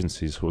some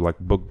agencies who like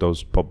book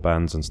those pop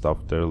bands and stuff.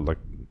 They're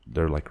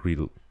like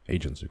real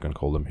agents, you can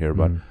call them here,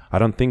 but I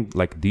don't think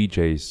like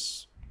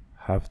DJs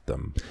have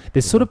them.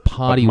 There's sort of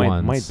party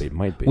ones.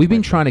 Might be. We've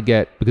been trying to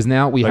get, because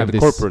now we have the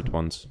this corporate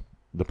ones.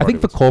 I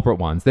think for corporate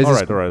ones,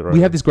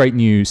 we have this great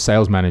new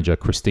sales manager,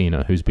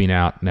 Christina, who's been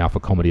out now for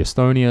Comedy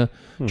Estonia,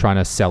 trying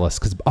to sell us.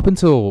 Because up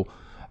until,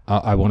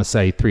 I want to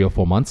say 3 or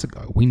 4 months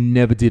ago, we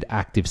never did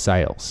active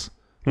sales,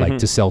 like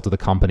to sell to the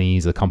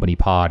companies, the company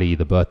party,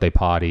 the birthday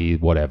party,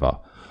 whatever.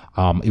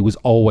 It was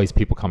always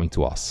people coming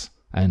to us.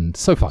 And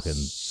so fucking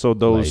So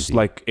those lazy.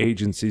 Like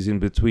agencies in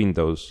between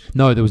those?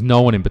 No, there was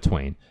no one in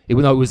between. It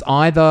was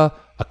either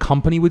a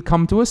company would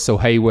come to us, so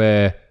hey,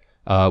 we're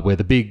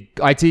the big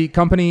IT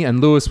company, and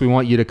Lewis, we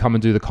want you to come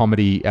and do the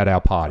comedy at our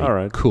party. All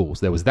right. Cool.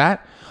 So there was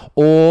that.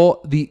 Or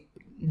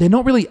they're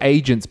not really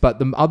agents, but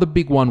the other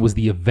big one was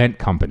the event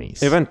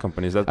companies. Event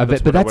companies.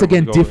 But that's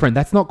again different.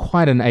 That's not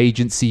quite an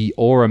agency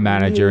or a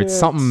manager. Yeah, it's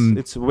something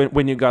it's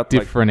when you got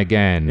different like,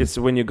 again. It's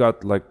when you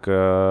got like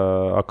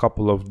a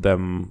couple of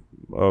them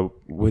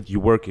with you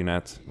working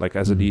at like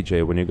as a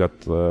DJ when you got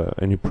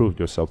and you proved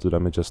yourself to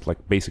them, it just like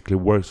basically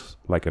works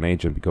like an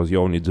agent because you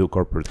only do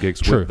corporate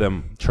gigs with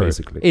them.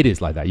 Basically, it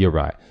is like that. You're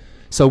right.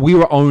 So we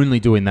were only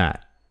doing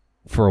that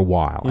for a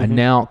while, and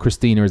now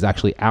Christina is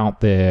actually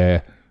out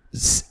there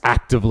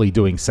actively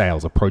doing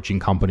sales, approaching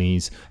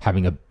companies,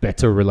 having a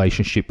better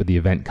relationship with the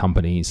event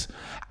companies.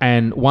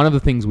 And one of the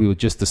things we were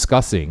just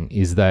discussing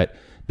is that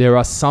there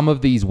are some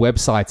of these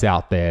websites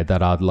out there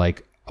that are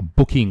like a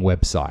booking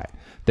website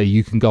that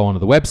you can go onto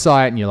the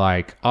website and you're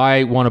like,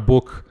 I want to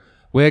book,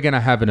 we're going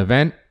to have an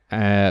event,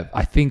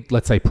 I think,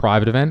 let's say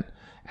private event,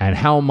 and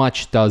how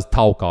much does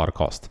Taukara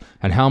cost?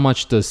 And how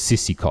much does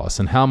Sissy cost?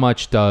 And how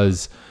much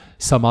does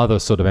some other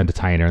sort of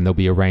entertainer? And there'll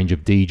be a range of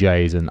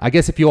DJs. And I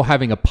guess if you're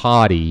having a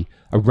party,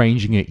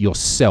 arranging it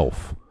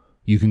yourself,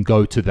 you can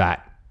go to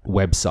that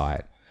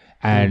website.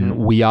 And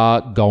we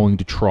are going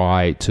to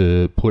try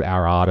to put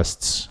our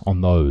artists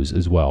on those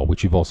as well,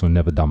 which we've also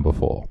never done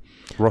before.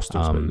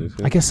 Rosters,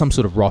 I guess some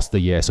sort of roster,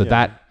 yeah. So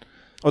that...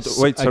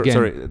 wait,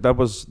 sorry. That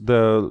was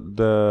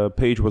the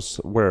page was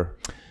where?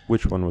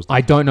 Which one was that?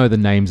 I don't know the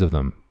names of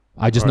them.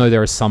 I just know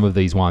there are some of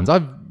these ones.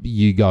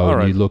 You go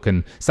and you look,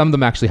 and some of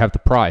them actually have the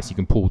price you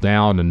can pull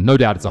down, and no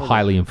doubt it's a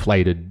highly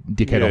inflated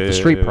dickhead off the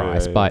street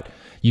price, but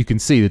you can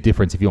see the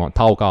difference if you want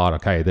Taukara.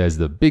 Okay, there's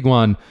the big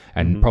one,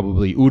 and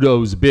probably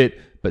Udo's a bit,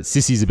 but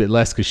Sissy's a bit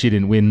less because she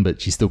didn't win,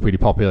 but she's still pretty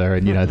popular.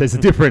 And, there's a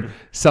different,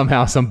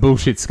 somehow some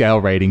bullshit scale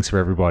ratings for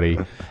everybody.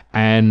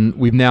 And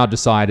we've now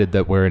decided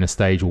that we're in a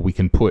stage where we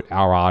can put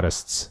our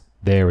artists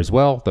there as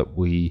well, that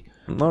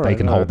they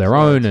can hold their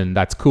own, and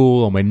that's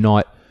cool.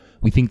 And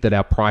we think that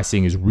our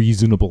pricing is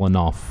reasonable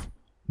enough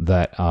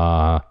that,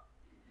 but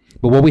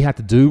what we had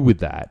to do with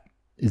that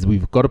is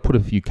we've got to put a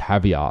few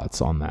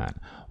caveats on that.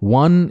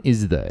 One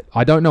is that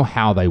I don't know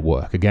how they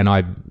work. Again,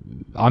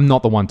 I'm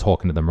not the one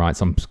talking to them, right?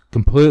 So I'm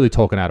completely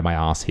talking out of my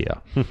ass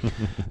here.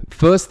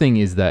 First thing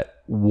is that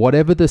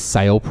whatever the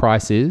sale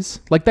price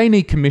is, like they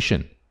need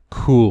commission.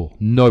 Cool,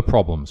 no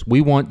problems. We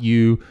want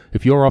you,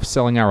 if you're off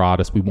selling our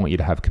artist, we want you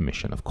to have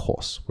commission, of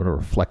course. We're going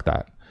to reflect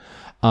that.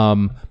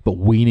 But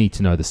we need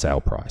to know the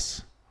sale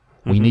price.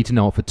 We need to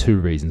know it for two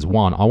reasons.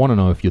 One, I want to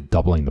know if you're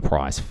doubling the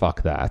price.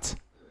 Fuck that.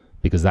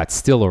 Because that's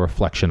still a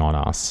reflection on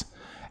us.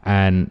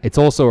 And it's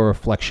also a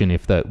reflection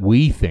if that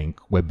we think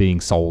we're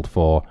being sold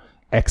for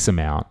X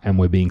amount and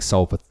we're being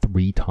sold for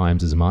 3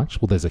 times as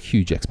much. Well, there's a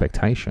huge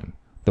expectation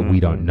that we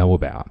don't know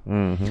about.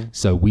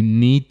 So we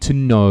need to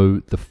know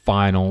the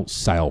final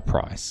sale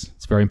price.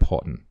 It's very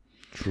important.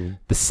 True.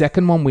 The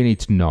second one we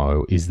need to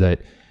know is that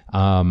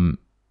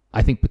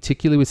I think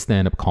particularly with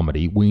stand-up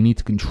comedy, we need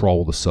to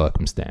control the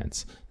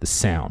circumstance, the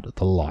sound,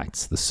 the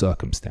lights, the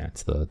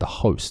circumstance, the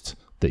host,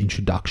 the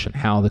introduction,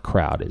 how the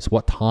crowd is,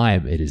 what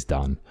time it is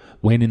done,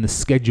 when in the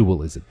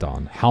schedule is it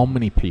done, how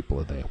many people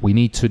are there. We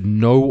need to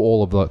know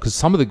all of those,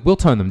 because we'll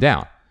turn them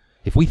down.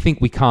 If we think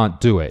we can't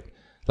do it,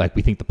 like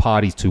we think the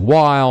party's too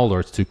wild or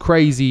it's too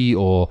crazy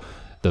or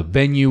the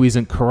venue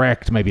isn't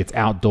correct, maybe it's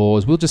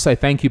outdoors, we'll just say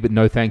thank you, but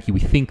no thank you.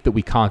 We think that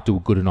we can't do a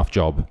good enough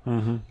job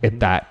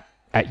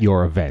at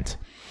your event.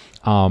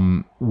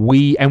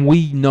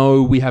 We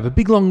know we have a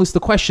big long list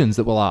of questions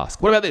that we'll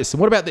ask. What about this? And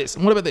what about this?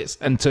 And what about this?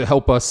 And to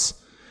help us,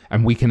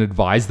 and we can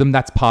advise them.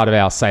 That's part of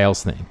our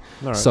sales thing.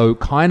 Right. So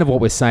kind of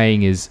what we're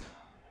saying is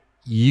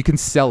you can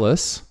sell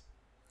us,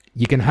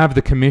 you can have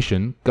the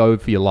commission, go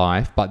for your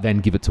life, but then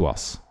give it to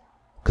us.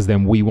 Because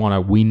then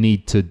we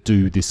need to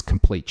do this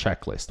complete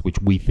checklist, which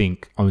we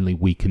think only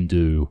we can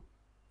do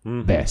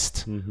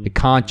best. It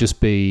can't just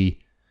be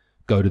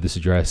go to this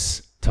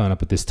address, turn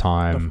up at this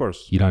time. Of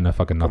course. You don't know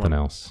fucking nothing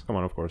else. Come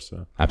on, of course.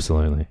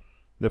 Absolutely.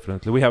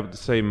 Definitely. We have the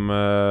same,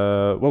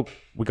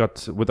 we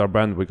got, with our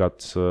band, we got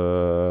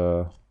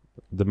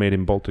the Made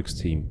in Baltics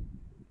team.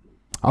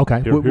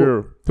 Okay.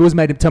 Who was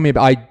Made in, tell me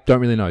about, I don't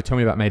really know. Tell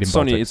me about Made in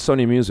Baltics. It's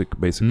Sony Music,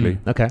 basically.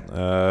 Okay.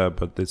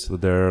 But it's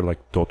their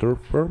like daughter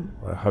firm,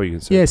 how you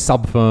can say? Yeah,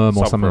 sub-firm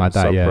or something like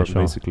that. Yeah,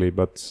 sure. Basically.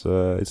 But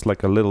it's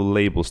like a little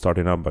label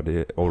starting up, but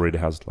it already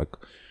has like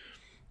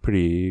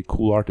pretty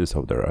cool artists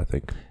out there, I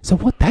think.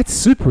 So that's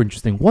super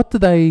interesting. What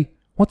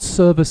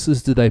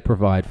services do they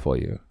provide for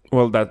you?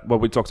 Well,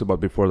 what we talked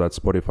about before, that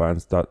Spotify and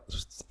that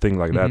thing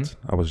like that,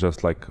 I was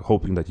just like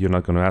hoping that you're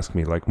not going to ask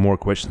me like more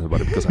questions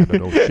about it because I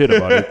don't know shit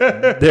about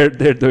it.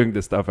 They're doing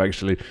this stuff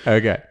actually.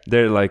 Okay.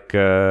 They're like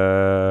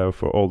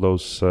for all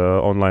those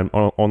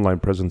online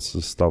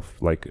presences stuff,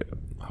 like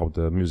how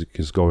the music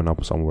is going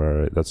up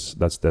somewhere.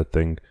 That's their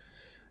thing.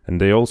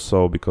 And they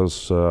also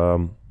because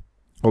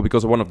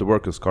one of the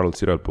workers, Carl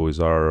Sirelpu, is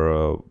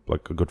our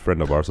like a good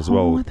friend of ours as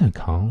well. I know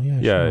Carl.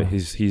 Yeah, sure.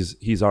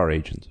 he's our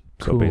agent.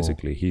 Cool. So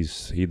basically,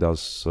 he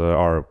does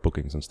our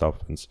bookings and stuff.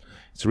 And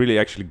it's really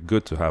actually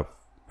good to have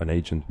an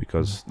agent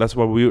because that's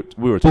what we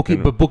were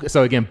talking.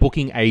 So again,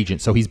 booking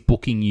agent. So he's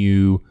booking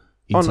you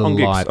into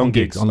live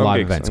events.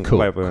 Cool.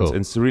 Live events.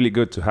 And it's really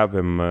good to have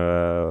him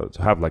to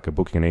have like a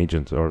booking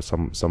agent or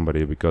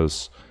somebody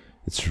because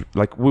it's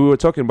like we were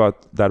talking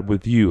about that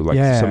with you like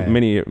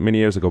many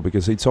years ago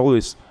because it's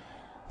always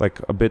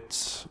like a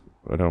bit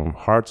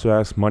hard to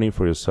ask money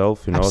for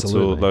yourself.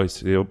 Absolutely.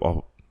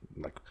 So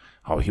like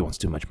oh, he wants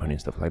too much money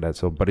and stuff like that.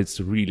 So, but it's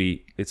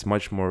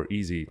much more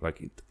easy.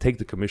 Like, take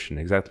the commission,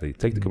 exactly.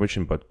 Take the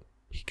commission, but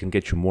he can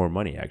get you more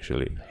money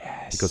actually,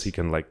 because he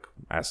can like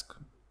ask.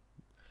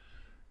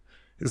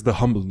 It's the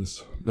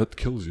humbleness that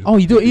kills you. Oh,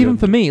 you do it even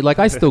for me. Like,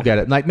 I still get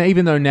it. Like,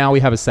 even though now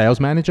we have a sales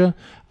manager,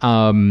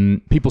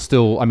 people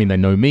still, I mean, they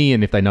know me,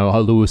 and if they know,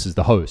 oh, Lewis is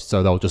the host,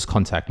 so they'll just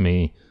contact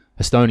me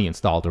Estonian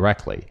style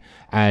directly.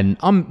 And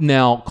I'm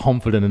now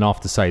confident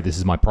enough to say this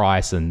is my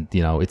price and,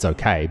 you know, it's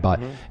okay. But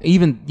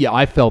even,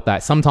 I felt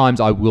that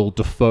sometimes I will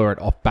defer it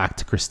off back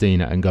to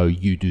Christina and go,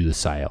 you do the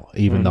sale,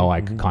 even though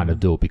I can kind of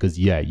do it, because,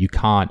 you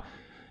can't,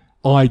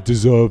 I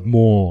deserve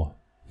more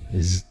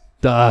is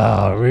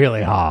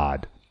really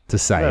hard to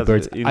say. Yeah,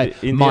 But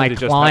my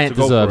client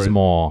deserves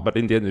more. But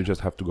in the end, you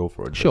just have to go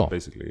for it. Sure.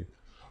 Basically.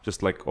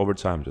 Just like over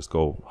time, just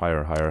go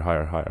higher,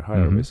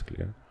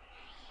 basically. Yeah.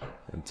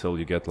 Until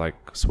you get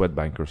like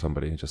Swedbank or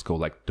somebody, just go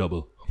like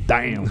double.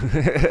 Damn.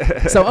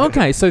 So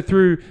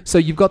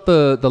you've got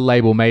the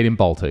label Made in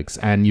Baltics,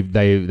 and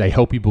they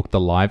help you book the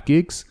live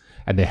gigs,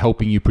 and they're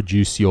helping you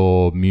produce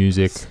your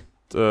music.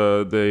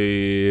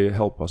 They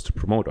help us to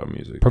promote our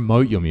music.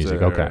 Promote your music,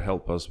 They okay.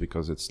 help us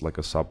because it's like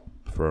a sub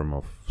firm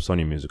of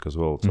Sony Music as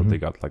well. So they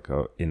got like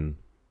a in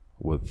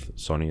with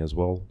Sony as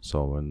well.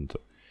 So, and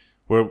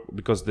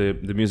because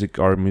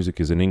our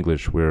music is in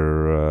English,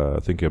 we're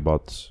thinking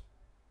about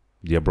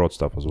the abroad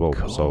stuff as well.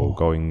 Cool. So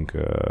going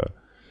to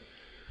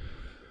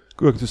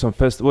some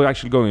we're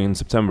actually going in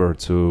September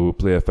to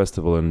play a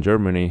festival in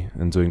Germany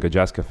and doing a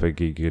jazz cafe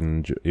gig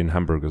in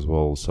Hamburg as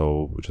well.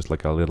 So just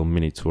like a little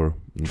mini tour.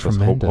 And just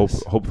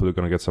hopefully we're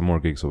gonna get some more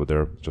gigs over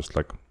there. Just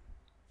like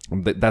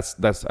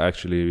that's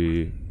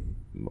actually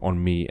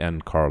on me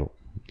and Carl,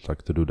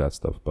 like, to do that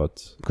stuff.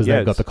 But because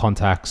they've got the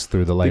contacts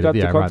through the label. They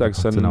got the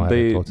contacts, right,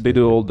 and they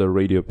do all the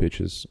radio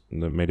pitches.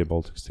 The Media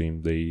Baltics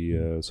team, they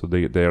are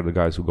the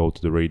guys who go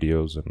to the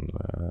radios and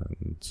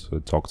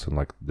talk to them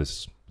like,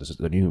 this is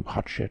the new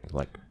hot shit.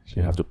 Like,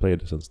 you have to play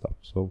this and stuff.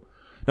 So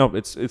no,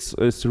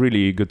 it's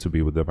really good to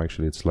be with them.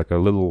 Actually, it's like a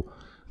little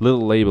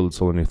label.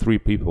 It's only 3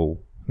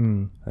 people,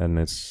 and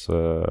it's like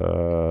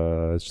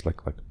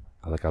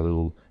a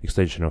little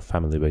extension of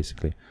family,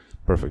 basically.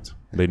 Perfect.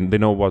 They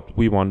know what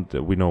we want.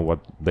 We know what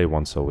they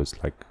want. So it's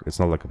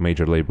not like a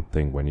major label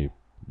thing when you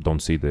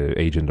don't see the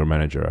agent or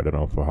manager. I don't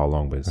know for how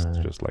long, but it's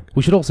just like.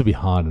 We should also be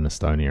hard in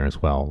Estonia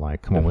as well.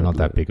 Like, come on, we're not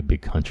that big a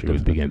big country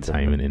with big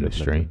entertainment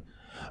industry.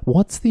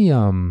 What's the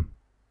I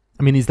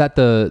mean, is that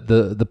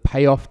the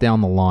payoff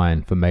down the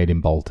line for Made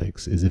in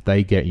Baltics? Is if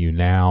they get you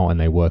now and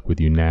they work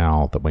with you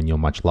now, that when you're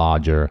much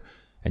larger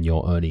and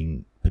your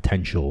earning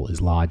potential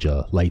is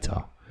larger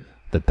later,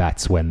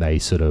 that's when they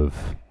sort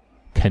of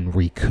can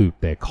recoup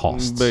their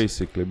costs.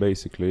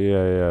 Basically,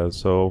 yeah.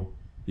 So,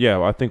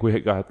 I think we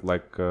got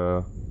like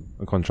a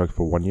contract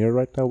for 1 year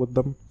right now with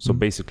them. So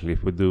basically,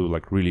 if we do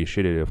like really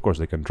shitty, of course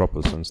they can drop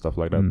us and stuff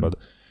like that. But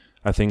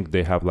I think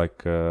they have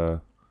like,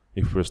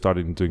 if we're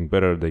starting doing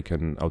better, they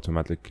can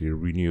automatically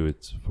renew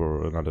it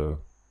for another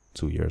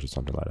 2 years or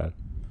something like that.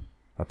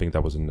 I think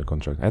that was in the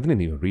contract. I didn't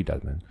even read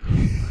that, man.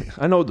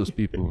 I know those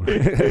people.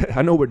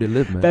 I know where they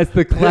live, man. That's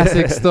the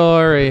classic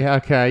story.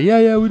 Okay.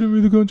 Yeah, we didn't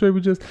read the contract.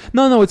 We just...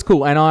 No, it's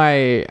cool. And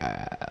I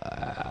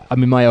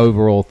mean, my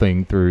overall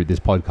thing through this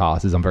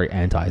podcast is I'm very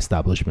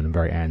anti-establishment and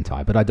very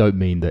anti. But I don't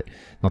mean that,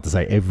 not to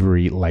say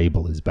every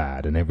label is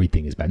bad and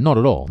everything is bad. Not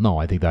at all. No,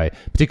 I think they,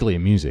 particularly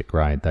in music,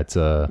 right? That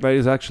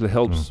it actually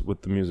helps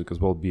with the music as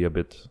well, be a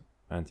bit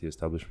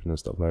anti-establishment and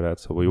stuff like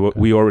that. So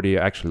we already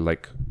actually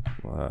like...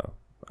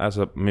 as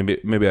a maybe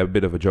a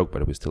bit of a joke,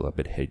 but we still a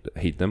bit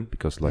hate them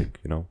because, like,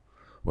 you know,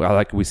 well,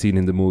 like we seen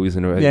in the movies,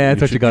 and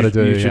that's what you got to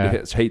do. You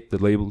should hate the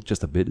label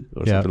just a bit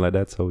or something like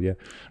that. So yeah.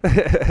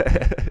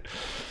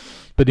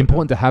 But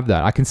important to have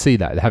that. I can see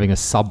that having a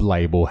sub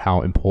label,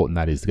 how important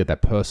that is to get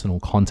that personal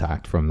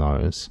contact from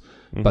those,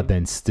 but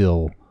then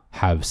still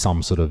have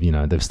some sort of, you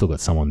know, they've still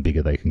got someone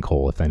bigger they can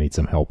call if they need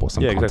some help or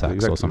some contacts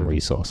exactly. or some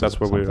resources. That's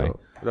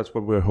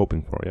what we're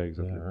hoping for. Yeah,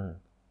 exactly. Yeah,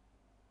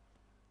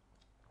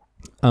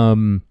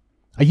 right.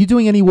 Are you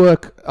doing any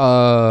work?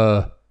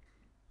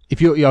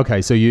 If you're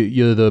okay, so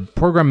you're the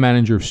program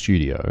manager of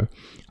studio,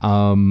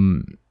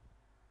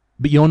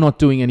 but you're not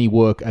doing any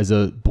work as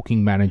a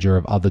booking manager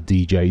of other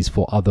DJs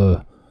for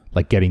other,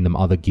 like getting them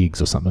other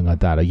gigs or something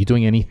like that. Are you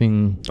doing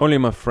anything? Only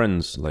my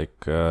friends,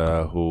 like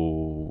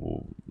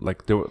who,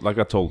 like they were, like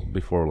I told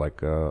before,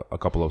 like a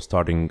couple of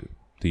starting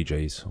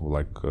DJs who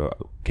like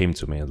came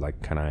to me and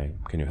like,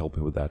 can you help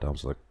me with that? I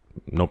was like,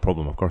 no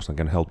problem, of course I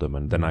can help them,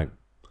 and then I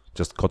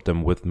just got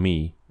them with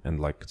me. And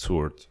like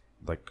toured,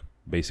 like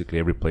basically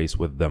every place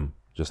with them,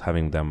 just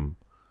having them.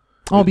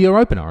 Oh, be your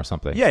opener or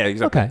something. Yeah,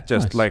 exactly. Okay,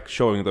 just nice. Like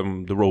showing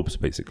them the ropes,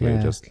 basically.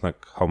 Yeah. Just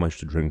like how much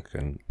to drink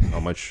and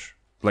how much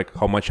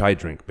I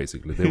drink.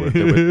 Basically, they were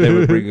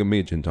bringing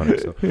me gin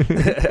tonic. So.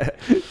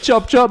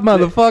 Chop,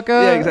 motherfucker.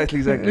 Yeah, exactly.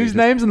 Whose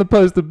name's on the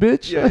poster,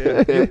 bitch?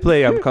 Yeah. You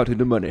play, I'm counting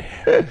the money.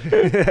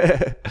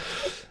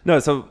 No,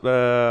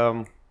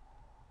 so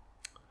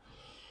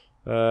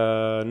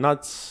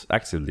not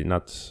actively,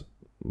 not.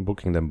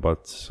 booking them,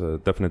 but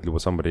definitely when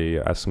somebody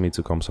asks me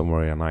to come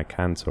somewhere and I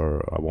can't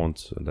or I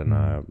won't, then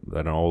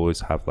I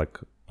always have like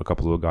a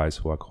couple of guys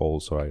who I call,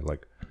 so I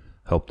like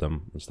help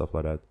them and stuff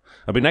like that.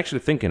 I've been actually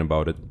thinking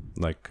about it,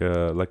 like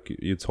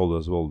you told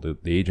as well, the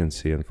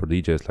agency and for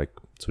DJs, like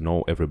to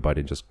know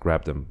everybody, just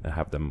grab them and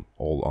have them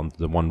all under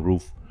the one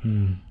roof.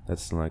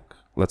 That's like,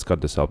 let's cut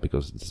this out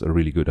because it's a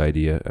really good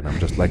idea, and I'm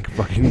just like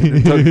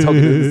fucking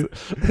talking.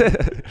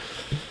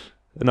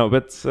 No,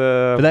 but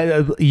but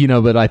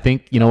I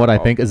think I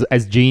think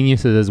as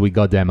geniuses as we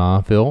goddamn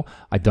are, Phil,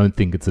 I don't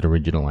think it's an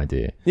original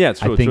idea. Yeah,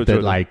 true. I think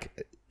true.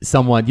 Like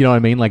someone, you know what I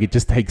mean? Like it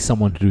just takes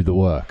someone to do the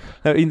work.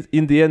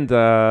 In the end,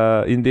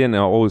 I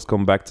always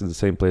come back to the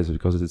same place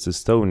because it's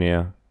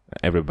Estonia.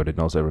 Everybody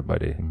knows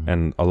everybody,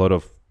 and a lot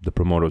of the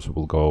promoters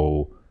will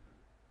go,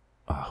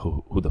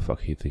 who the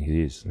fuck he think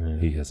he is? Yeah.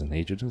 He has an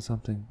agent or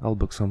something. I'll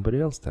book somebody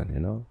else then.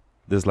 You know,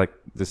 there's like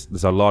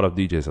there's a lot of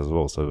DJs as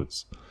well, so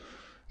it's.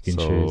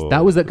 So,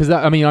 that was it, because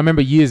I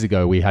remember years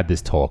ago we had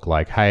this talk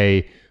like,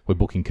 hey, we're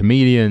booking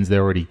comedians,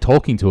 they're already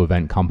talking to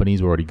event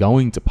companies, we're already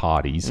going to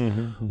parties.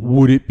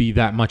 Would it be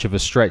that much of a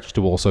stretch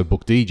to also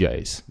book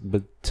DJs?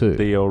 But too,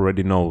 they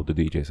already know the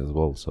DJs as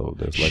well, so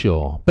there's like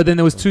sure. But then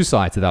there was two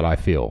sides to that. I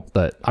feel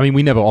that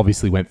we never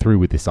obviously went through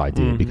with this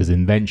idea because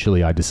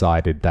eventually I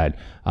decided that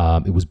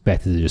it was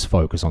better to just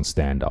focus on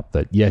stand-up.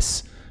 That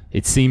yes,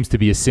 it seems to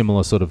be a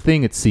similar sort of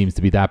thing. It seems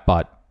to be that,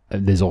 but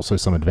there's also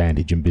some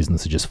advantage in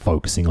business of just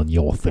focusing on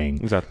your thing,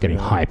 getting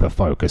hyper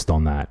focused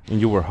on that.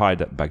 And you were high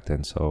back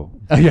then, so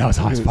yeah, I was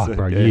high as fuck,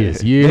 bro.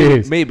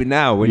 Years. Maybe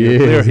now when you're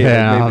clear here,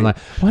 yeah, I'm like,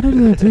 why don't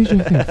you do the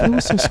DJ thing? Phil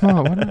was so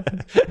smart. Why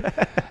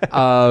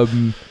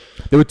don't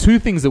there were two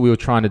things that we were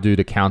trying to do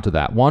to counter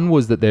that. One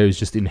was that there is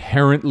just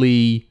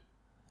inherently,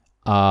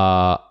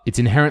 it's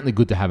inherently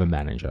good to have a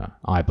manager,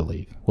 I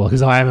believe. Well,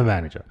 because I am a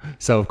manager,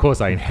 so of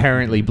course I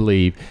inherently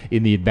believe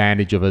in the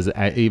advantage of us,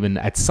 even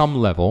at some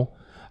level.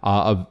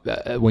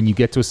 When you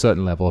get to a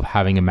certain level of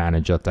having a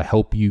manager to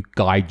help you,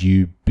 guide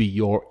you, be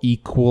your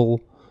equal,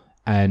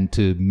 and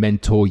to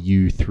mentor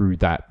you through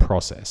that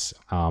process.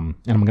 And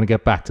I'm going to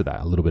get back to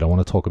that a little bit. I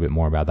want to talk a bit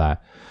more about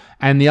that.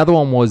 And the other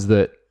one was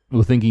that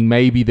we're thinking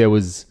maybe there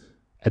was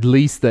at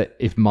least that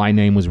if my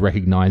name was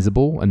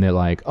recognizable and they're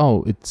like,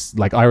 oh, it's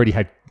like I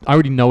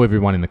already know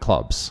everyone in the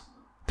clubs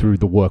through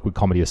the work with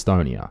Comedy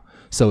Estonia.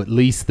 So at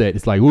least that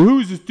it's like, well,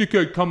 who's this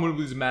dickhead coming with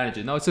his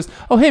manager? No, it's just,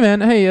 oh, hey,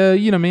 man. Hey,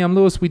 you know me. I'm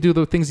Lewis. We do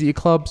the things at your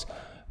clubs.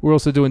 We're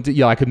also doing,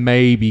 I could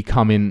maybe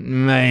come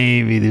in.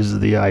 Maybe this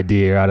is the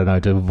idea. I don't know,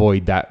 to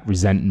avoid that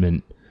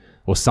resentment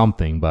or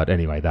something. But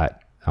anyway,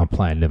 that our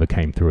plan never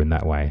came through in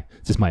that way.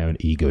 It's just my own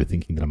ego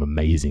thinking that I'm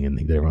amazing and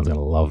think that everyone's going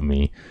to love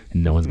me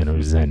and no one's going to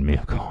resent me.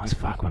 Of course,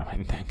 fuck, what am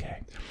I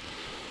thinking?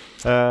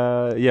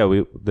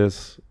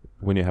 There's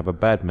when you have a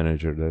bad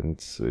manager, then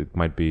it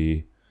might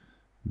be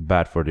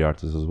bad for the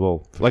artist as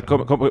well. Like,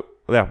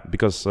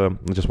 because I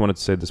just wanted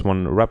to say this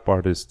one rap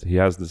artist, he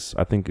has this,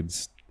 I think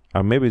it's,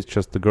 maybe it's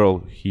just the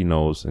girl he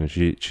knows and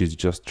she's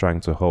just trying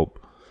to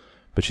help.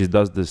 But she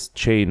does this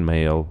chain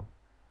mail.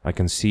 I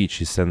can see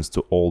she sends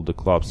to all the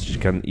clubs. She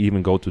can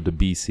even go to the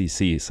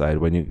BCC side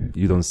when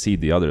you don't see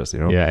the others, you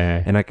know?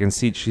 Yeah. And I can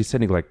see she's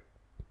sending like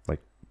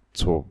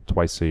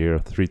twice a year,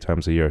 3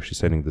 times a year. She's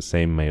sending the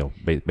same mail,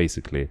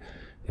 basically.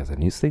 He has a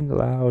new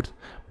single out.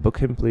 Book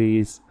him,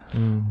 please.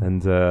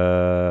 And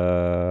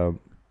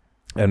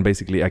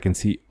basically I can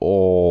see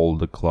all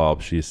the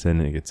clubs she's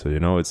sending it to, you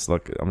know. It's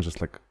like I'm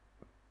just like,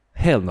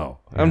 hell no,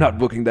 I'm not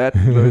booking that.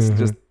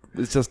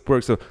 It's just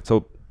work. So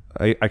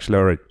I actually,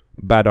 all right,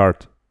 bad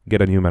art,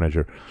 get a new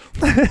manager.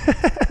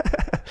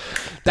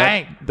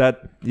 Dang.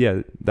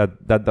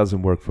 That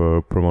doesn't work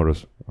for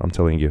promoters, I'm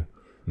telling you.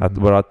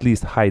 But at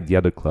least hide the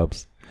other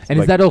clubs. And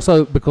is that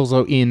also because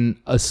in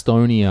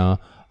Estonia,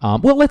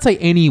 well, let's say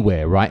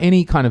anywhere, right?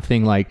 Any kind of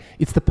thing, like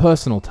it's the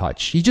personal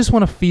touch. You just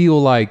want to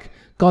feel like,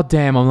 God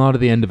damn, I'm not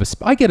at the end of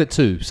I get it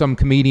too. Some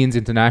comedians,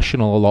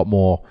 international, a lot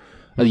more,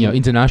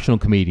 international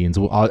comedians.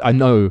 I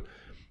know,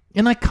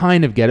 and I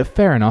kind of get it.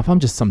 Fair enough. I'm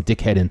just some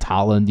dickhead in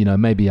Tallinn,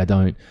 maybe I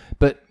don't.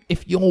 But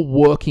if you're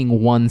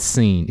working one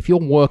scene, if you're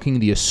working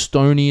the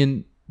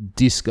Estonian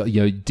disco,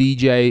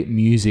 DJ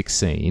music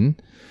scene,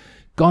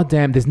 God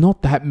damn, there's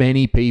not that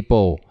many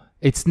people.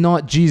 It's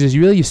not, Jesus,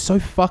 you're so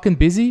fucking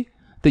busy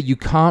that you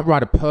can't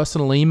write a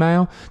personal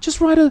email. Just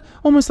write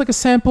almost like a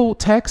sample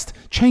text,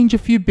 change a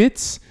few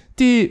bits.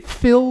 Dear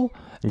Phil,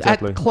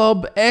 at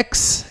Club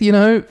X,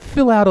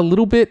 fill out a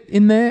little bit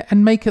in there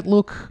and make it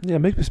look... Yeah,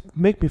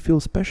 make me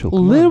feel special.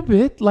 A little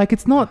bit. Like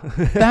it's not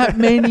that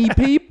many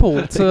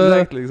people to...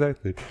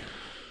 Exactly.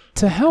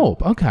 To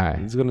help. Okay.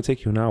 It's going to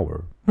take you an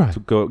hour. Right.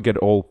 To go get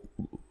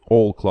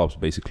all clubs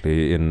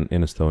basically in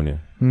Estonia.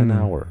 An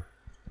hour.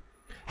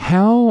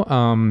 How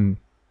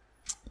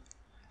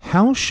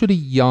should a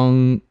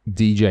young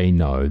DJ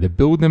know? They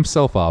build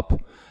themselves up.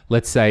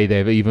 Let's say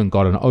they've even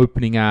got an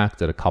opening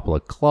act at a couple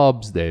of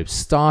clubs. They're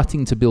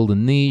starting to build a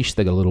niche.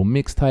 They got a little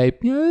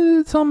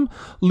mixtape. Some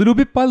little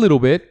bit by little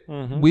bit.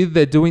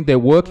 They're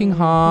working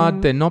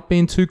hard. They're not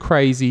being too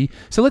crazy.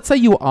 So let's say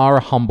you are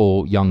a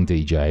humble young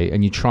DJ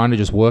and you're trying to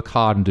just work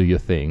hard and do your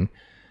thing.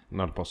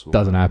 Not possible.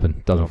 Doesn't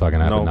happen. Doesn't fucking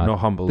happen. No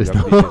humble. There's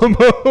young no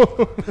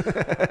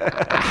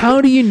DJs.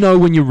 How do you know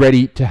when you're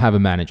ready to have a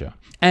manager?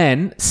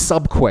 And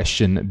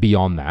sub-question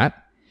beyond that,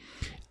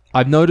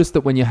 I've noticed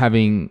that when you're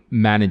having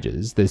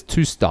managers, there's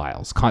two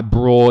styles, kind of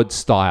broad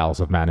styles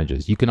of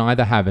managers. You can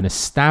either have an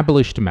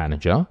established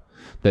manager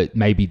that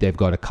maybe they've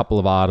got a couple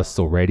of artists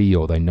already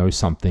or they know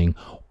something,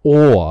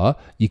 or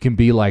you can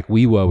be like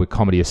we were with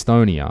Comedy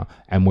Estonia,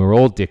 and we're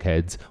all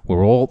dickheads,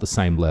 we're all at the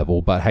same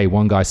level, but hey,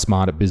 one guy's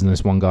smart at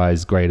business, one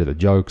guy's great at the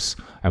jokes,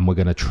 and we're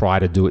going to try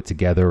to do it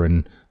together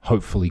and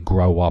hopefully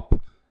grow up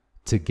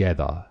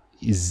together.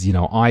 Is,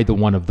 either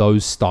one of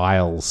those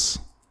styles?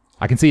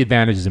 I can see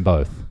advantages in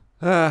both.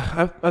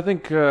 I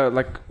think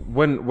like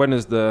when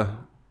is the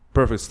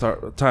perfect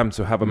time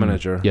to have a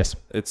manager? Yes.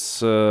 It's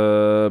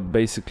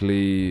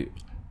basically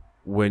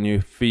when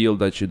you feel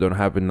that you don't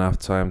have enough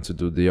time to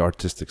do the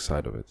artistic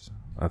side of it.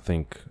 I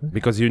think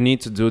because you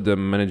need to do the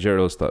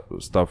managerial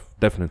stuff.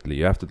 Definitely,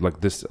 you have to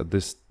like this at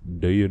this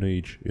day and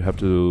age. You have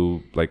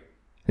to like.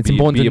 It's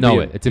important to know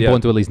it. It's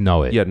important to at least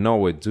know it. Yeah,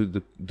 know it. Do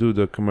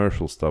the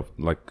commercial stuff,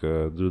 like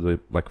do the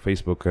like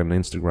Facebook and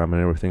Instagram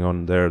and everything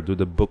on there. Do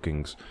the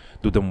bookings.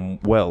 Do them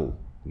well.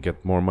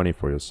 Get more money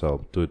for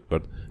yourself. Do it,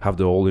 but have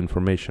the whole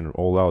information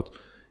all out,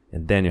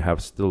 and then you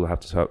have to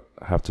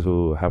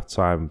have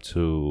time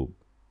to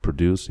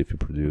produce. If you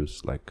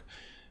produce, like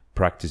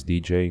practice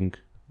DJing.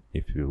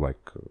 If you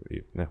like,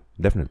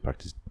 definitely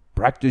practice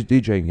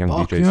DJing, young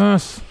DJs.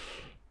 Yes.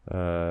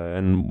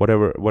 And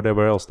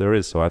whatever else there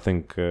is. So I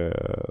think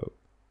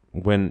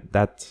when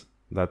that's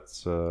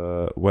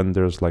when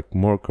there's like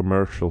more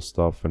commercial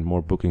stuff and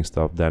more booking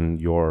stuff than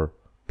your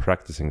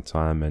practicing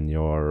time and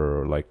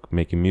your like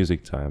making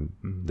music time,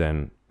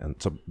 then and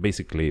so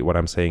basically what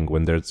I'm saying,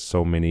 when there's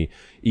so many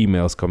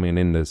emails coming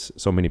in, there's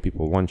so many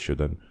people want you,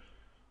 then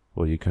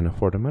well, you can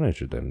afford a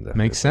manager then.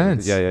 Makes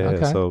sense. Yeah.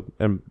 Okay. So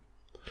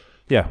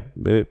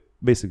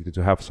basically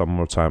to have some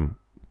more time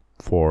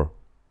for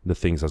the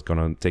things that's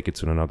gonna take it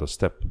to another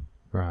step.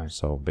 Right.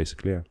 So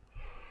basically, yeah.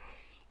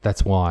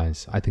 That's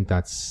wise. I think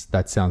that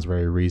sounds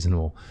very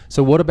reasonable.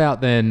 So what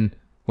about then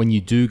when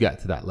you do get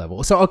to that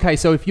level? So okay,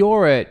 so if you're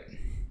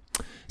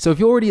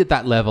already at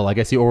that level, I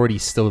guess you're already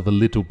still a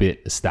little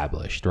bit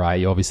established, right?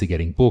 You're obviously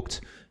getting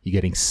booked, you're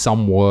getting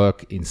some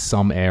work in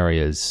some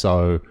areas.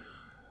 So,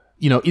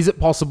 is it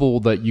possible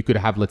that you could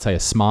have, let's say, a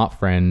smart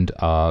friend,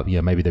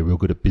 maybe they're real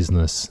good at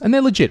business and they're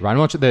legit, right?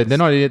 They're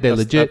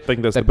legit. I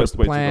think that's they the best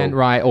way to go.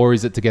 Right? Or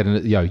is it to get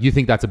you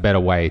think that's a better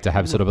way to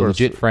have sort of a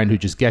legit friend who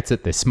just gets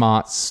it, they're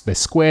smart, they're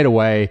squared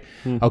away.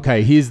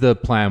 Okay, here's the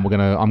plan.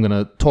 I'm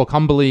gonna talk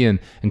humbly and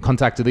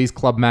contact to these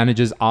club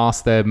managers,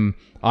 ask them.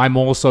 I'm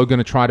also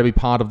gonna try to be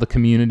part of the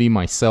community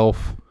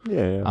myself.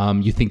 Yeah.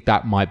 You think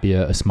that might be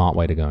a smart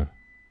way to go?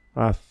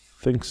 I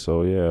think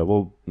so, yeah.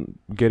 Well,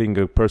 getting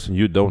a person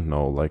you don't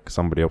know, like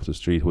somebody off the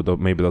street who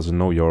maybe doesn't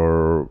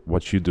know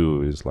what you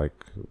do, is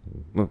like,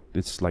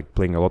 it's like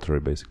playing a lottery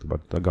basically.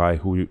 But a guy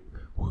who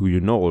you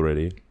know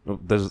already,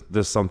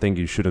 there's something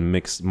you shouldn't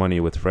mix money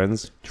with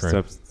friends,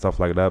 stuff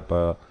like that.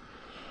 But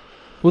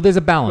well, there's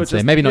a balance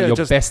there. Maybe not your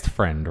just, best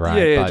friend, right?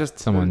 Yeah, but just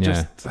someone.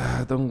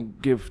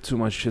 Don't give too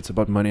much shit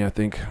about money. I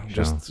think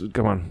just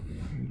come on.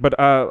 But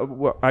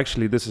well,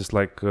 actually, this is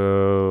like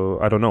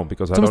I don't know,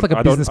 because it's almost like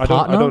a business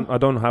partner. I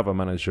don't have a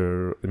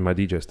manager in my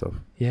DJ stuff.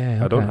 Yeah,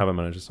 okay. I don't have a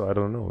manager, so I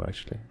don't know.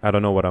 Actually, I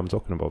don't know what I'm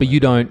talking about. But you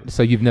don't.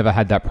 So you've never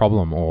had that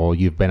problem, or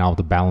you've been able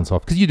to balance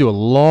off, because you do a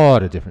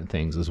lot of different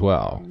things as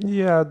well.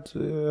 Yeah.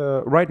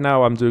 Right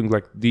now, I'm doing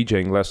like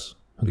DJing less.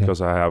 Okay.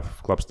 Because I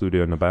have club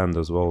studio and a band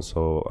as well,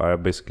 so I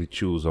basically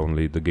choose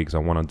only the gigs I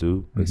want to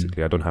do.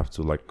 Basically, I don't have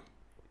to like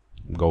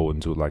go and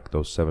do like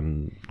those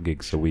 7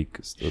 gigs a week,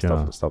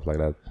 stuff like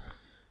that.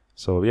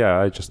 So yeah,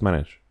 I just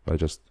manage. I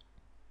just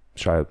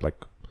try it like.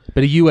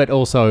 But are you at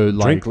also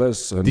like drink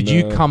less? And, did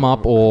you come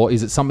up, or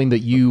is it something that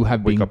you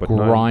have been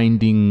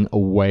grinding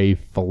away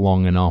for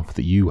long enough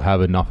that you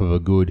have enough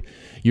of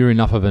you're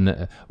enough of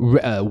an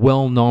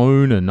well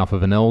known, enough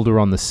of an elder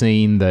on the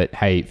scene that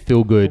hey,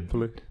 Feel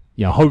Good.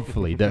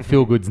 Hopefully that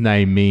Feel Good's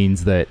name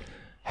means that,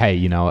 hey,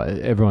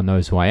 everyone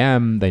knows who I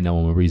am. They know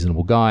I'm a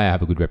reasonable guy. I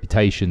have a good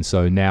reputation.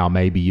 So now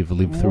maybe you've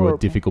lived through a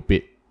difficult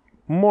bit.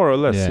 More or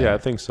less, yeah, I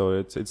think so.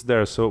 It's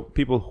there. So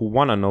people who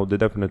want to know, they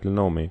definitely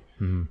know me.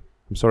 Mm-hmm.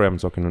 I'm sorry I'm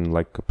talking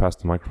like past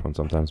the microphone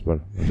sometimes, but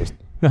I just...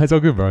 No, it's all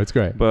good, bro. It's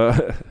great.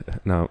 But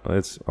no,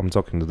 I'm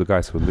talking to the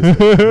guys who listen.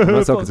 I'm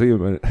not talking to you,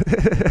 man.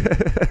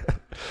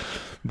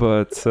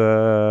 But...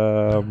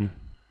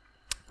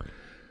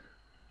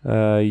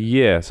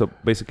 yeah, so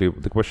basically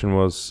the question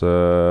was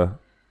I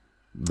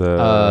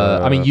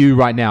mean, you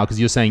right now, because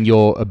you're saying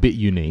you're a bit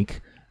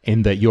unique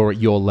in that you're at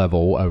your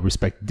level, a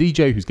respected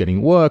DJ who's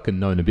getting work and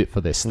known a bit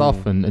for their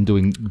stuff and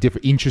doing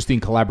different interesting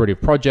collaborative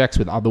projects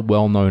with other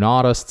well-known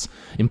artists,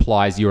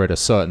 implies you're at a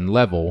certain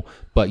level,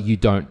 but you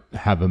don't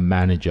have a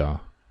manager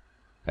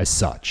as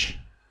such.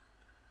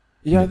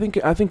 Yeah, I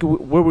think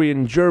where we're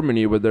in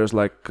Germany, where there's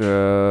like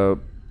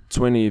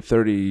 20,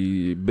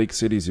 30 big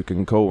cities you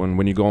can go, and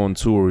when you go on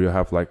tour, you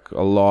have like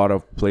a lot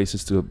of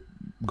places to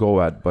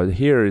go at. But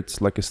here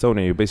it's like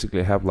Estonia. You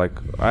basically have like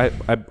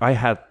I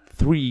had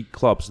 3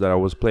 clubs that I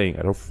was playing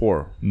out of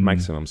 4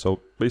 maximum. So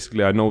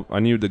basically, I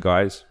knew the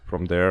guys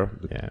from there.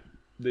 Yeah.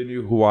 They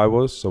knew who I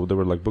was, so they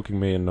were like booking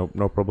me, and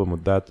no problem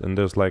with that. And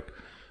there's like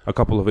a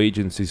couple of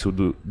agencies who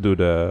do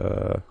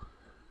the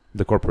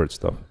corporate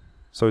stuff.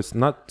 So it's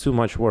not too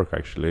much work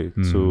actually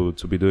to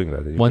be doing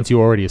that. Once you're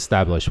already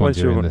established, once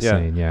you're in the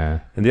scene,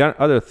 yeah. And the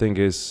other thing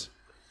is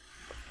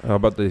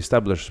about the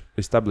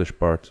established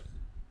part.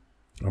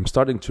 I'm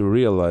starting to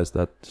realize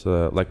that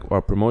like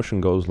our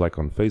promotion goes like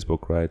on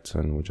Facebook, right?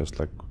 And we're just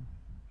like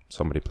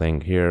somebody playing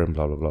here,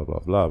 blah blah blah blah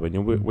blah.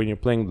 When you're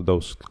playing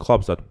those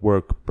clubs that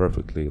work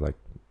perfectly, like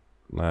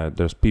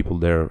there's people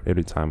there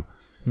every time.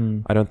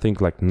 I don't think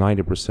like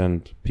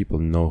 90% people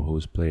know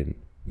who's playing.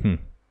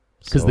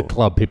 Because the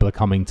club, people are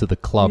coming to the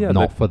club,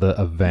 not for the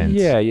event.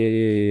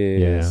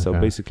 Yeah. So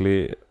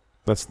basically,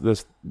 that's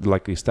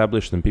like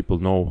established, and people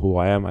know who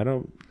I am. I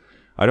don't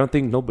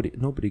think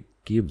nobody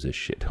gives a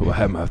shit who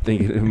I am. I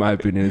think, in my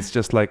opinion, it's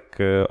just like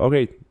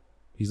okay,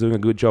 he's doing a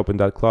good job in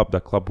that club.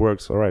 That club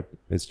works. All right,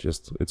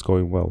 it's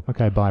going well.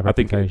 Okay, by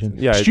reputation.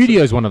 I think,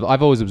 Studio is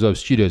I've always observed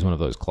Studio is one of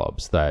those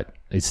clubs that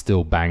is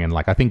still banging.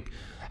 Like I think.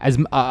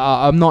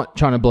 I'm not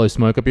trying to blow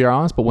smoke up your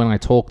ass, but when I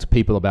talk to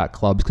people about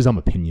clubs, because I'm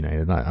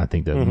opinionated, I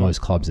think that most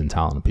clubs in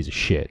Tallinn are a piece of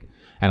shit.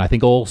 And I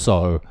think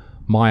also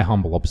my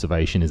humble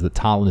observation is that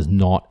Tallinn is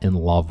not in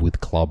love with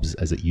clubs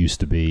as it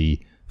used to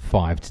be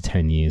 5 to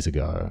 10 years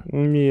ago.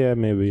 Yeah,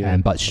 maybe. Yeah.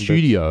 But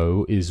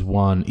Studio is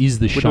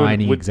the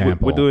shining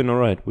example. We're doing all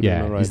right.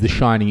 Is the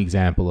shining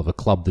example of a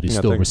club that is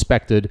still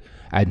respected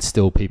and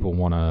still people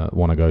want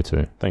to go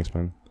to. Thanks,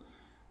 man.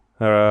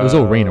 It was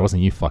all Rena, it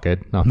wasn't you,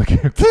 fuckhead. No, I'm not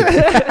kidding. I'm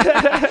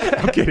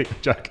kidding. I'm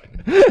joking.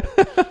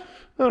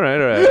 All right.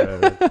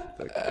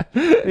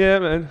 Yeah,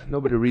 man.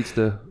 Nobody reads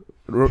the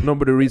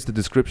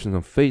descriptions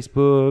on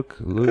Facebook.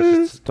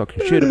 Just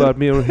talking shit about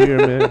me over here,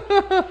 man.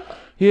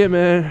 Yeah,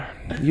 man.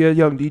 Yeah,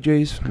 young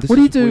DJs. What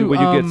do you do? What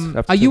you get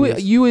after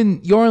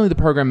You're only the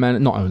program manager.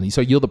 Not only.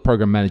 So you're the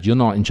program manager. You're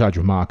not in charge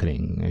of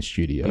marketing a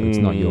studio. It's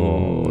not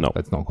your. No,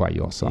 that's not quite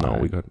your side. No,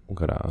 we got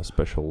a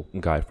special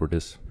guy for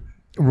this.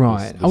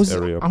 Right. This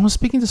area. I was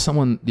speaking to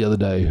someone the other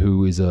day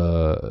who is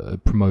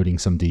promoting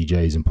some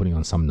DJs and putting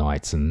on some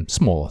nights and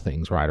smaller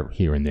things right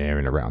here and there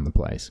and around the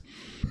place.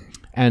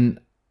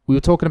 And we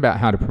were talking about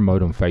how to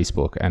promote on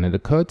Facebook, and it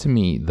occurred to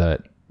me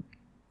that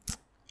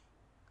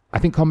I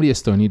think Comedy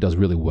Estonia does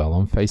really well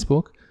on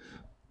Facebook,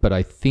 but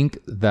I think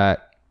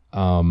that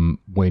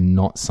we're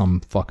not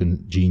some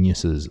fucking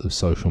geniuses of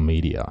social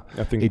media.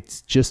 I think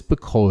it's just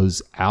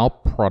because our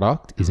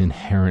product is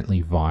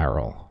inherently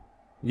viral.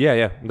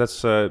 Yeah.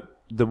 That's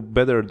the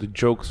better the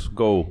jokes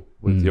go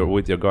with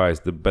your guys,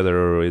 the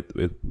better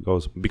it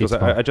goes. Because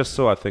I just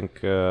saw, I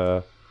think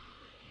Carl's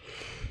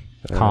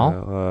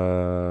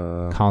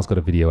got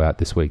a video out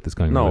this week that's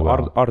going really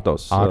well.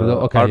 Ardos.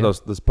 Okay,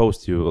 Ardos, this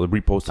post you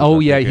reposted. Oh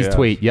yeah, his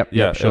tweet.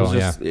 Yep, sure.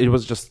 It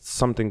was just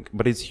something,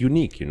 but it's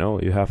unique, you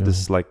know. You have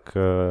this like,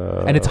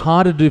 and it's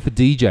harder to do for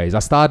DJs. I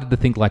started to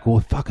think like, well,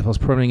 fuck, if I was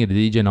promoting a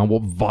DJ now,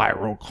 what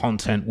viral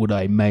content would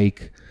I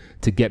make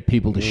to get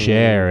people to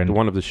share? And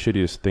one of the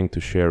shittiest thing to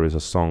share is a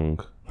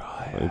song.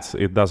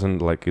 It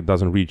doesn't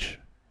reach.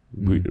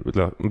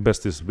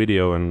 Best is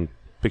video and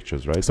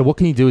pictures, right? So what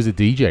can you do as a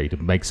DJ to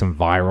make some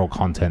viral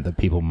content that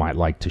people might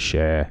like to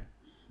share?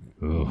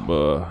 It's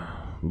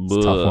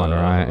a tough one,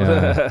 right?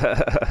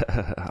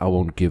 Yeah. I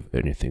won't give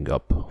anything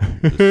up.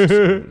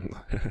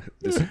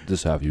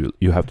 This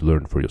you have to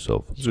learn for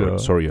yourself.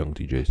 Sorry, young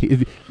DJs.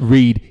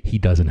 He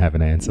doesn't have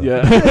an answer.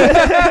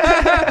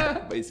 Yeah.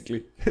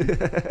 Basically.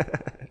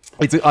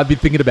 I've been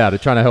thinking about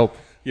it, trying to help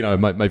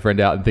my friend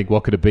out and think,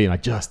 what could it be? And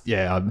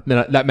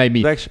that made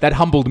me, that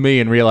humbled me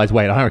and realized,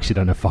 wait, I actually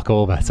don't know fuck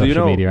all about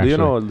social media. Actually. Do you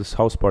know this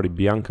house party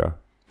Bianca?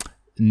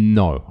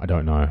 No, I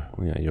don't know.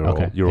 Yeah, you're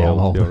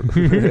old.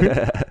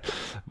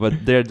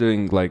 But they're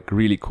doing like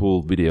really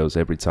cool videos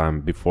every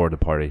time before the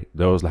party.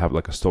 They also have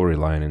like a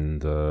storyline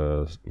and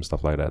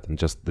stuff like that, and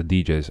just the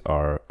DJs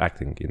are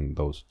acting in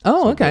those.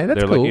 Oh, okay,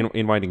 that's cool. They're like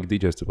inviting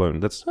DJs to play.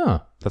 And that's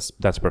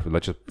perfect.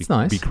 Let's just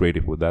be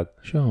creative with that.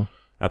 Sure.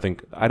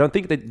 I don't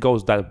think that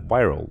goes that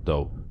viral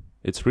though.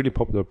 It's really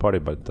popular party,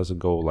 but it doesn't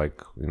go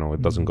like,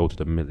 it doesn't go to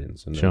the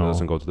millions and it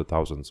doesn't go to the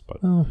thousands.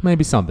 But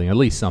maybe something, at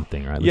least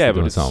something, right? Yeah,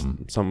 but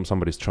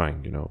somebody's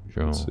trying,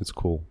 Sure. It's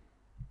cool.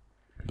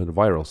 But the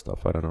viral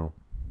stuff, I don't know.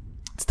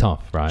 It's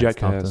tough, right?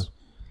 Jackass.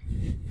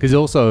 Because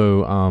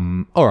also,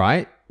 all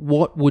right,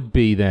 what would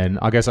be then?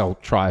 I guess I'll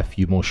try a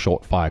few more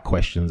short fire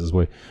questions as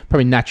we're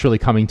probably naturally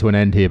coming to an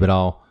end here, but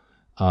I'll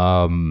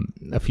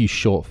a few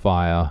short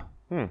fire.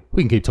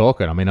 We can keep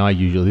talking. I mean,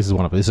 this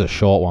is a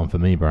short one for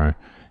me, bro.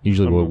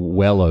 Usually we're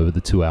well over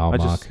the 2 hour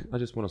mark. I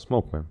just want to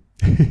smoke, man.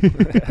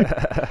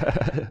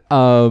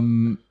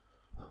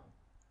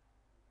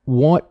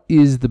 What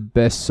is the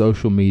best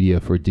social media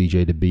for a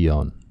DJ to be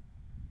on?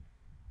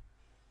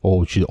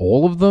 Or should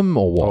all of them,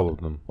 or what? All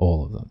of them.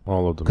 All of them.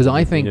 All of them. Because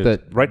I think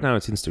that right now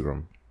it's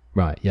Instagram.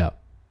 Right. Yeah.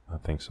 I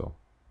think so.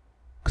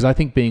 Because I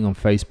think being on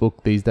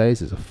Facebook these days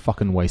is a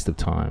fucking waste of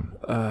time.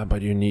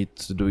 But you need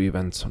to do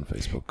events on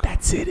Facebook.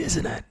 That's it,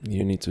 isn't it?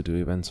 You need to do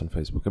events on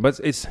Facebook. But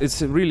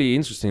it's really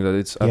interesting that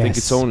it's. I think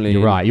it's Yes, only.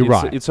 you're right,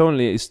 right. It's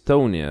only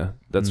Estonia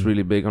that's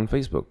really big on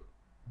Facebook.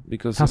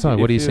 Because How so? if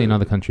What do you see in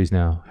other countries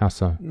now? How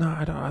so? No,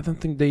 I don't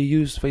think they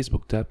use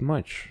Facebook that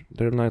much.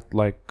 They're not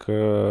like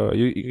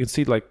you can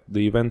see like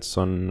the events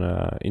on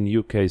in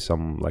UK,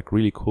 some like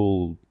really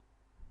cool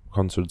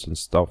concerts and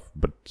stuff,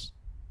 but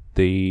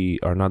they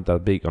are not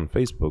that big on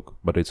Facebook,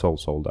 but it's all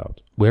sold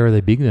out. Where are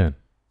they big then?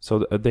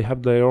 So they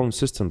have their own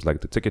systems, like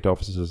the ticket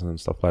offices and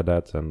stuff like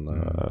that. And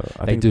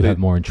I They think do have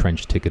more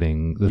entrenched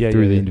ticketing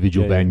through the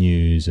individual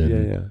venues.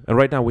 And And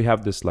right now we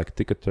have this like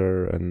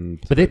ticketer and.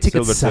 But they're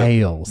ticket Silvertip.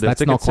 sales. They're That's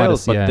ticket not quite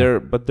sales,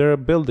 as, but they're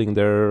building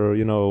their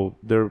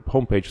their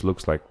homepage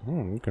looks like.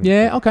 You can-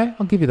 Yeah, okay,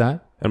 I'll give you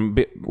that.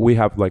 And we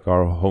have like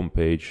our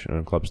homepage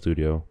and Club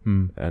Studio,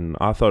 and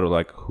I thought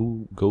like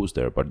who goes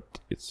there, but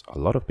it's a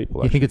lot of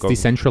people. You think it's going.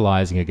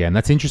 decentralizing again?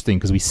 That's interesting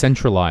because we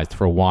centralized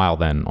for a while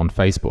then on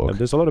Facebook. And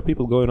there's a lot of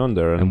people going on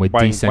there, And we're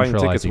buying tickets.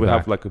 decentralizing We back.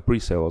 have like a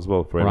pre-sale as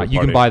well for Right, every you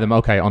can party. buy them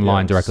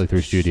online Yeah, directly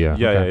through Studio.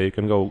 Yeah, Okay. yeah, you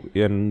can go,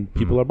 and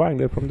people are buying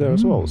there from there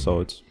as well.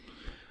 So it's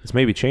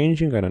maybe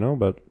changing. I don't know,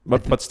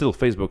 but still,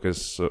 Facebook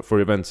is for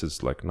events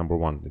is like number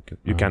one.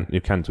 You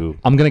can't do.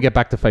 I'm going to get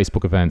back to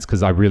Facebook events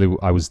because I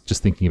was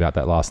just thinking about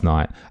that last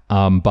night.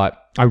 But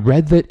I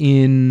read that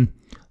in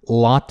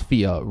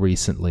Latvia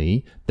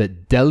recently,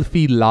 that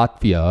Delphi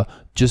Latvia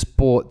just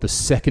bought the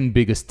second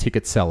biggest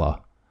ticket seller,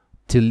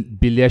 to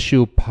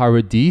Bilešu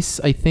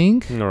Paradis, I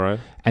think. All right.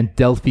 And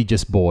Delphi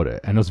just bought it.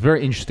 And it was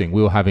very interesting.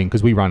 We were having,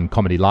 because we run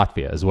Comedy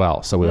Latvia as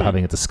well. So we were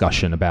having a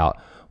discussion about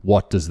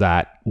what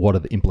are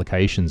the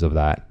implications of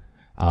that.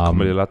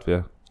 Comedy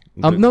Latvia.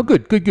 No,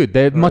 good.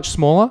 They're much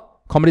smaller.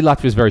 Comedy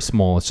Latvia is very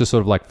small. It's just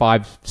sort of like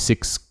 5,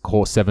 6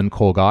 core, 7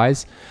 core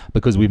guys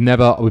because we've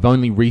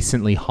only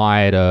recently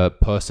hired a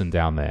person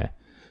down there.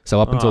 So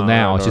up until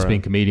now, it's just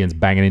been comedians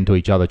banging into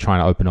each other,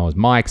 trying to open those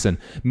mics, and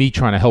me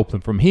trying to help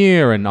them from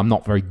here. And I'm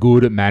not very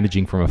good at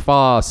managing from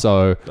afar.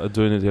 So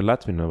doing it in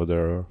Latvian over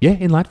there. yeah,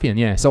 in Latvian,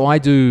 yeah. So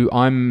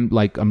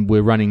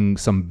we're running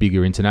some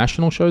bigger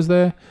international shows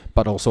there,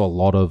 but also a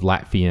lot of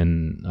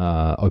Latvian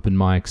open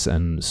mics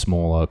and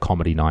smaller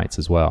comedy nights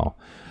as well.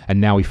 And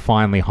now we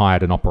finally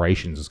hired an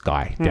operations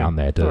guy down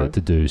there to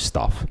do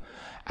stuff.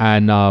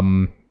 And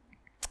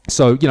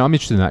so, I'm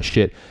interested in that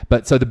shit.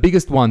 But so the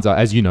biggest ones are,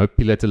 as you know,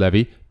 Pileta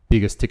Levi,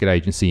 biggest ticket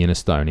agency in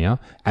Estonia.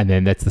 And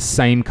then that's the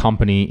same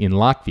company in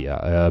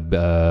Latvia,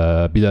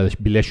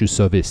 Bilešu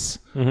Service.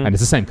 And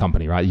it's the same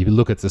company, right? You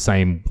look, it's the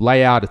same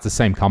layout, it's the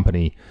same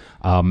company.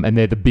 And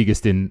they're the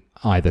biggest in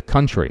either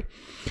country.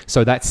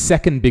 So that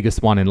second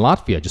biggest one in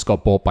Latvia just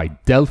got bought by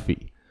Delphi,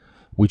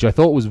 which I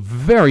thought was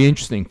very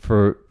interesting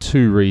for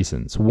 2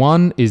 reasons.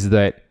 One is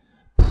that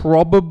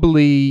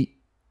probably...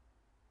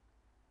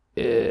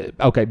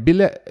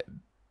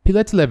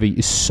 Pileta Levi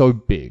is so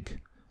big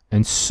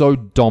and so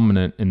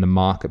dominant in the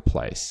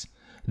marketplace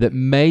that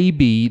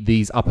maybe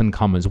these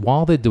up-and-comers,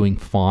 while they're doing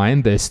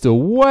fine, they're still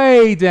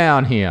way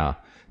down here.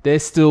 They're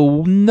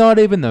still not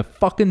even the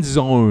fucking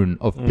zone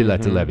of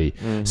Pileta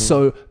Levi.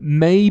 So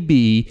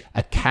maybe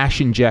a cash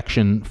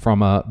injection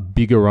from a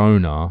bigger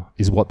owner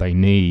is what they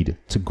need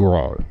to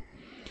grow.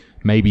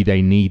 Maybe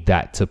they need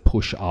that to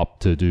push up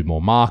to do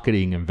more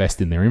marketing,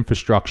 invest in their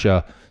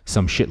infrastructure,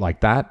 some shit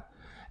like that.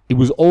 It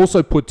was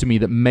also put to me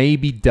that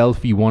maybe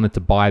Delphi wanted to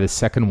buy the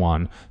second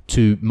one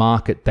to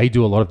market. They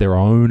do a lot of their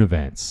own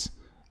events.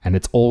 And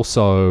it's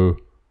also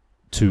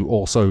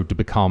to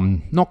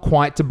become, not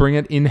quite to bring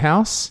it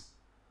in-house,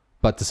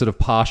 but to sort of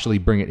partially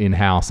bring it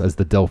in-house as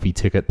the Delphi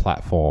ticket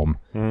platform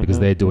because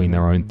they're doing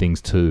their own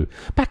things too.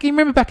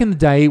 Remember back in the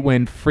day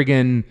when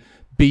friggin'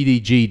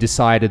 BDG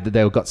decided that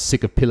they got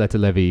sick of Pileta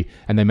Levi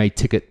and they made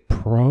Ticket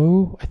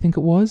Pro, I think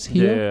it was,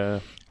 here? Yeah.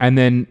 And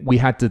then we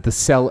had to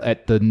sell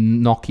at the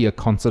Nokia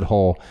concert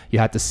hall. You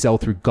had to sell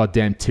through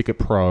goddamn Ticket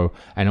Pro.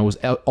 And I was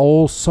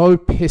all so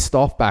pissed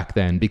off back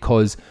then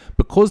because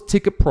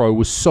Ticket Pro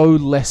was so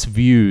less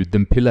viewed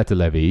than Pileta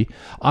Levi.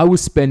 I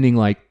was spending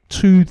like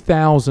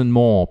 2,000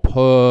 more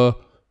per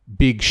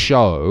big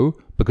show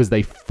because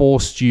they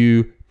forced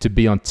you to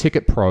be on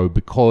Ticket Pro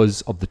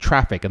because of the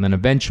traffic. And then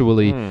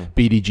eventually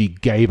BDG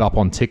gave up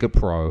on Ticket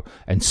Pro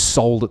and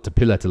sold it to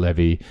Pileta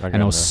Levi.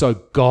 And I was so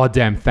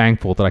goddamn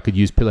thankful that I could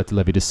use Pileta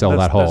Levi to sell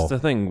that hall. That's the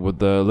thing with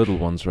the little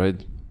ones, right?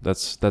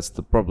 That's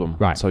the problem.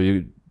 Right.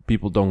 So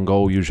people don't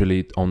go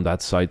usually on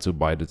that site to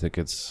buy the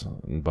tickets,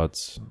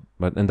 but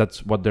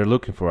that's what they're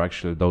looking for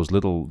actually. Those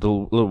little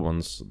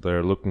ones,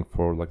 they're looking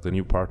for like the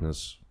new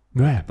partners.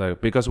 Yeah.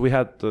 Because we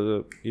had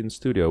in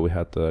studio, we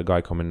had a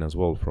guy come in as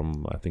well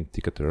from I think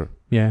Ticketer.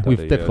 Yeah,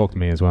 they've talked to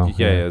me as well.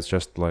 Yeah, it's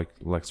just like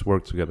let's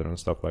work together and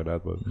stuff like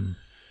that. But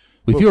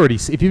if you've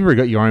already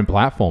got your own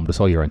platform to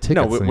sell your own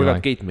tickets, no, we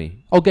got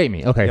GateMe. Oh,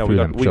 GateMe. Okay, Yeah, we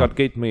got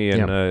GateMe,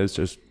 and Yeah. it's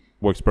just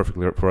works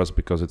perfectly for us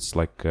because it's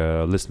like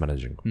list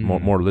managing,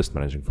 more list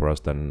managing for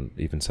us than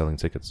even selling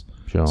tickets.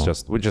 Sure.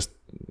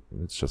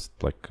 It's just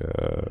like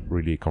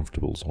really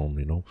comfortable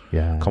zone,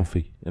 Yeah.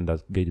 comfy in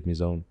that GateMe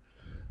zone.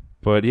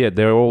 But yeah,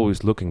 they're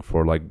always looking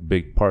for like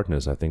big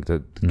partners. I think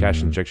that the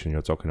cash injection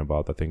you're talking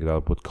about, I think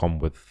that would come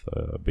with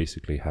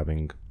basically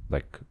having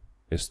like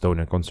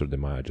Estonian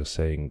Kontserdimaj just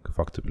saying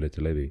fuck to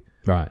Pileti Levi.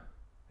 Right.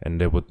 And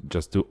they would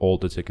just do all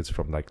the tickets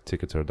from like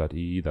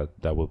ticketer.ee.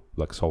 That would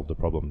like solve the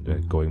problem. They're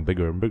going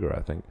bigger and bigger,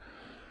 I think.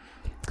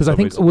 Because I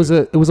think it was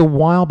a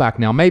while back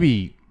now,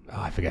 maybe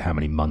I forget how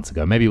many months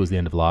ago, maybe it was the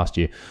end of last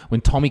year,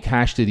 when Tommy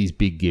Cash did his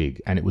big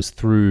gig, and it was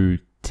through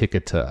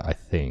Ticketer, I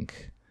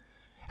think.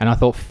 And I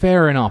thought,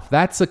 fair enough,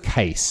 that's a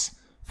case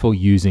for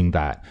using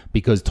that,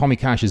 because Tommy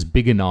Cash is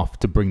big enough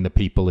to bring the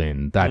people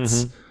in.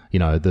 That's,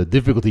 the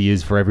difficulty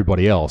is for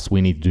everybody else,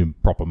 we need to do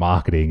proper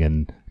marketing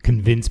and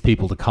convince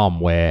people to come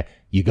where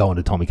you go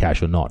into Tommy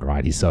Cash or not,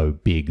 right? He's so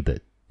big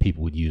that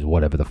people would use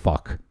whatever the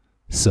fuck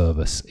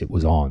service it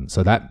was on.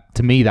 So that,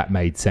 to me, that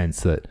made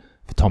sense that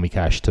for Tommy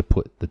Cash to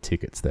put the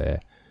tickets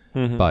there.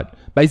 But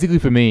basically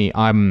for me,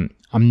 I'm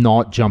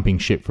not jumping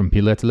ship from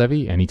Pileti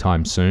Levi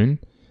anytime soon.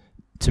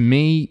 To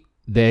me,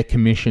 their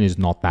commission is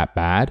not that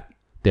bad.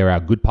 They're our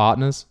good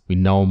partners. We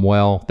know them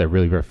well. They're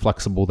really very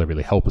flexible. They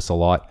really help us a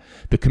lot.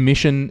 The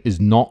commission is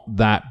not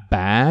that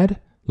bad.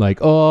 Like,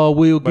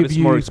 we'll but give it's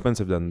you... more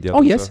expensive than the others.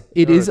 Oh, yes.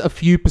 It is a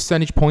few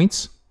percentage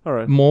points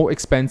more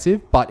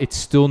expensive, but it's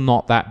still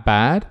not that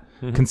bad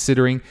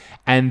considering.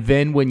 And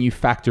then when you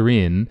factor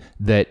in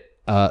that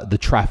the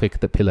traffic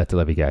that Pileti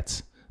Levi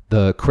gets,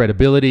 the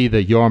credibility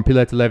that you're on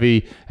Pileti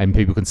Levi and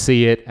people can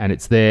see it and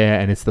it's there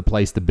and it's the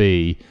place to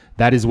be,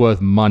 that is worth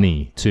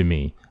money to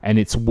me. And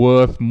it's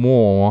worth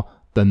more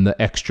than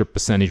the extra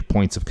percentage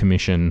points of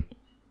commission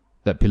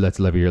that Pileti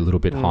Levi are a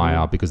little bit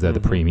higher because they're the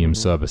premium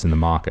service in the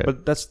market.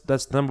 But that's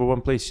the number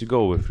one place you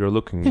go if you're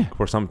looking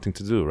for something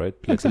to do, right?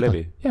 Pileti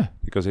Levi. Yeah.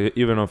 Because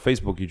even on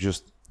Facebook,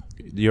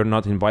 you're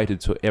not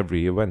invited to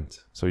every event.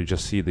 So you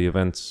just see the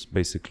events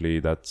basically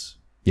that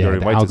you're the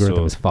invited to.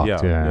 algorithm is fucked.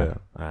 Yeah.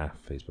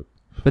 Facebook.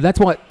 But that's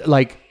what,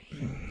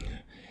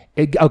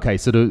 okay,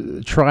 so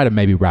to try to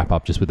maybe wrap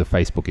up just with the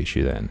Facebook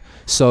issue then.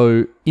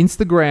 So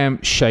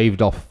Instagram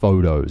shaved off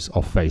photos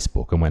of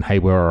Facebook and went, hey,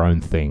 we're our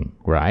own thing,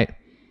 right?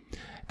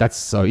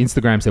 So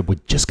Instagram said, we're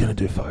just going to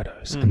do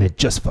photos, and they're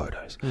just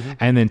photos.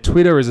 And then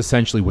Twitter is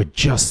essentially, we're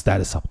just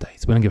status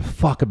updates. We don't give a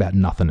fuck about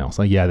nothing else.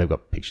 Like, yeah, they've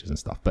got pictures and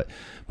stuff, but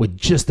we're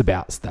just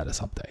about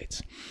status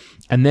updates.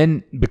 And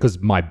then because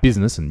my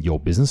business and your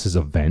business is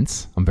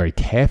events, I'm very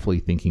carefully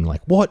thinking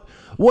like, what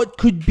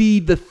could be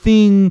the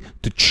thing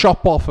to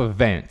chop off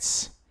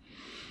events?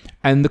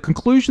 And the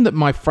conclusion that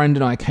my friend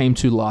and I came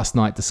to last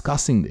night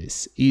discussing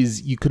this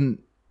is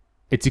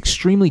it's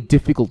extremely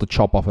difficult to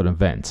chop off an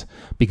event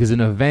because an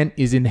event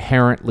is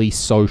inherently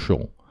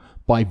social.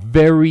 By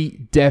very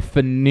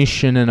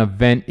definition, an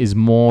event is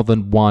more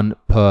than one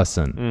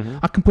person.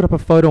 I can put up a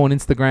photo on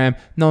Instagram.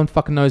 No one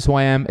fucking knows who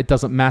I am. It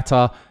doesn't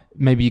matter.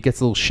 Maybe it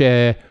gets a little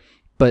share,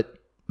 but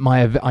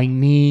I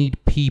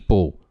need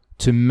people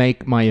to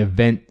make my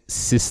event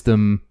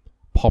system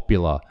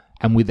popular.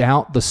 And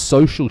without the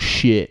social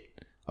shit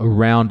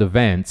around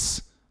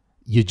events,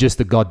 you're just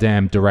a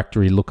goddamn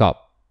directory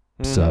lookup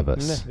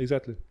service. Yeah,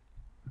 exactly.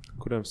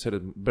 Could have said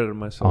it better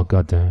myself. Oh,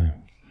 goddamn.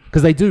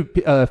 Because they do,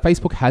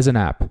 Facebook has an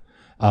app.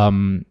 I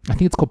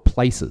think it's called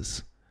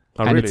Places.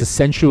 Oh, and really? it's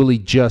essentially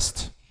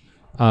just,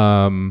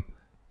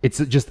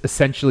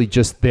 essentially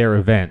just their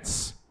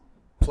events.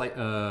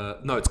 No,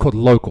 it's called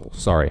Local.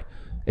 Sorry.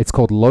 It's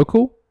called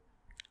Local,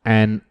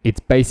 and it's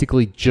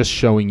basically just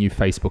showing you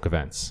Facebook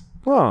events.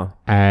 Oh.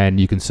 And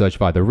you can search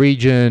by the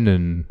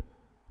region,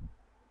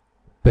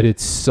 but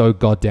it's so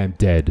goddamn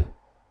dead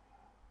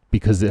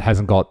because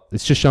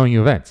it's just showing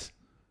you events.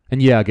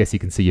 And yeah, I guess you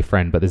can see your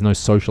friend, but there's no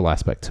social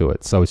aspect to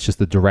it. So it's just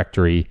a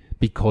directory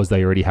because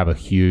they already have a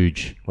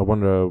huge... I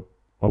wonder,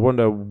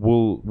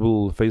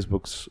 will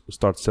Facebook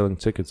start selling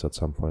tickets at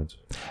some point?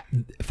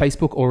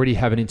 Facebook already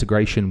have an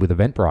integration with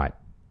Eventbrite.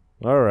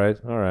 All right.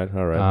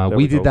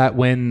 We did that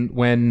when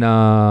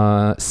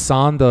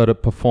Sander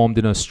performed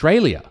in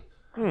Australia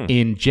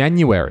in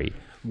January.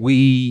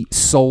 We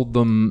sold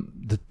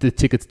them the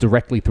tickets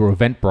directly through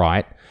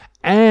Eventbrite.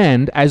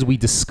 And as we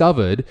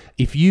discovered,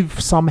 if you've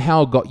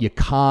somehow got your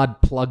credit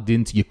card plugged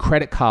into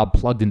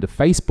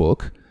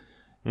Facebook,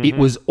 it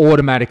was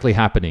automatically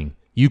happening.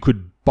 You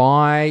could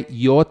buy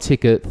your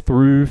ticket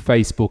through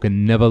Facebook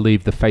and never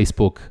leave the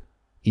Facebook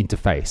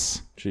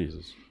interface.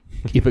 Jesus.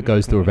 If it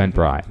goes through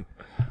Eventbrite.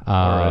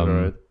 All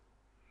right.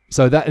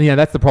 So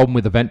that's the problem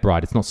with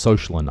Eventbrite. It's not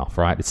social enough,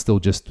 right? It's still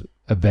just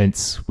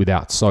events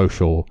without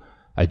social.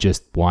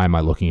 Why am I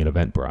looking at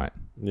Eventbrite?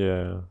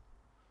 Yeah.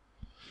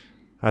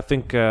 I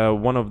think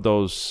one of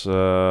those,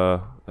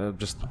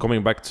 just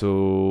coming back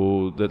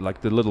to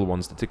the little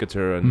ones, the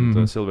Ticketer and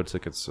the silver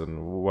tickets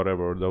and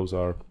whatever those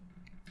are.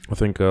 I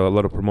think a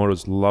lot of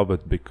promoters love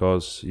it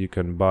because you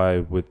can buy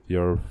with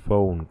your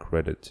phone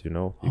credit,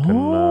 You can.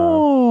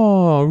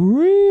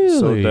 Really?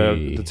 So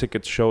the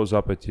ticket shows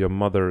up at your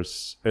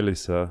mother's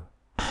Elisa.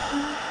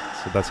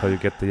 So that's how you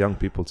get the young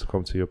people to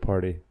come to your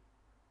party.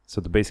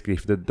 So basically,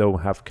 if they don't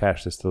have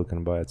cash, they still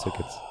can buy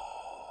tickets.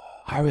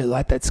 I really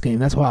like that scheme.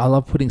 That's why I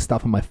love putting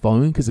stuff on my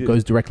phone because it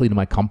goes directly to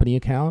my company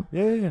account.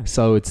 Yeah.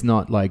 So it's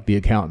not like the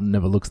accountant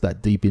never looks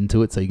that deep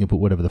into it. So you can put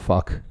whatever the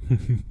fuck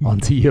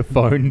onto your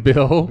phone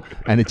bill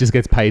and it just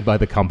gets paid by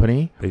the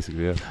company.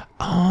 Basically, yeah.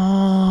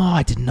 Oh,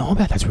 I didn't know about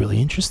that. That's really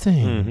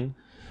interesting.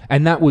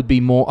 And that would be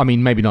more, I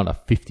mean, maybe not a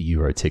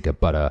 €50 ticket,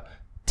 but a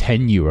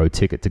 €10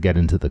 ticket to get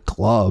into the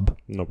club.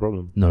 No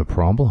problem. No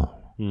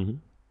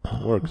problem.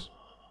 Works.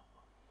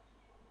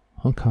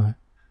 Okay.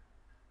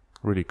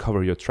 Really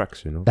cover your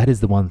tracks, you know. That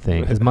is the one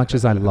thing. As much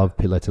as I love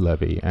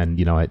Piletilevi and,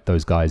 you know,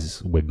 those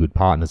guys, we're good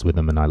partners with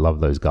them and I love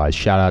those guys.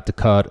 Shout out to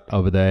Kurt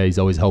over there. He's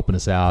always helping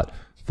us out.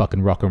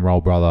 Fucking rock and roll,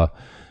 brother.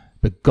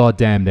 But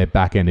goddamn, their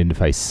back-end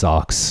interface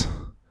sucks.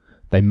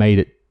 They made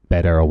it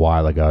better a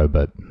while ago,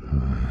 but...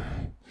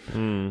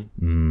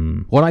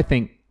 What I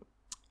think...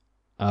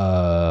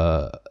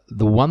 the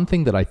one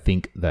thing that I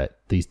think that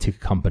these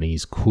ticket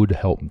companies could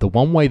help... The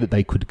one way that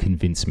they could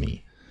convince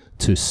me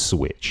to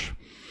switch...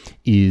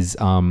 is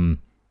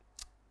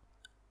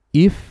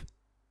if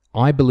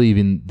I believe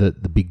in the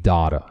big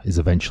data is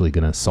eventually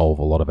going to solve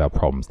a lot of our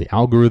problems, the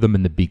algorithm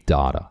and the big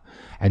data.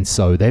 And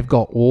so they've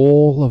got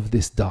all of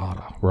this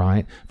data,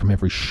 right? From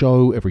every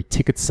show, every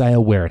ticket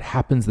sale, where it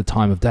happens, the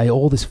time of day,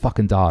 all this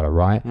fucking data,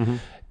 right?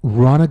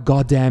 Run a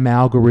goddamn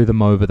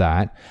algorithm over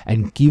that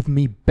and give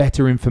me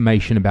better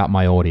information about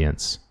my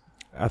audience.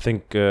 I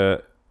think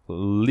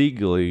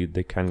legally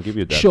they can give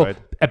you that, Sure, right?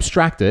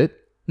 abstract it.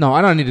 No,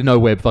 I don't need to know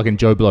where fucking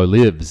Joe Blow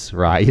lives,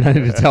 right? You don't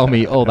need to tell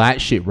me all that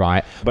shit,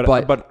 right? But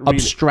really,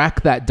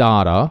 abstract that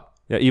data.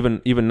 Yeah,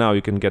 even now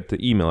you can get the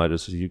email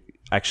addresses. You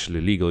actually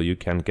legally you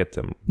can get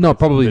them. No,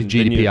 probably the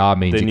GDPR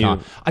means you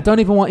can't. I don't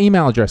even want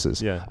email addresses.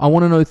 Yeah. I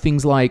want to know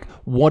things like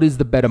what is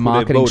the better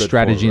marketing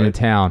strategy in a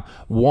town?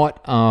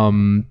 What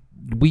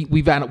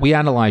we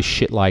analyze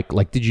shit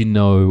like did you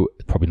know?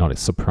 Probably not.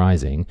 It's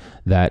surprising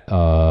that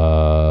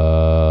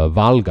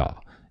Valga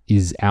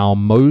is our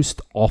most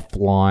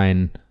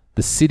offline.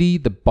 The city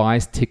that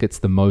buys tickets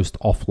the most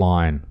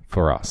offline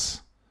for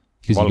us.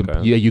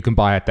 Because you can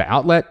buy at the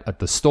outlet, at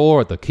the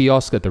store, at the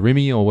kiosk, at the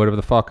Rimi or whatever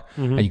the fuck,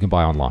 and you can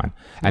buy online.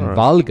 And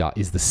Valga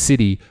is the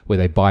city where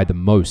they buy the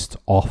most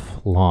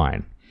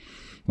offline,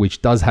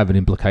 which does have an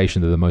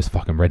implication that the most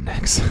fucking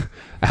rednecks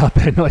out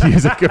there not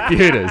using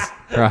computers,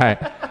 right?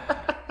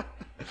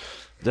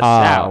 The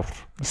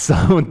South.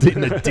 So in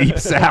the deep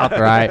South,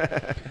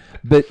 right?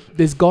 But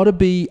there's got to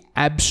be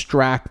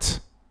abstract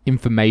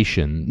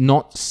information,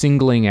 not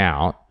singling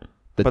out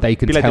that they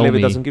can tell me.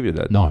 Doesn't give you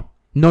that.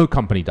 No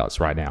company does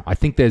right now. I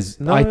think there's.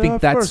 No, I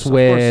think that's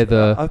where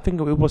the. I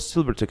think it was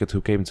Silver Ticket who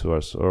came to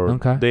us, or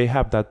they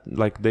have that.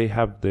 Like they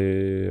have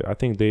the. I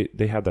think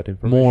they have that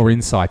information. More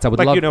insights. I would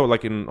like love. You know,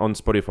 like on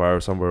Spotify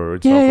or somewhere.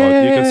 It's you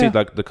can see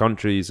like the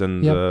countries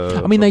and.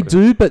 I mean, they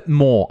do, but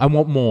more. I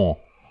want more.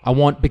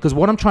 Because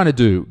what I'm trying to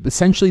do,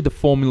 essentially, the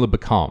formula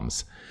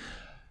becomes,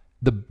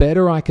 the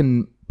better I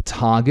can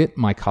target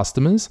my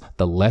customers,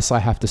 the less I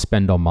have to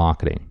spend on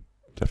marketing.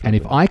 Definitely. And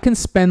if I can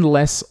spend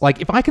less, like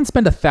if I can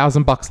spend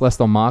 $1,000 less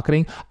on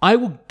marketing, I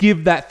will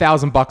give that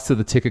 $1,000 to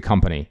the ticket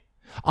company.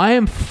 I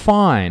am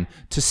fine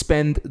to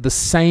spend the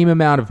same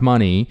amount of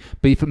money,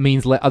 but if it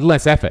means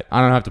less effort,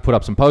 I don't have to put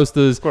up some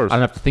posters. I don't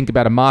have to think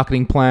about a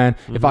marketing plan.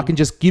 If I can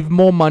just give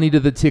more money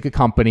to the ticket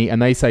company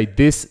and they say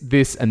this,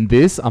 this, and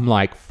this, I'm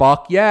like,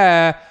 fuck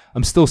yeah,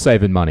 I'm still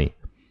saving money.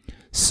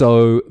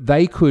 So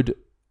they could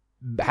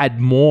add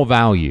more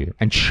value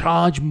and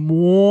charge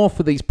more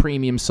for these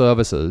premium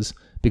services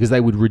because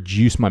they would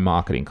reduce my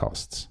marketing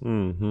costs.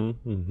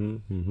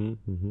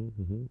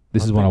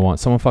 This is what I want.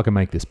 Someone fucking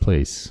make this,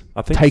 please.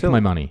 Take my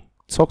money.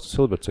 Talk to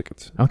Silver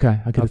Tickets. Okay,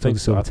 I can talk to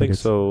Silver Tickets. I think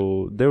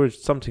so. There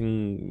was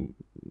something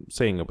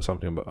saying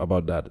something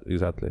about that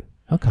exactly.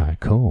 Okay,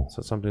 cool.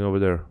 So something over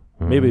there.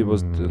 Maybe it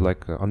was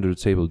like an under the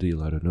table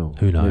deal. I don't know.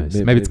 Who knows?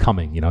 Maybe it's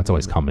coming. You know, it's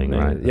always coming,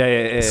 right?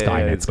 Yeah.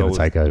 Skynet's going to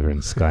take over, and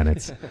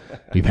Skynet's.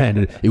 We've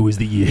handed. It was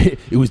the year.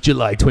 It was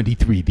July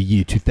 23, the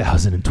year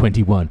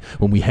 2021,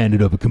 when we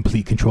handed over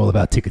complete control of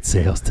our ticket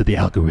sales to the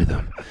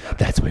algorithm.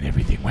 That's when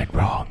everything went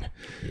wrong.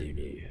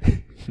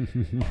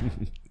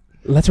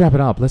 Let's wrap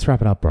it up.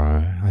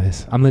 Bro.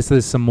 Unless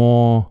there's some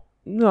more.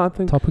 No, I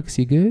think topics.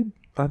 You good?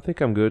 I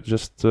think I'm good.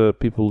 Just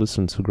people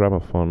listen to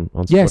Gramophone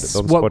on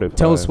Spotify.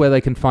 Tell us where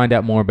they can find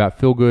out more about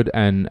Feel Good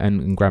and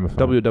Gramophone.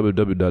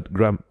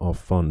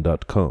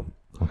 www.gramophone.com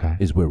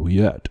is where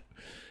we at.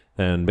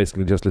 And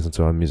basically just listen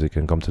to our music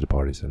and come to the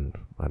parties and,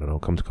 I don't know,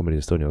 come to Comedy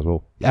Estonia as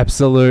well.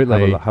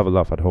 Absolutely. Have a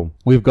laugh at home.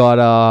 We've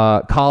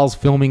got Carl's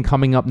filming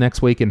coming up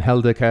next week in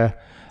Helldeke.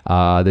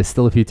 There's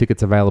still a few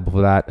tickets available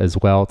for that as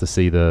well to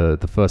see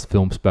the first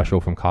film special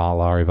from Carl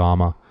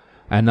Larivarma.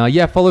 And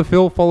follow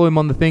Phil, follow him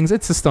on the things.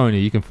 It's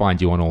Estonia. You can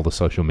find you on all the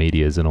social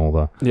medias and all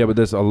the... Yeah, but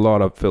there's a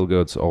lot of Phil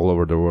Goods all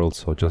over the world.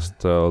 So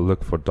just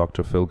look for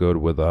Dr. Phil Good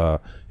with,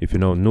 if you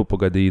know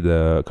Nupogadi,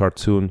 the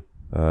cartoon.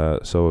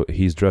 So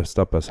he's dressed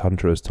up as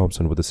Hunter S.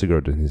 Thompson with a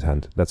cigarette in his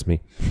hand. That's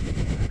me.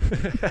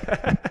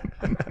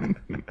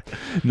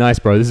 Nice,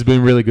 bro. This has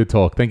been really good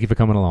talk. Thank you for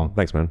coming along.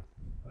 Thanks, man.